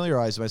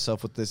familiarized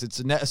myself with this.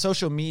 It's a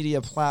social media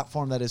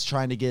platform that is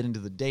trying to get into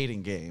the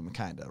dating game,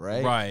 kind of,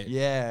 right? Right.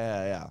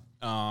 Yeah.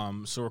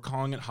 So we're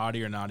calling it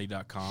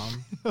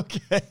hottieornaughty.com.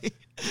 Okay.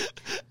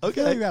 I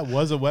feel like that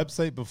was a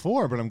website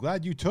before, but I'm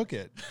glad you took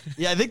it.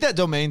 Yeah, I think that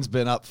domain's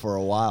been up for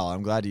a while.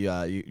 I'm glad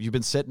you've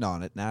been sitting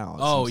on it now.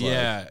 Oh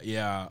yeah.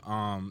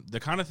 The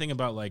kind of thing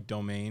about like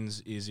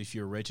domains is if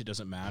you're rich, it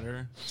doesn't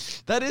matter.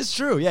 That is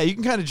true. Yeah, you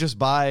can kind of just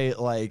buy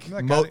like.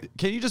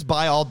 Can you just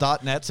buy all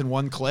 .nets in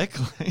one click?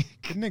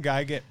 Couldn't a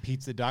guy get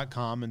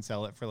pizza.com and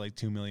sell it for like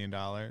 $2 million?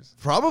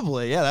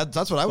 Probably. Yeah,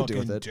 that's what I would do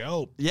with it.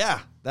 Dope. Yeah,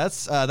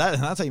 that's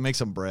how you make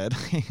some bread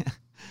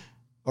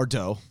or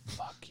dough.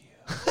 Fuck you.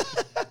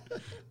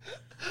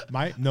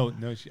 I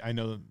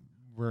know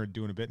we're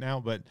doing a bit now,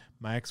 but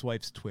my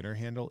ex-wife's Twitter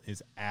handle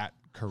is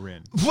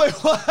 @Corinne. Wait,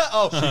 what?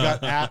 Oh, she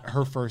got at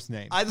her first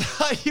name. I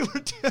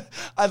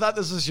thought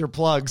this was your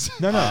plugs.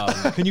 No.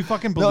 Can you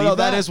fucking believe that? No,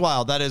 that is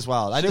wild. That is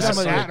wild. I knew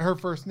somebody at her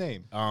first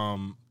name.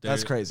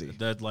 That's crazy.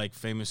 That like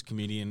famous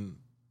comedian.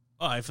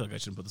 Oh, I feel like I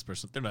shouldn't put this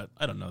person. They're not.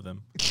 I don't know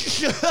them.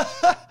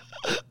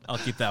 I'll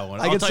keep that one.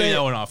 I'll tell you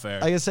that one off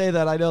air. I can say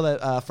that I know that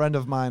a friend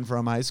of mine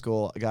from high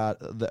school got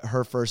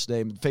her first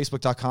name,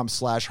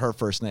 Facebook.com/her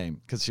first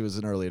name, because she was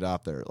an early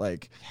adopter.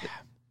 Like,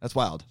 that's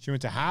wild. She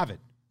went to Harvard.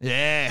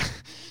 Yeah.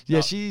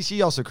 Yeah,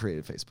 she also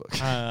created Facebook.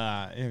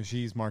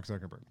 She's Mark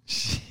Zuckerberg.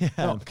 Yeah.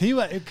 No, can you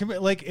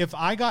like if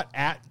I got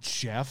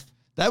 @Chef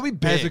That'd be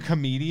big. As a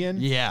comedian,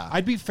 yeah,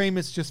 I'd be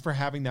famous just for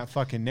having that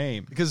fucking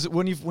name. Because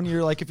when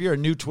you're like, if you're a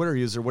new Twitter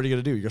user, what are you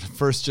gonna do? You're gonna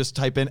first just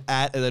type in @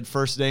 and then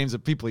first names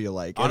of people you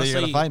like, honestly,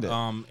 and then you're gonna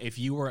find it. If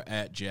you were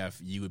 @Jeff,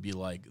 you would be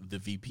like the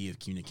VP of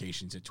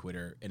communications at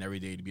Twitter, and every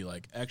day to be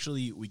like,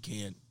 actually, we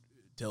can't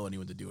tell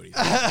anyone to do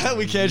anything.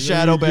 We can't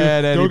shadow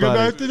ban anybody. Don't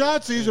get back to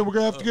Nazis, and we're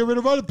gonna have to get rid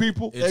of other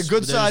people.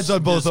 Good sides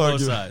on both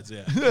arguments. Both sides,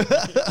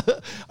 yeah.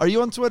 Are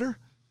you on Twitter?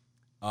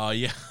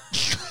 Yeah.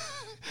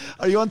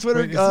 Are you on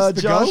Twiter,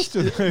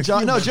 Wait,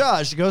 Josh? No,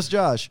 Josh. Ghost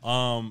Josh.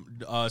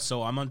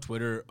 So I'm on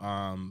Twitter,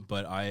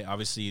 but I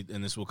obviously,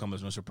 and this will come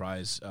as no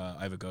surprise,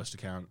 I have a ghost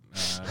account,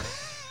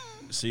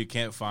 so you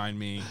can't find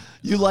me.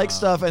 You like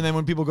stuff, and then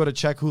when people go to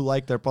check who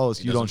liked their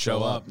post, you don't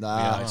show up.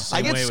 Nah. Yeah,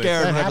 I get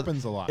scared. That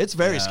happens a lot. It's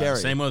very scary.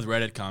 Same with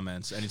Reddit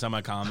comments. Anytime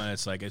I comment,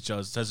 it's like it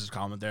says there's a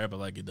comment there, but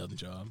like it doesn't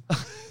show up.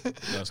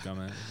 Just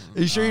comment.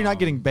 Are you sure you're not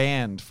getting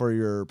banned for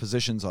your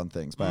positions on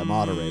things by a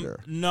moderator?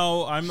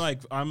 No, I'm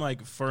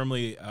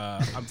firmly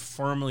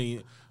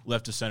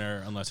left to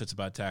center unless it's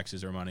about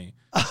taxes or money.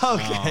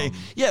 Okay.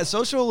 Yeah,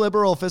 social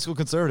liberal fiscal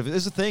conservative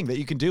is a thing that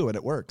you can do, and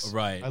it works.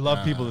 Right. I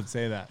love people that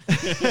say that.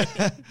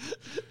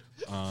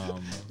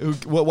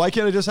 Why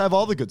can't I just have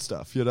all the good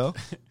stuff, you know?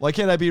 Why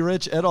can't I be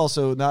rich and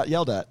also not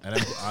yelled at?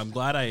 And I'm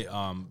glad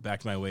I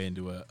backed my way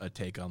into a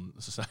take on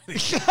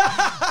society.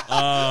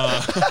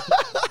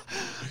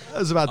 It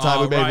was about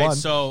time we made one.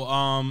 So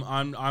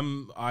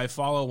I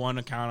follow one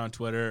account on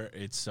Twitter.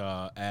 It's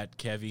at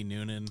Kevy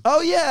Noonan.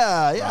 Oh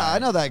yeah, I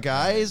know that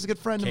guy. He's a good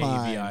friend of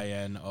mine.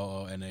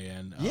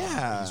 KEVINOONAN.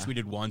 Yeah, he's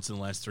tweeted once in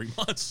the last 3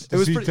 months.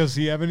 Does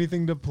he have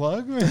anything to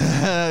plug?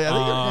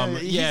 So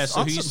he's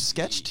on some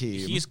sketch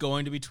team. He's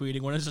going to be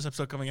tweeting. When is this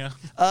episode coming out?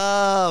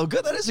 Oh,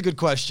 good. That is a good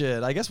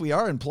question. I guess we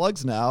are in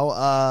plugs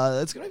now.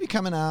 It's going to be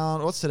coming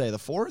out. What's today? The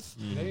 4th?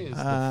 Today is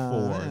the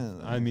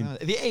 4th. I mean,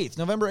 the 8th,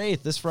 November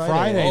 8th. This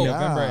Friday.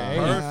 November 8th.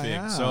 Perfect.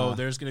 Yeah. So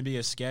there's going to be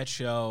a sketch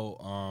show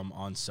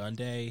on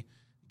Sunday,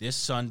 this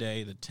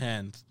Sunday, the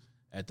 10th,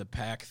 at the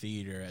Pack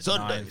Theater at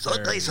Sunday.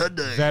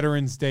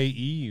 Veterans Day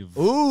Eve.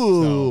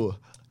 Ooh. So,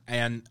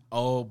 and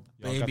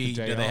baby,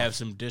 do they have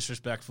some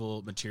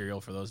disrespectful material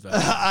for those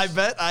veterans?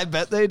 I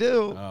bet they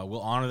do.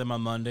 We'll honor them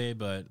on Monday,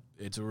 but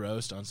it's a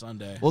roast on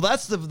Sunday. Well,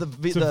 that's the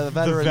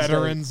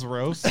veterans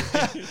roast.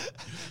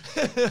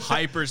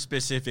 Hyper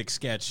specific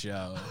sketch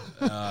show,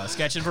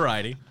 sketch and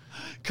variety.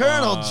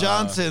 Colonel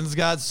Johnson's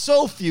got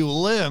so few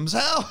limbs.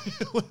 How?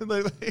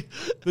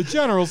 The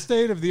general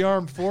state of the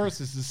armed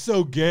forces is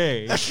so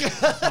gay.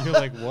 You're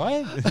like,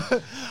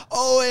 what?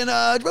 Oh,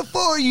 and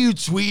before you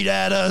tweet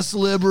at us,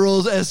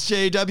 liberals,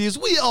 SJWs,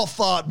 we all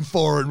fought in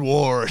foreign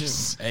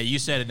wars. Hey, you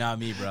said it, not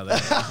me, brother.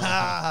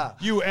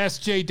 You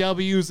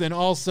SJWs and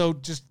also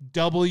just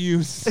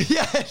W's.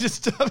 Yeah,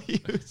 just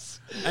W's.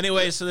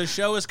 Anyway, so the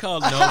show is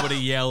called Nobody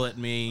Yell at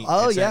Me.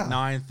 Oh, it's yeah. at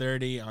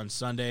 9:30 on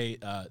Sunday.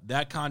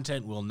 That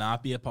content will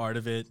not be a part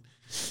of it.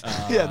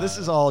 Yeah, this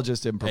is all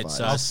just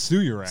improvised. I'll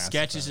sue your ass.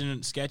 Sketches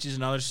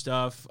and other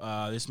stuff.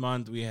 This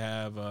month we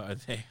have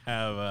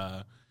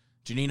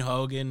Janine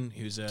Hogan,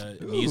 who's a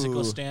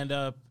musical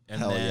stand-up, and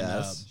Hell then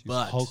yes.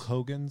 but Hulk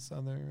Hogan's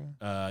on there.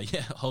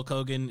 yeah, Hulk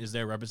Hogan is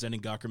there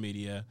representing Gawker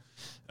Media.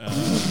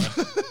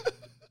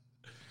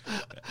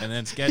 And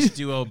then sketch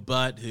duo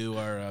Butt, who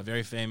are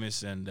very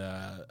famous, and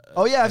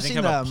I've seen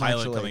have them, a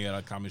pilot actually. coming out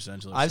on Comedy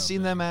Central. I've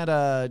seen them at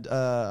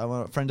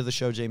a friend of the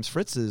show, James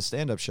Fritz's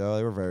stand-up show.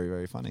 They were very,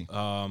 very funny.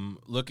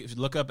 If you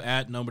look up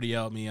at Nobody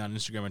Yell at Me on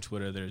Instagram and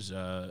Twitter, there's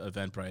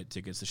Eventbrite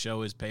tickets. The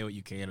show is pay what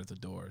you can at the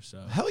door.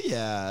 So Hell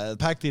yeah,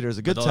 Pack Theater is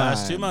a good the time.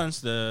 last 2 months,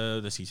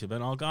 the seats have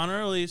been all gone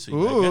early, so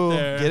you gotta get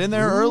there. Get in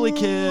there early,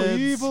 kids.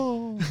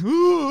 Evil.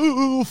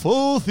 Ooh,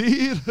 full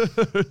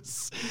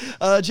theaters.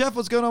 Jeff,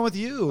 what's going on with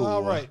you?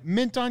 All right.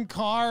 Mint on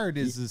Card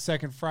is the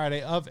second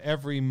Friday of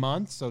every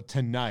month. So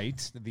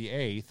tonight, the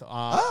 8th,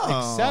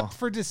 except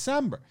for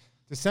December.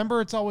 December,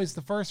 it's always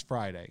the first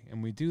Friday.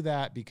 And we do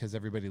that because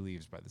everybody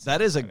leaves by the second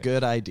That is Friday. a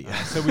good idea.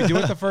 So we do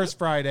it the first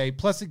Friday.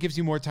 Plus, it gives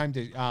you more time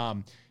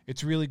to...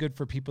 it's really good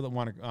for people that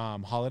want to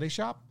holiday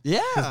shop.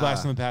 Yeah. Because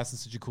Blast from the Past is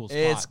such a cool spot.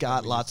 It's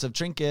got lots of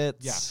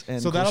trinkets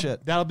and so cool that'll,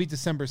 shit. that'll be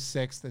December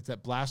 6th. It's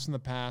at Blast from the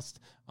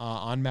Past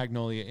on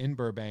Magnolia in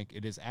Burbank.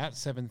 It is at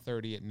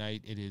 7:30 at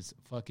night. It is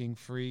fucking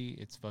free.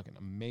 It's fucking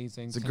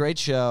amazing. It's a great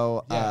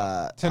show.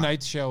 Yeah.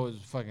 Tonight's show is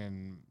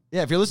fucking...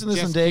 Yeah, if you're listening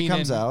to this Jess when day Keenan,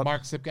 comes out.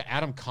 Mark Sipka,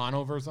 Adam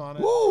Conover's on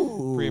it.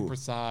 Woo! Priya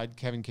Prasad,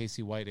 Kevin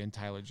Casey White, and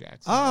Tyler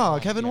Jackson. Oh,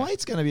 Kevin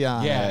White's going to be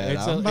on it.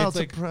 It's I'm about it's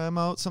to like,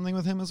 promote something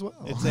with him as well.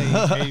 It's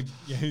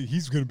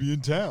he's going to be in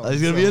town.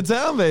 He's going to be in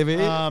town, baby.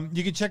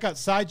 You can check out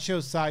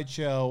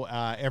Sideshow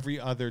every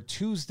other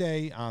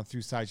Tuesday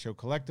through Sideshow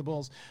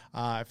Collectibles.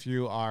 If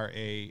you're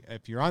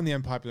on the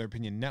Unpopular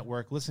Opinion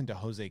Network, listen to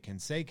Jose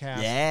Cansecast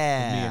with me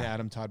and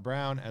Adam Todd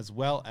Brown, as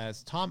well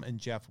as Tom and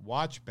Jeff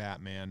watch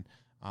Batman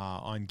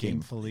on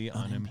Gamefully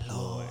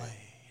Unemployed.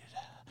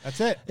 That's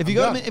it. If you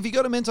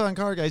go to Mint on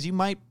Card, guys, you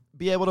might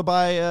be able to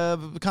buy a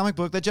comic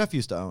book that Jeff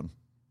used to own.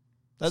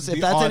 If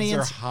that's odds any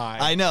are high.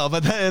 I know,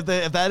 but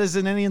if that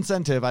isn't any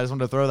incentive, I just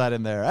wanted to throw that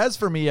in there. As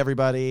for me,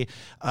 everybody,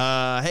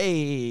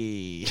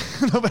 hey,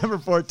 November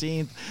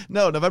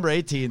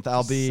 18th,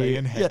 I'll be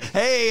saying hey. Yeah,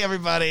 hey,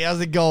 everybody, how's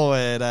it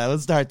going?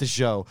 Let's start the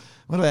show.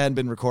 What if I hadn't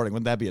been recording?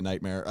 Wouldn't that be a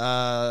nightmare?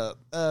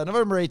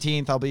 November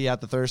 18th, I'll be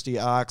at the Thirsty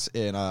Ox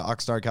in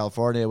Oxnard,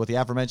 California with the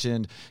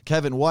aforementioned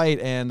Kevin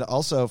White and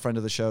also friend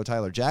of the show,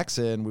 Tyler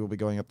Jackson. We will be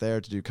going up there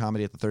to do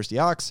comedy at the Thirsty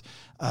Ox.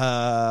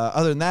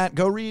 Other than that,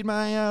 go read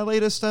my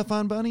latest stuff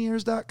on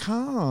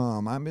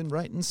bunnyears.com. I've been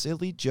writing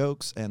silly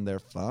jokes and they're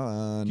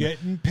fun.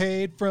 Getting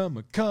paid from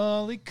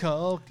Macaulay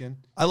Culkin.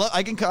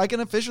 I can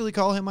officially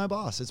call him my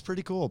boss. It's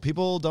pretty cool.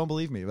 People don't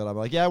believe me, but I'm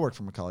like, yeah, I work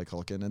for Macaulay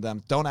Culkin,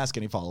 and don't ask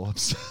any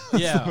follow-ups.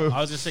 Yeah, I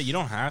was gonna say you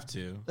don't have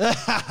to.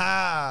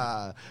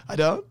 I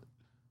don't.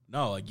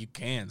 No, like you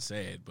can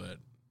say it, but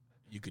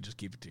you could just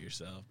keep it to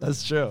yourself.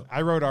 That's true.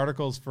 I wrote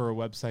articles for a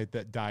website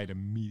that died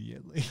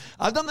immediately.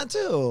 I've done that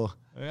too.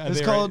 It's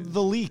they called were-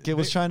 The Leak. It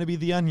was trying to be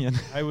The Onion.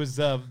 I was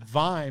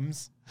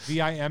Vimes,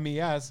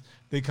 Vimes.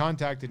 They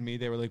contacted me.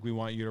 They were like, "We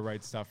want you to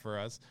write stuff for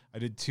us." I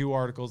did 2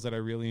 articles that I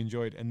really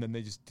enjoyed, and then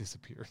they just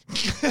disappeared.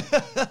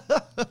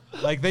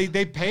 Like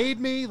they paid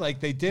me, like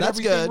they did That's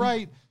everything good.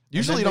 right.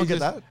 Usually and then you don't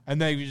they get just- that.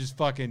 And they just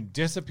fucking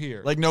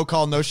disappeared. Like no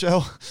call, no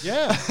show.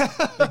 yeah,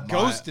 they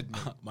ghosted me.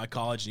 My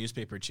college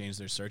newspaper changed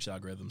their search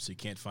algorithm, so you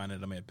can't find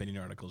it on my opinion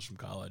articles from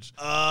college.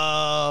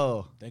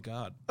 Oh. Thank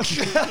God.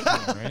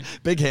 Right?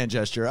 Big hand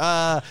gesture.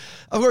 Of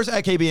course,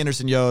 at KB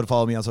Anderson Yo to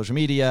follow me on social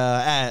media,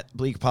 at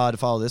Bleak Pod to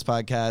follow this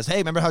podcast. Hey,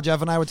 remember how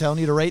Jeff and I were telling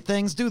you to rate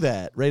things? Do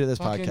that. Rate this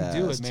Fucking podcast.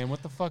 do it, man.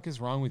 What the fuck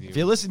is wrong with you? If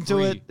you listen to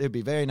Free. it, it'd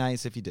be very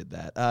nice if you did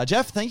that.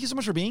 Jeff, thank you so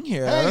much for being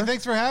here. Hey,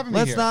 thanks for having me.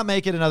 Let's here. not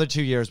make it another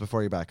 2 years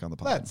before you're back on the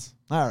pod. Let's.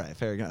 All right,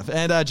 fair enough.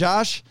 And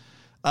Josh,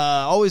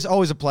 always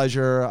a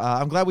pleasure.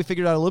 I'm glad we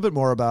figured out a little bit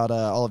more about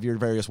all of your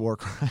various war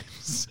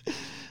crimes.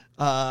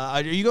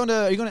 Are you going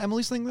to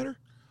Emily's thing later?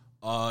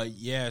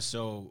 Yeah.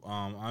 So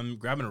I'm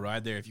grabbing a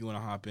ride there if you want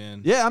to hop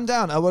in. Yeah, I'm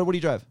down. What do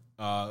you drive?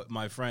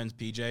 My friend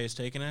PJ is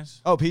taking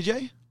us. Oh,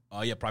 PJ.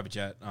 Yeah, private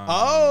jet.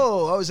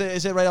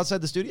 Is it right outside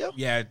the studio?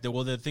 Yeah.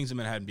 The thing's in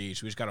Manhattan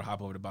Beach. We just got to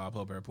hop over to Bob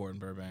Hope Airport in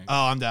Burbank.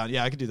 Oh, I'm down.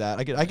 Yeah, I could do that.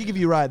 I could give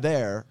you a ride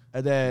there,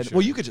 and then Sure.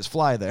 well, you could just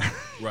fly there.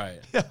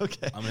 Right. Yeah,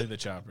 okay. I'm gonna hit the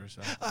chopper.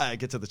 So. All right,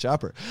 get to the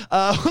chopper.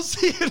 We'll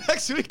see you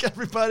next week,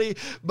 everybody.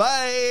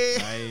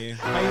 Bye.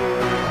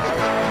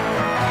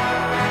 Bye.